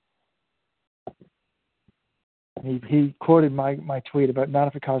 He quoted my tweet about not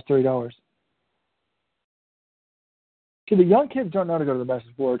if it costs $30. See, the young kids don't know to go to the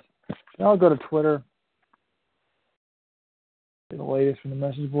message boards. They all go to Twitter. Get the latest from the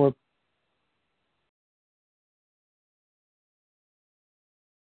message board.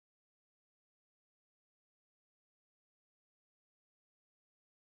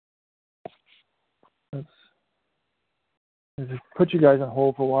 Let's just put you guys on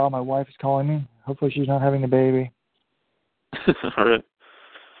hold for a while. My wife is calling me. Hopefully she's not having a baby. All right.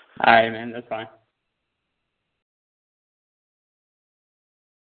 All right, man. That's fine.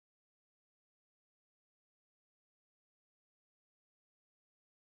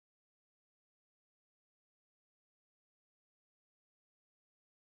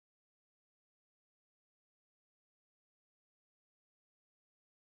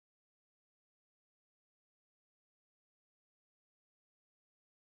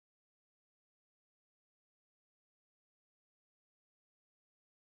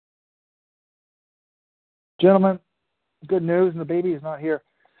 Gentlemen, good news, and the baby is not here.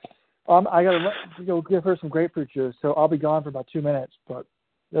 I got to go give her some grapefruit juice, so I'll be gone for about 2 minutes, but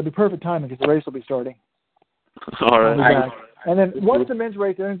that'll be perfect timing because the race will be starting. All right. And then once the men's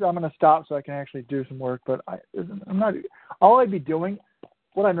race ends, I'm going to stop so I can actually do some work, but I'm not. All I'd be doing,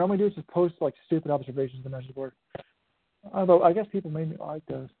 what I normally do is just post like stupid observations on the message board. Although I guess people maybe like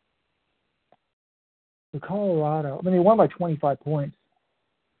those. The Colorado, I mean, they won by 25 points.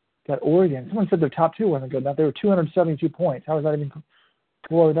 Got Oregon. Someone said their top two wasn't good enough. They were 272 points. How is that even?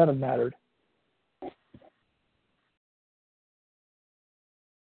 Why would that have mattered?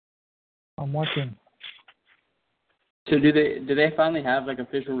 I'm watching. So do they finally have like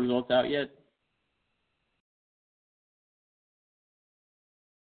official results out yet?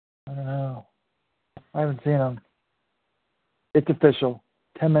 I don't know. I haven't seen them. It's official.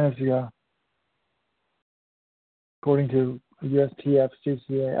 10 minutes ago. According to USTF,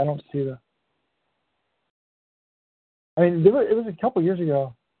 CCA. I don't see the... I mean, it was a couple years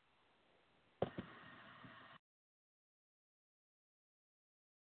ago.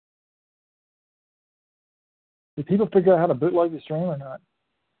 Did people figure out how to bootleg the stream or not?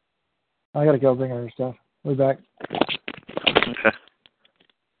 I gotta go bring her stuff. We'll be back. Okay.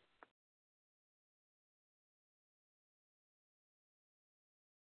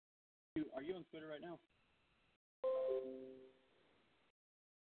 Are you on Twitter right now?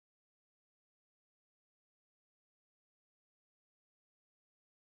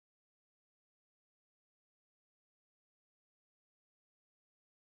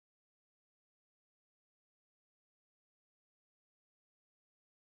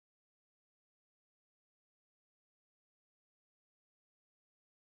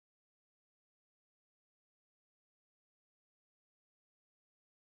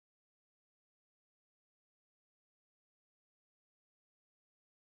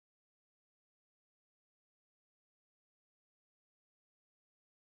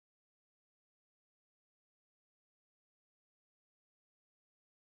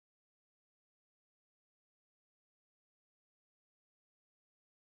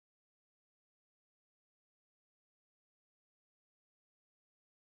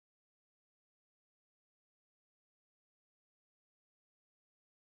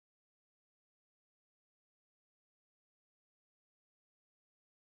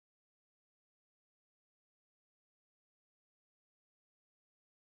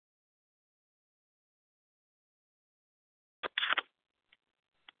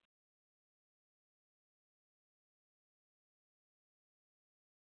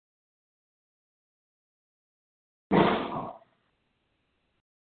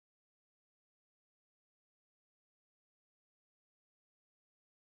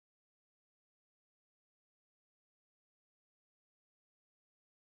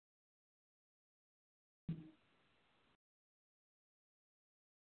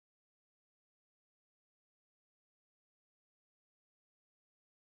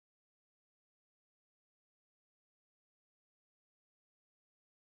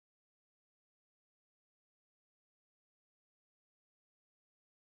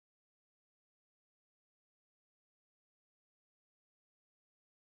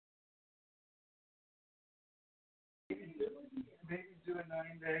 Baby's doing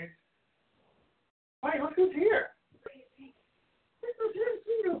 9 days. Why? Look who's here.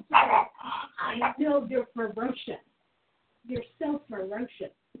 I know they're ferocious. They're so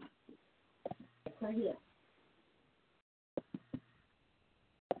ferocious. Right here.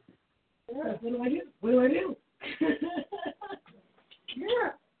 Yeah. What do I do? What do I do?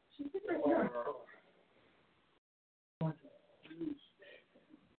 Yeah. She's right here.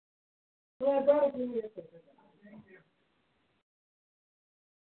 Well, I brought it to you. Thank you.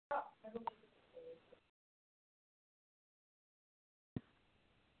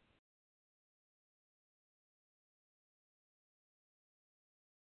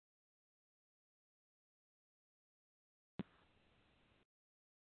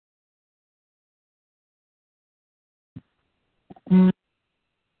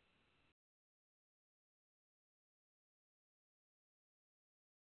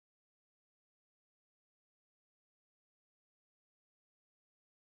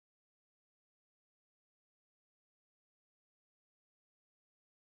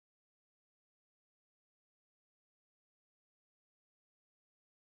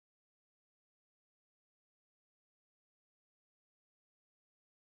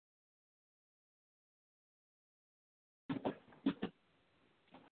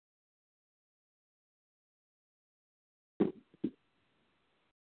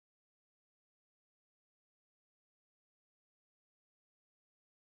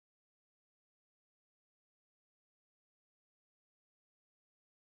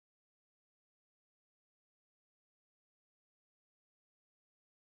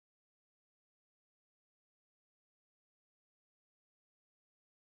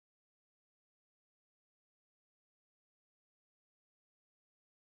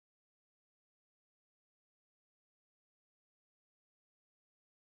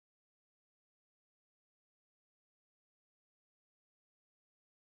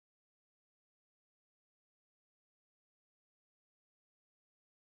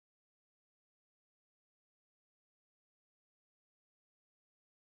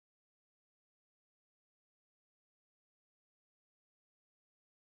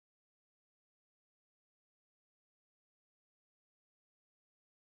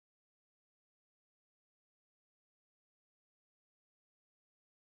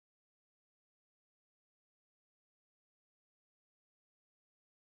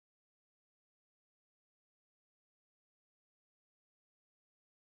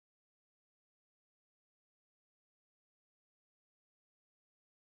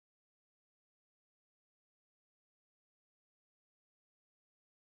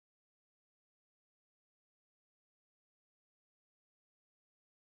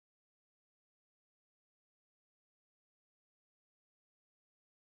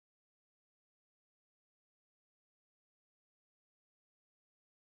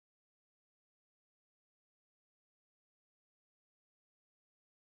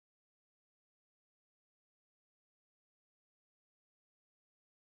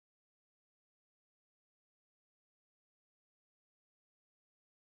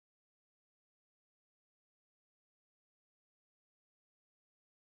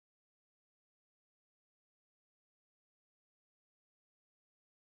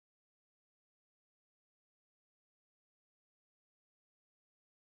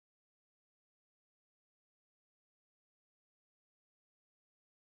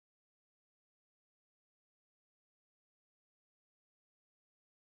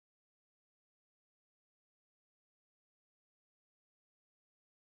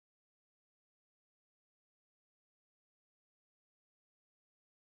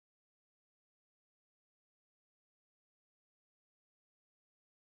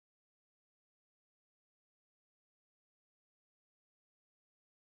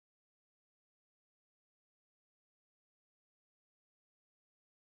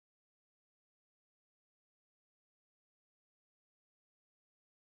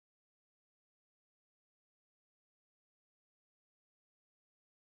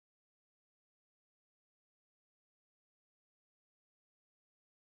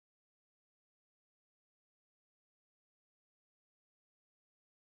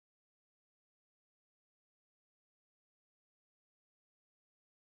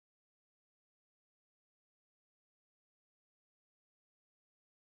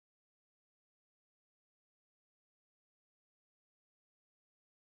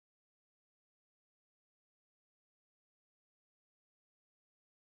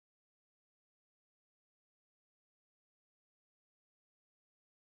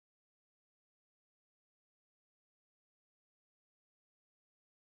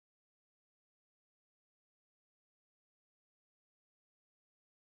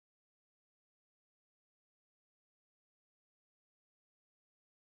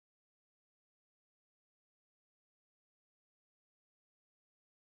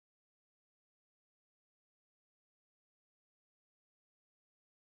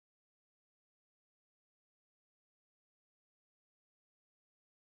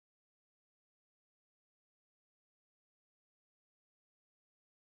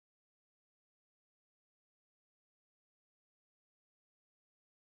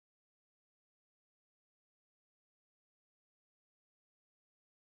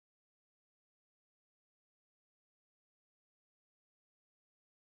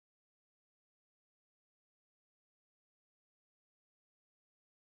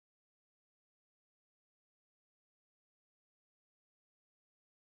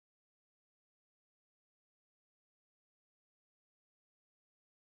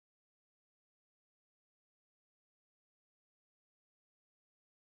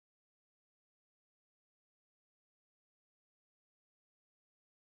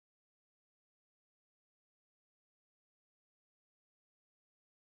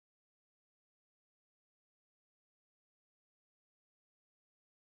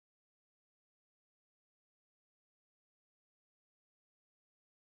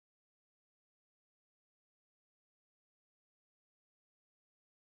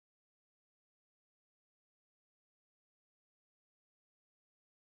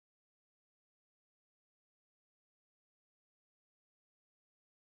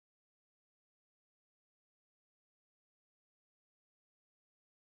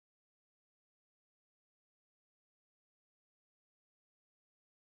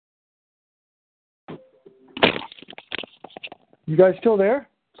 You guys still there?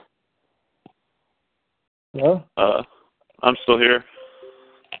 Hello? I'm still here.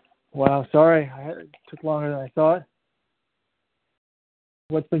 Wow, sorry. It took longer than I thought.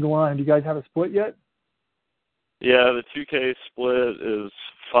 What's been going on? Do you guys have a split yet? Yeah, the 2K split is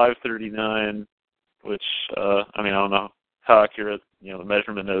 539, which, I don't know how accurate, the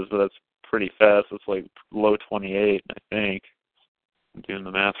measurement is, but that's pretty fast. It's like low 28, I think. I'm doing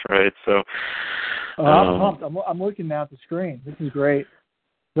the math right, so. I'm pumped. I'm looking now at the screen. This is great.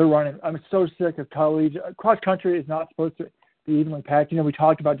 They're running. I'm so sick of college. Cross country is not supposed to be evenly packed. We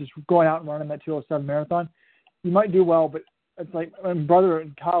talked about just going out and running that 207 marathon. You might do well, but it's like my brother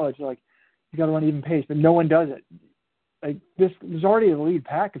in college, like, you got to run even pace, but no one does it. Like, there's already a lead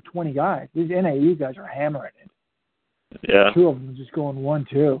pack of 20 guys. These NAU guys are hammering it. Yeah. 2 of them just going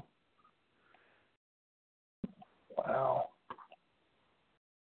 1-2. Wow.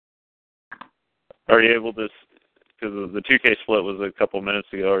 Are you able to, because the 2K split was a couple minutes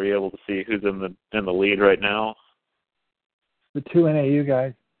ago, are you able to see who's in the lead right now? The 2 NAU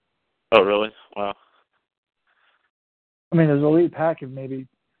guys. Oh, really? Wow. I mean, there's a lead pack of maybe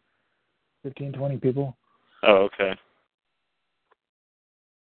 15, 20 people. Oh, okay.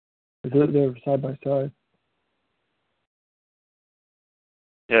 They're side by side.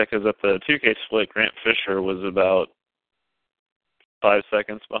 Yeah, because at the 2K split, Grant Fisher was about 5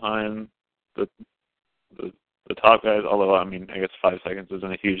 seconds behind the top guys. Although, I guess 5 seconds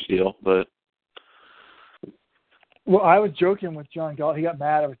isn't a huge deal, but. Well, I was joking with John Gall. He got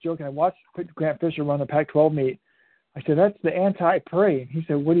mad. I was joking. I watched Grant Fisher run the Pac-12 meet. I said, that's the anti-parade. He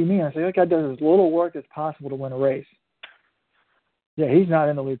said, what do you mean? I said, that guy does as little work as possible to win a race. Yeah, he's not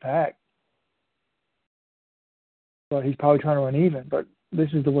in the lead pack. But he's probably trying to run even. But this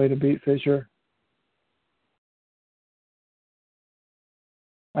is the way to beat Fisher.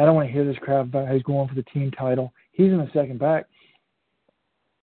 I don't want to hear this crap about how he's going for the team title. He's in the second back.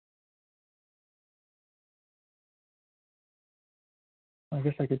 I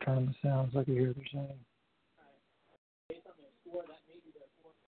guess I could turn on the sound so I could hear what they're saying.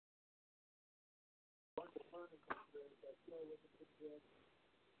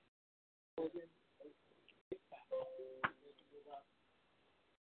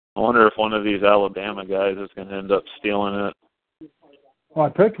 I wonder if one of these Alabama guys is going to end up stealing it. Oh, I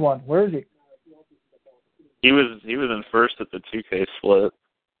picked one. Where is he? He was in first at the 2K split.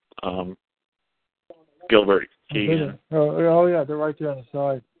 Gilbert Keegan. Oh, yeah, they're right there on the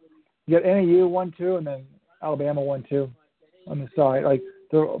side. You got NAU 1-2 and then Alabama 1-2 on the side. Like,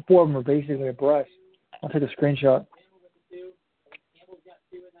 4 of them are basically abreast. I'll take a screenshot.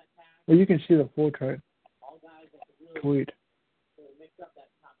 Well, you can see the full tweet.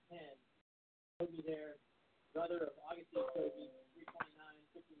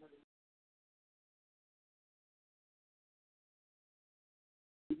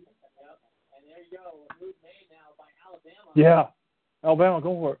 Yeah, Alabama,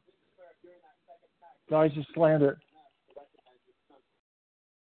 go for it. Guys just slammed it.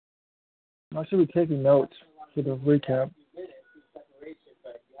 I should be taking notes for the recap.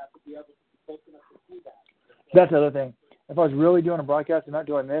 That's the other thing. If I was really doing a broadcast and not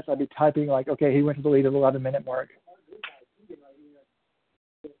doing this, I'd be typing like, okay, he went to the lead at the 11-minute mark.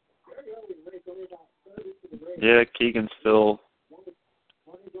 Yeah, Keegan's still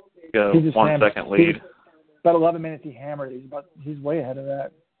got a 1 second lead. About 11 minutes he hammered it. He's way ahead of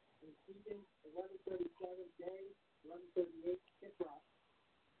that.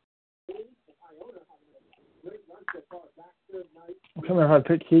 I'm coming if I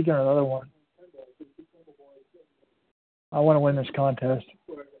pick Keegan or another one. I want to win this contest.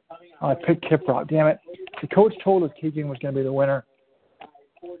 I picked Kiprop. Damn it. The coach told us Keegan was going to be the winner.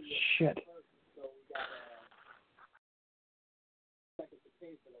 Shit.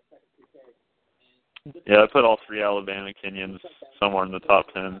 Yeah, I put all 3 Alabama Kenyans somewhere in the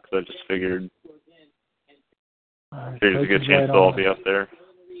top 10 because I just figured there's a good chance they'll all be up there.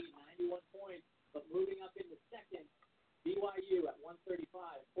 BYU at 135,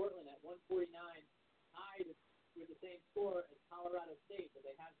 Portland at 149, tied with the same score as Colorado State, but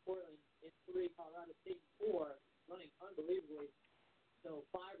they had Portland in 3, Colorado State in 4, running unbelievably. So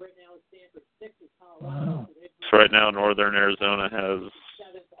 5 right now is Stanford, 6 is Colorado. Wow. So right now Northern Arizona has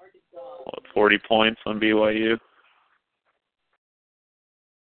 40 points on BYU.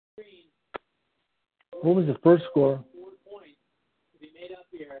 What was the first score?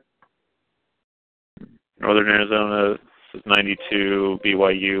 Northern Arizona is 92,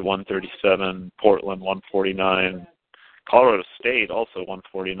 BYU 137, Portland 149, Colorado State also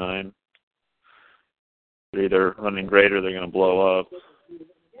 149. They're either running great or they're going to blow up.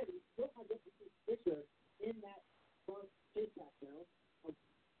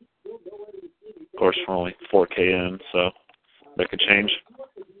 course, we're only 4K in, so that could change.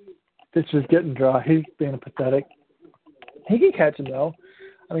 Fisher's getting dry. He's being pathetic. He can catch him, though.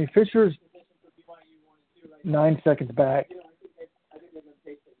 I mean, Fisher's 9 seconds back.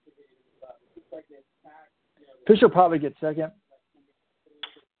 Fisher probably gets second.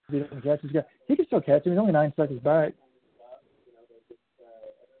 If he doesn't catch this guy, he can still catch him. He's only 9 seconds back.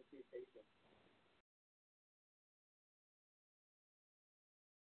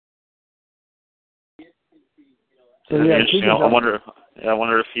 So, yeah, interesting. I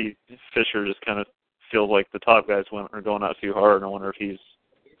wonder if Fisher just kind of feels like the top guys are going out too hard, and I wonder if he's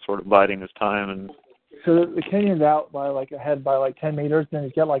sort of biding his time. And so the Kenyon's out by ahead by 10 meters. Then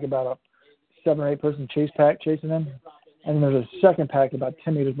he's got about a 7 or 8 person chase pack chasing him, and then there's a second pack about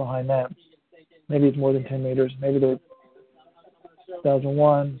 10 meters behind them. Maybe it's more than 10 meters. Maybe they're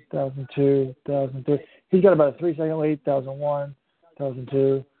 1,001, 1,002, 1,003. He's got about a 3 second lead. 1,001,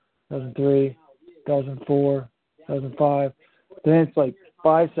 1,002, 1,003, 1,004, 1,005. Then it's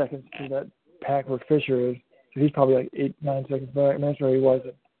 5 seconds to that pack where Fisher is. So he's probably 8, 9 seconds back. And that's where he was.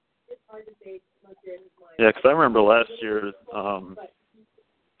 Yeah, because I remember last year,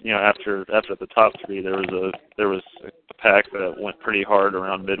 after the top three, there was a pack that went pretty hard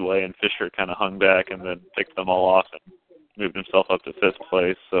around midway, and Fisher kind of hung back and then picked them all off and moved himself up to 5th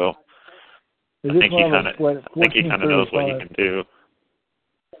place. So I think he kind of knows what he can do.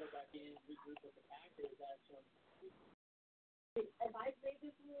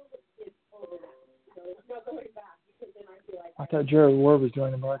 I thought Jared Ward was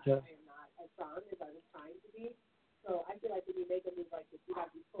doing the broadcast. So I feel like when you make a move like this, you have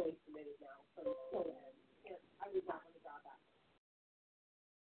to be fully committed now. So I would not want to drop that.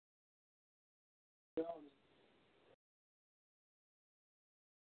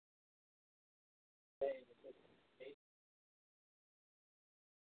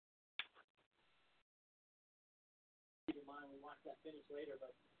 Keep in mind, we watch that finish later,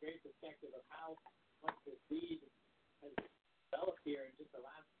 but great perspective of how much the lead has developed here in just the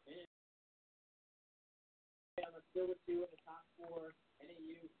last minute. Still with 2 in the top 4.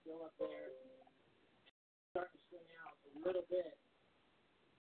 NAU still up there. Starting to swing out a little bit.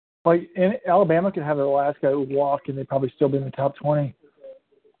 In Alabama could have their last guy walk, and they'd probably still be in the top 20.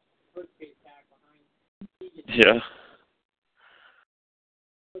 Yeah.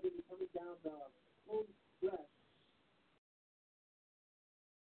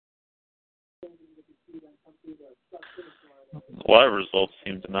 Live results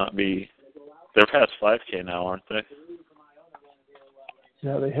seem to not be. They're past 5K now, aren't they?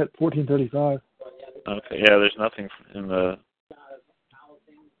 Yeah, they hit 14:35. Okay, yeah, there's nothing in the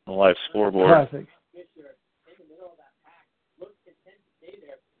live scoreboard. Classic.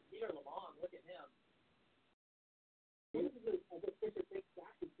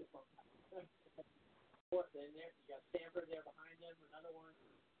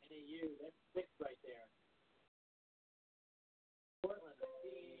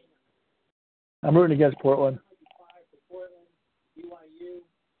 I'm rooting against Portland.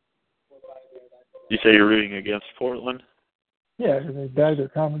 You say you're rooting against Portland? Yeah, because they bagged their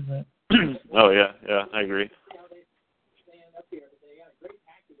conference. Oh, yeah, I agree.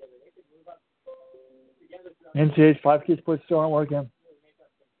 NCAA's 5K splits still aren't working.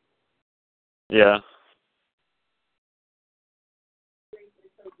 Yeah.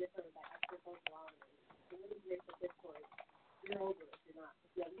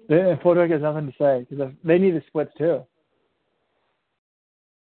 Florida has nothing to say because they need the splits too.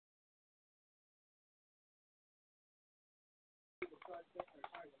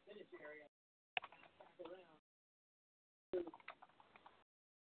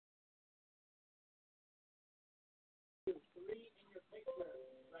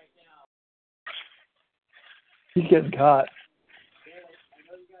 He's getting caught.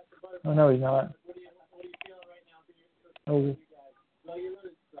 Oh, no, he's not. Oh.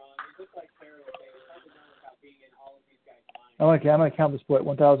 I'm going to count the split.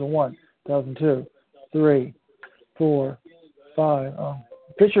 1,001, 1,002, 3, 4, 5. Oh,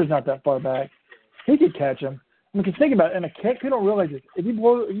 Fisher's not that far back. He could catch him. I mean, because think about it. And people don't realize this. If you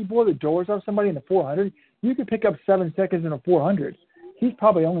blow the doors off somebody in the 400, you could pick up 7 seconds in a 400. He's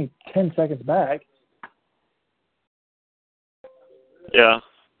probably only 10 seconds back. Yeah.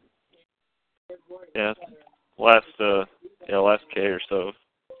 Yeah. Last K or so,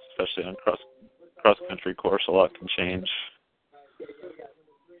 especially on cross country course, a lot can change.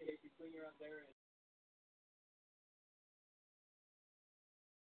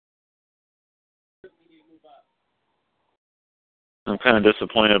 I'm kind of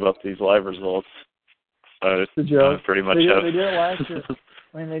disappointed about these live results. The joke. Pretty much they did it last year.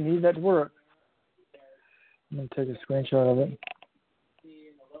 I mean, they need that to work. I'm going to take a screenshot of it.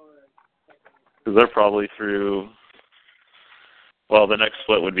 Because they're probably through. Well, the next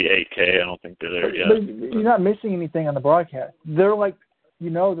split would be 8K. I don't think they're there yet. But you're not missing anything on the broadcast. They're like, the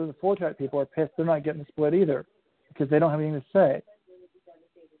 4-track people are pissed. They're not getting the split either because they don't have anything to say.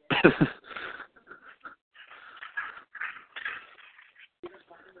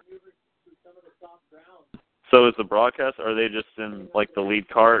 So is the broadcast, are they just in like the lead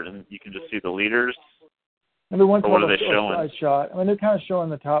cart and you can just see the leaders? Every once in a Or what while are they showing? side shot. I mean, they're kind of showing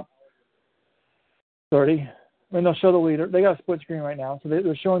the top 30. I mean, they'll show the leader. They got a split screen right now. So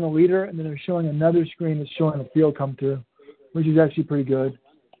they're showing the leader, and then they're showing another screen that's showing the field come through, which is actually pretty good.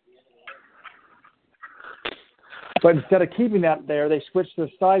 But instead of keeping that there, they switched to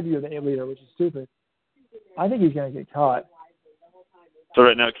the side view of the leader, which is stupid. I think he's going to get caught. So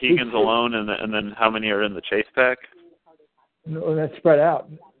right now Keegan's alone, and then how many are in the chase pack? No, that's spread out.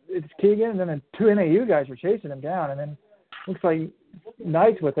 It's Keegan, and then 2 NAU guys are chasing him down, and then looks like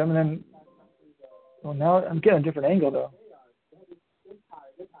Knight's with him, and then now I'm getting a different angle, though.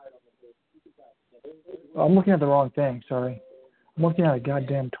 Oh, I'm looking at the wrong thing, sorry. I'm looking at a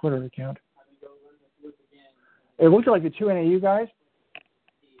goddamn Twitter account. It looks like the 2 NAU guys,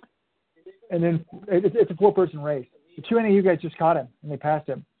 and then it's a 4-person race. The 2 NAU guys just caught him, and they passed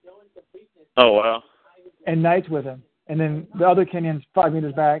him. Oh, wow. And Knight's with him. And then the other Kenyon's 5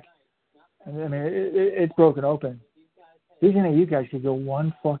 meters back. And I mean, it's broken open. These NAU guys could go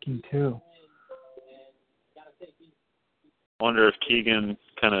 1-2. I wonder if Keegan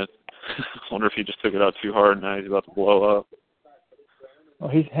wonder if he just took it out too hard and now he's about to blow up. Oh,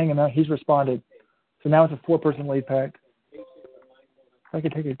 he's hanging out. He's responded. So now it's a 4-person lead pack. If I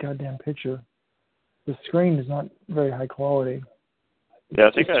could take a goddamn picture. The screen is not very high quality. Yeah,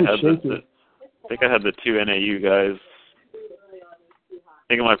 I think I had the 2 NAU guys. I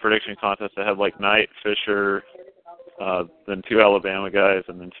think in my prediction contest I had like Knight, Fisher, then 2 Alabama guys,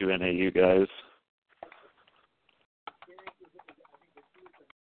 and then 2 NAU guys.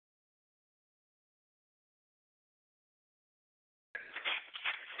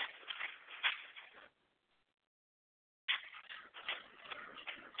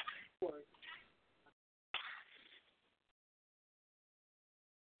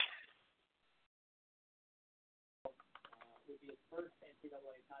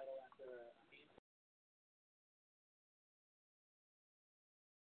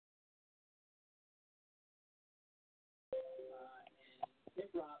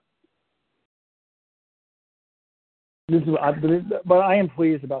 But I am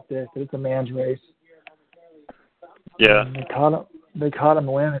pleased about this. That it's a man's race. Yeah. They caught him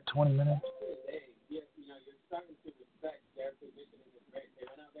win at 20 minutes.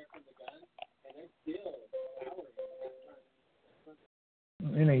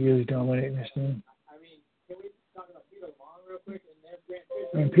 NAU is dominating this thing.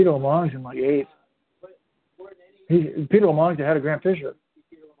 I mean, Peter Long's in like 8th. Peter Long's ahead of Grant Fisher.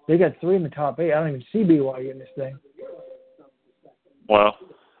 They got 3 in the top 8. I don't even see BYU in this thing. Wow.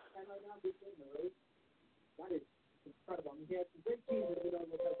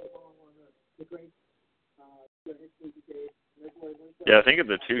 Yeah, I think at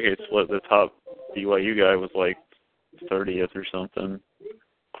the 2K split, the top BYU guy was like 30th or something.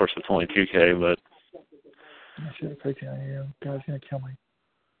 Of course, it's only 2K, but. I should have picked NAU. God's going to kill me.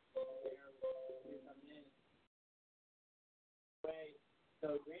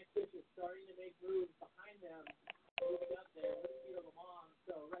 So Grant Fisher's starting to make moves behind them, moving up there with Peter Lamont.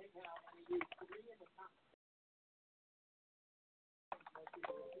 So right now, NAU 3 in the top.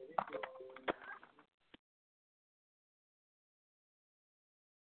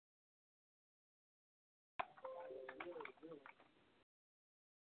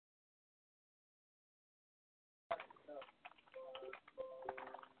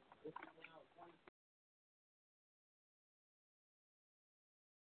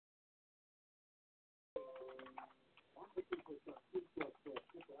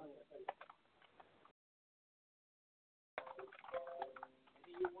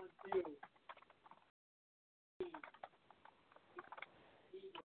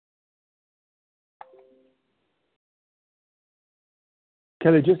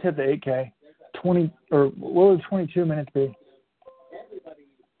 Okay, they just hit the 8K. 20 or what would 22 minutes be?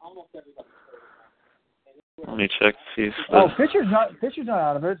 Let me check to see if Fisher's not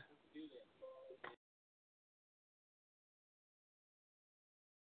out of it.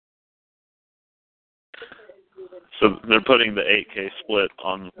 So they're putting the 8K split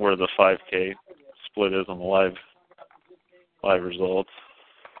on where the 5K split is on the live results.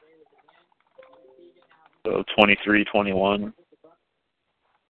 So 23-21.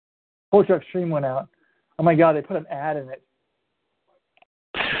 4-track stream went out. Oh my God, they put an ad in it.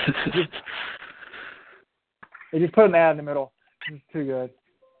 They just put an ad in the middle. It's too good.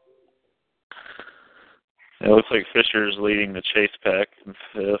 It looks like Fisher's leading the chase pack in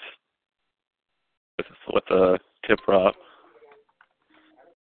fifth with a Kiprop.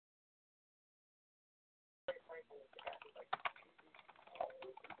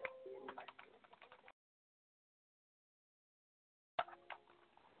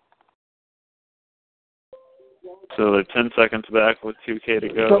 So they're 10 seconds back with 2K to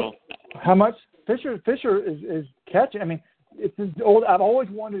go. So, how much? Fisher is catching. I mean, it's old. I've always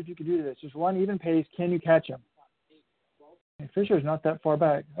wondered if you could do this. Just run even pace. Can you catch him? And Fisher's not that far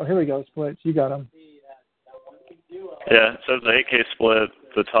back. Oh, here we go. Splits. You got him. Yeah, it says the 8K split.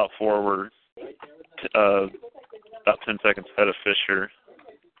 The top four were about 10 seconds ahead of Fisher.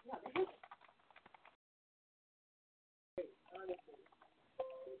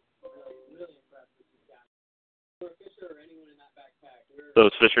 So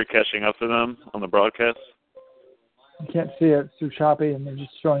is Fisher catching up to them on the broadcast? You can't see it. It's too choppy, and they're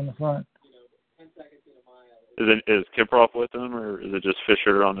just showing the front. Is Kiprop with him, or is it just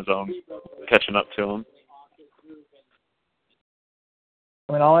Fisher on his own catching up to him?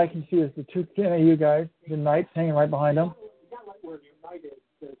 I mean, all I can see is the two NAU guys. The Knight's hanging right behind him.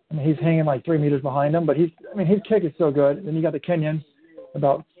 I mean, he's hanging like 3 meters behind him, but his kick is so good. And then you got the Kenyan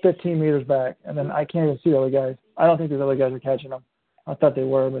about 15 meters back, and then I can't even see the other guys. I don't think those other guys are catching him. I thought they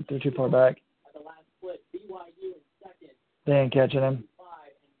were, but they're too far back. They ain't catching him.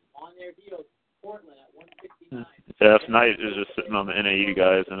 Yeah, if Knight is just sitting on the NAU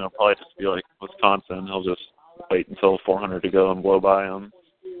guys, and it'll probably just be like Wisconsin. He'll just wait until 400 to go and blow by him.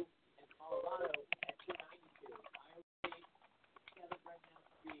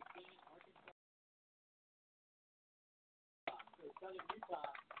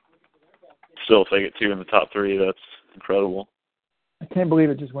 Still, if they get two in the top three, that's incredible. I can't believe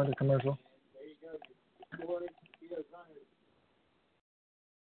it just went to commercial.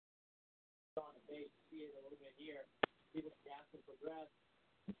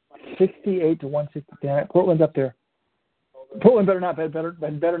 $68 to $160. Damn it. Portland's up there. Portland better not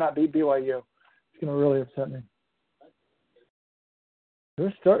beat BYU. It's gonna really upset me.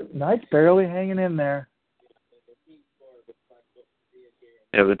 Knight's barely hanging in there.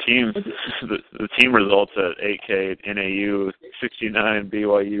 Yeah, the team results at 8K NAU 69,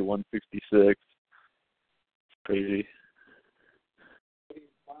 BYU 166. Crazy.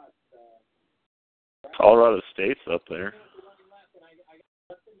 Colorado State's up there.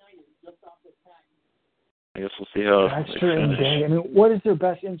 I guess we'll see how they finish. I mean, what is their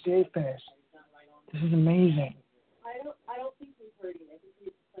best NCAA finish? This is amazing. I don't think we've heard him. I think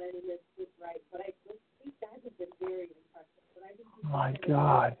he's planning this right, but these guys have been very impressive. But I think my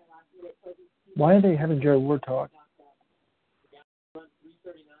God. Why are they having Jared Ward talk?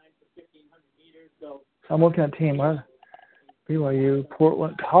 I'm looking at team. BYU,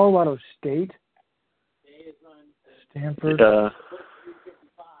 Portland, Colorado State, Stanford,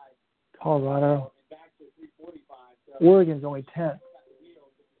 Colorado. Oregon's only 10th.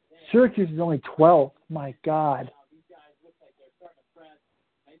 Syracuse is only 12th. My God.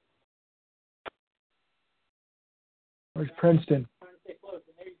 Where's Princeton?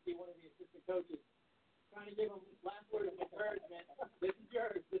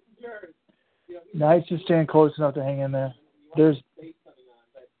 Knight's just staying close enough to hang in there.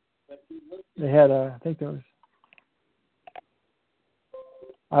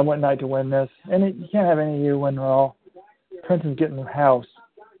 I want Knight to win this. And you can't have any of you win at all. Princeton's getting the house.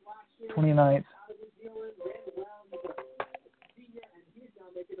 29th.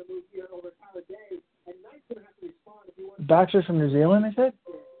 Baxter's from New Zealand, they said?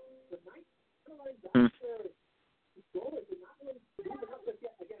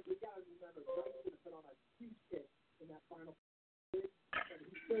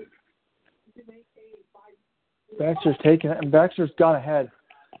 Baxter's taken it, and Baxter's gone ahead.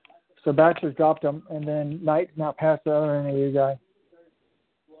 So Baxter's dropped him, and then Knight's now past the other NAU guy.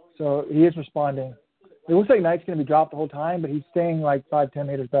 So he is responding. It looks like Knight's going to be dropped the whole time, but he's staying like 5-10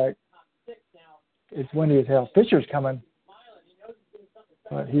 meters back. It's windy as hell. Fisher's coming,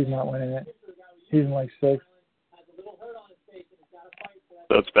 but he's not winning it. He's in like 6th.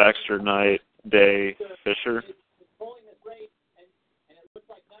 So it's Baxter, Knight, Day, Fisher.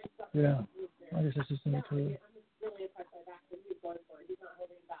 Yeah. I guess it's just in between. really impressed by Baxter. He's going for it. He's not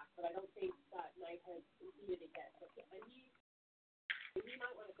holding back, but I don't think that Knight has conceded it yet. And he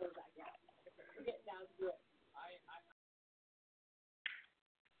might want to close that gap. We're getting down to it. NAU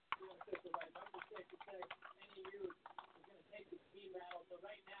is going to take the team battle. So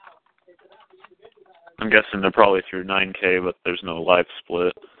right now, it's about the individual battle. I'm guessing they're probably through 9K, but there's no live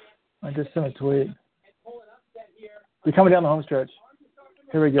split. I just sent a tweet. We're coming down the home stretch.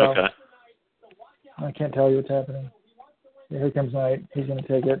 Here we go. Okay. I can't tell you what's happening. Here comes Knight. He's going to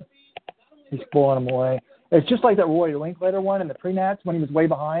take it. He's pulling him away. It's just like that Roy Linklater one in the pre-nats when he was way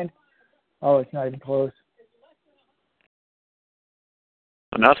behind. Oh, it's not even close.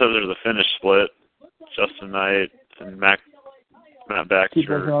 And now there's the finish split. Justin Knight and Matt Baxter.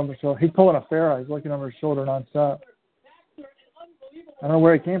 He's pulling a Farah. He's looking over his shoulder nonstop. I don't know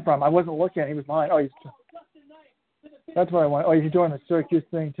where he came from. I wasn't looking. He was behind. Oh, that's what I want. Oh, he's doing the Syracuse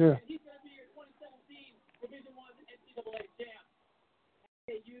thing too.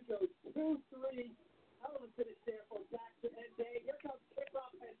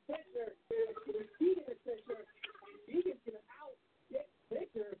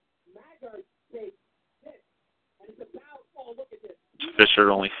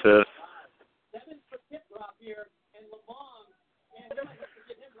 Fisher only 5th.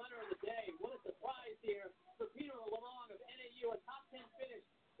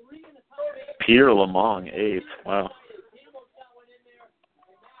 Peter Lamong, 8th. Wow.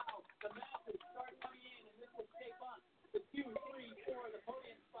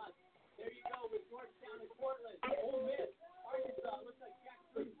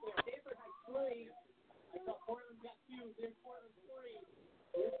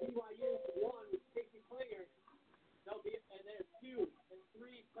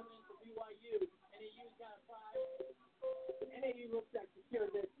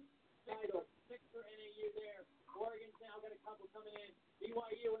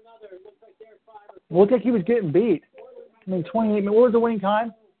 Looked like he was getting beat. I mean, 28 minutes. What was the winning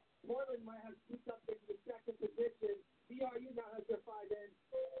time?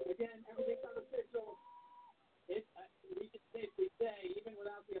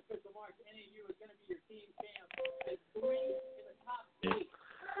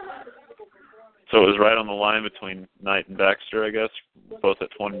 So it was right on the line between Knight and Baxter, I guess, both at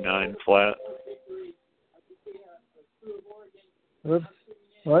 29 flat. Oops.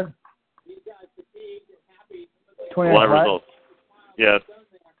 What? 29 live results. Yeah.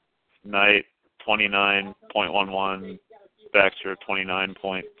 Knight 29.11, Baxter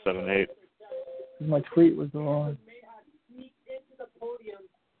 29.78. My tweet was the wrong.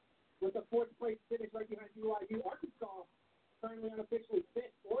 With a fourth place finish right behind BYU, Arkansas currently unofficially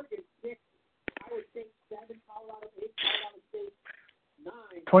 5th, Oregon 6th, Iowa State 7, Colorado 8, Colorado State 9.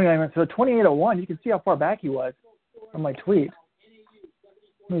 29 minutes. So 28:01. You can see how far back he was on my tweet.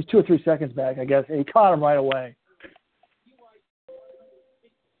 He was 2 or 3 seconds back, I guess. And he caught him right away.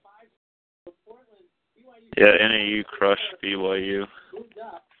 Yeah, NAU crushed BYU. Moved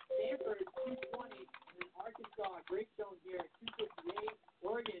up. Stanford 220, and Arkansas, great zone here, 258.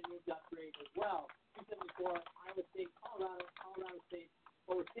 Oregon moved up great as well, 274. Iowa State, Colorado State.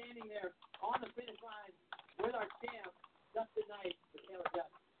 But we're standing there on the finish line with our champ, Justin Knight, with Taylor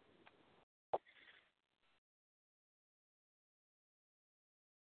Duff.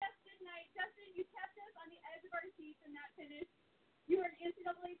 Justin, you kept us on the edge of our seats in that finish. You are an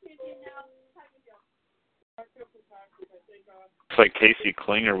NCAA champion now. How do you feel? It's like Casey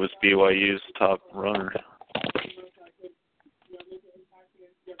Klinger was BYU's top runner.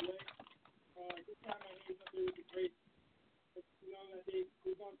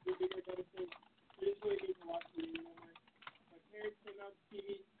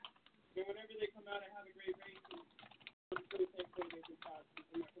 Whenever they come out, I have a great race. I'm really thankful to get this out.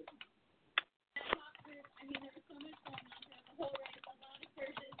 I mean, there was so much going on throughout the whole race, a lot of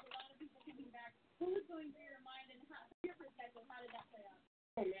surges, a lot of people coming back. What was going through your mind, and how, from your perspective, how did that play out?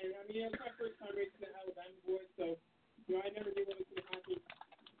 Oh, man, I mean, it's my first time racing the Alabama boys, so, I never knew what was going to happen.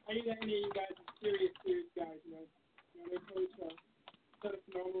 I knew that any of you guys are serious guys, their coach done a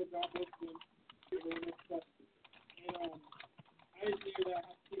phenomenal job with them. And, I just knew that I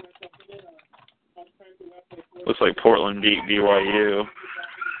had to see myself in it. I was trying to left like Looks like Portland beat BYU.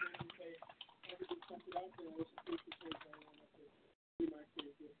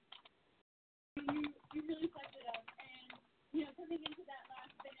 You really stepped it up, and coming into that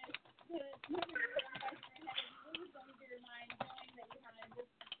last finish, the moment you guys were ahead, what was going through your mind, knowing that you had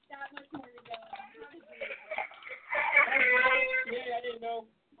just that much more to go? How did you react? Yeah, I didn't know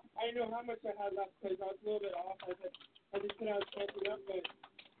how much I had left because I was a little bit off. I just said I was catching up, but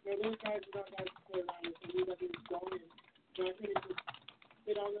those guys are not guys to play around with. They knew that they were strong, and I couldn't just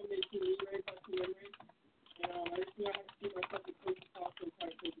sit on them. They see me race, I see them race, and I just knew I had to keep myself as close as possible and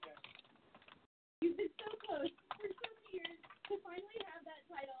try to take it back. You've been so close for so many years to finally have that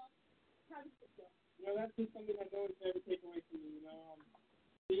title. How does it feel? That's just something that no one's ever taken away from me.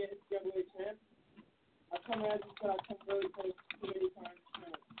 The NCAA champ, I come as you said, I come really close too many times, but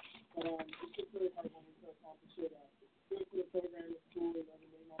it's just really hard for me to accomplish it. Doing for the program is cool, and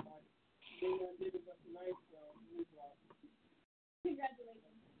everything on my did it tonight, so it means a lot.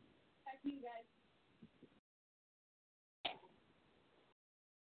 Congratulations. Back to you guys.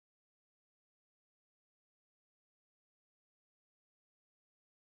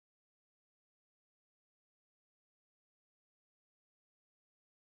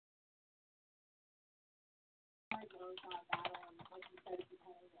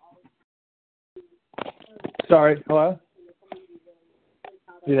 Sorry, hello?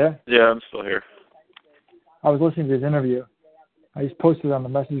 You there? Yeah, I'm still here. I was listening to his interview. I just posted it on the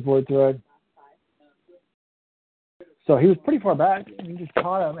message board thread. So he was pretty far back, and he just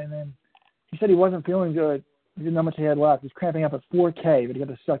caught him, and then he said he wasn't feeling good. He didn't know how much he had left. He was cramping up at 4K, but he had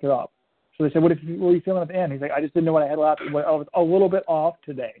to suck it up. So they said, what were you feeling at the end? He's like, I just didn't know what I had left. I was a little bit off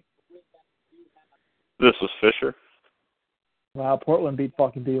today. This was Fisher. Wow, Portland beat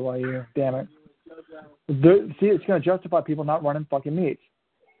fucking BYU. Damn it. See, it's going to justify people not running fucking meets.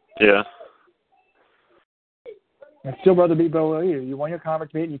 Yeah. I'd still rather beat BYU. You won your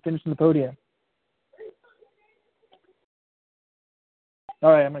conference meet and you finished in the podium.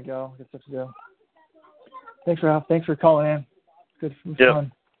 All right, I'm going to go. I got stuff to do. Thanks for calling in. Good. It was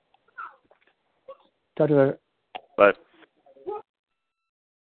fun. Talk to you later. Bye.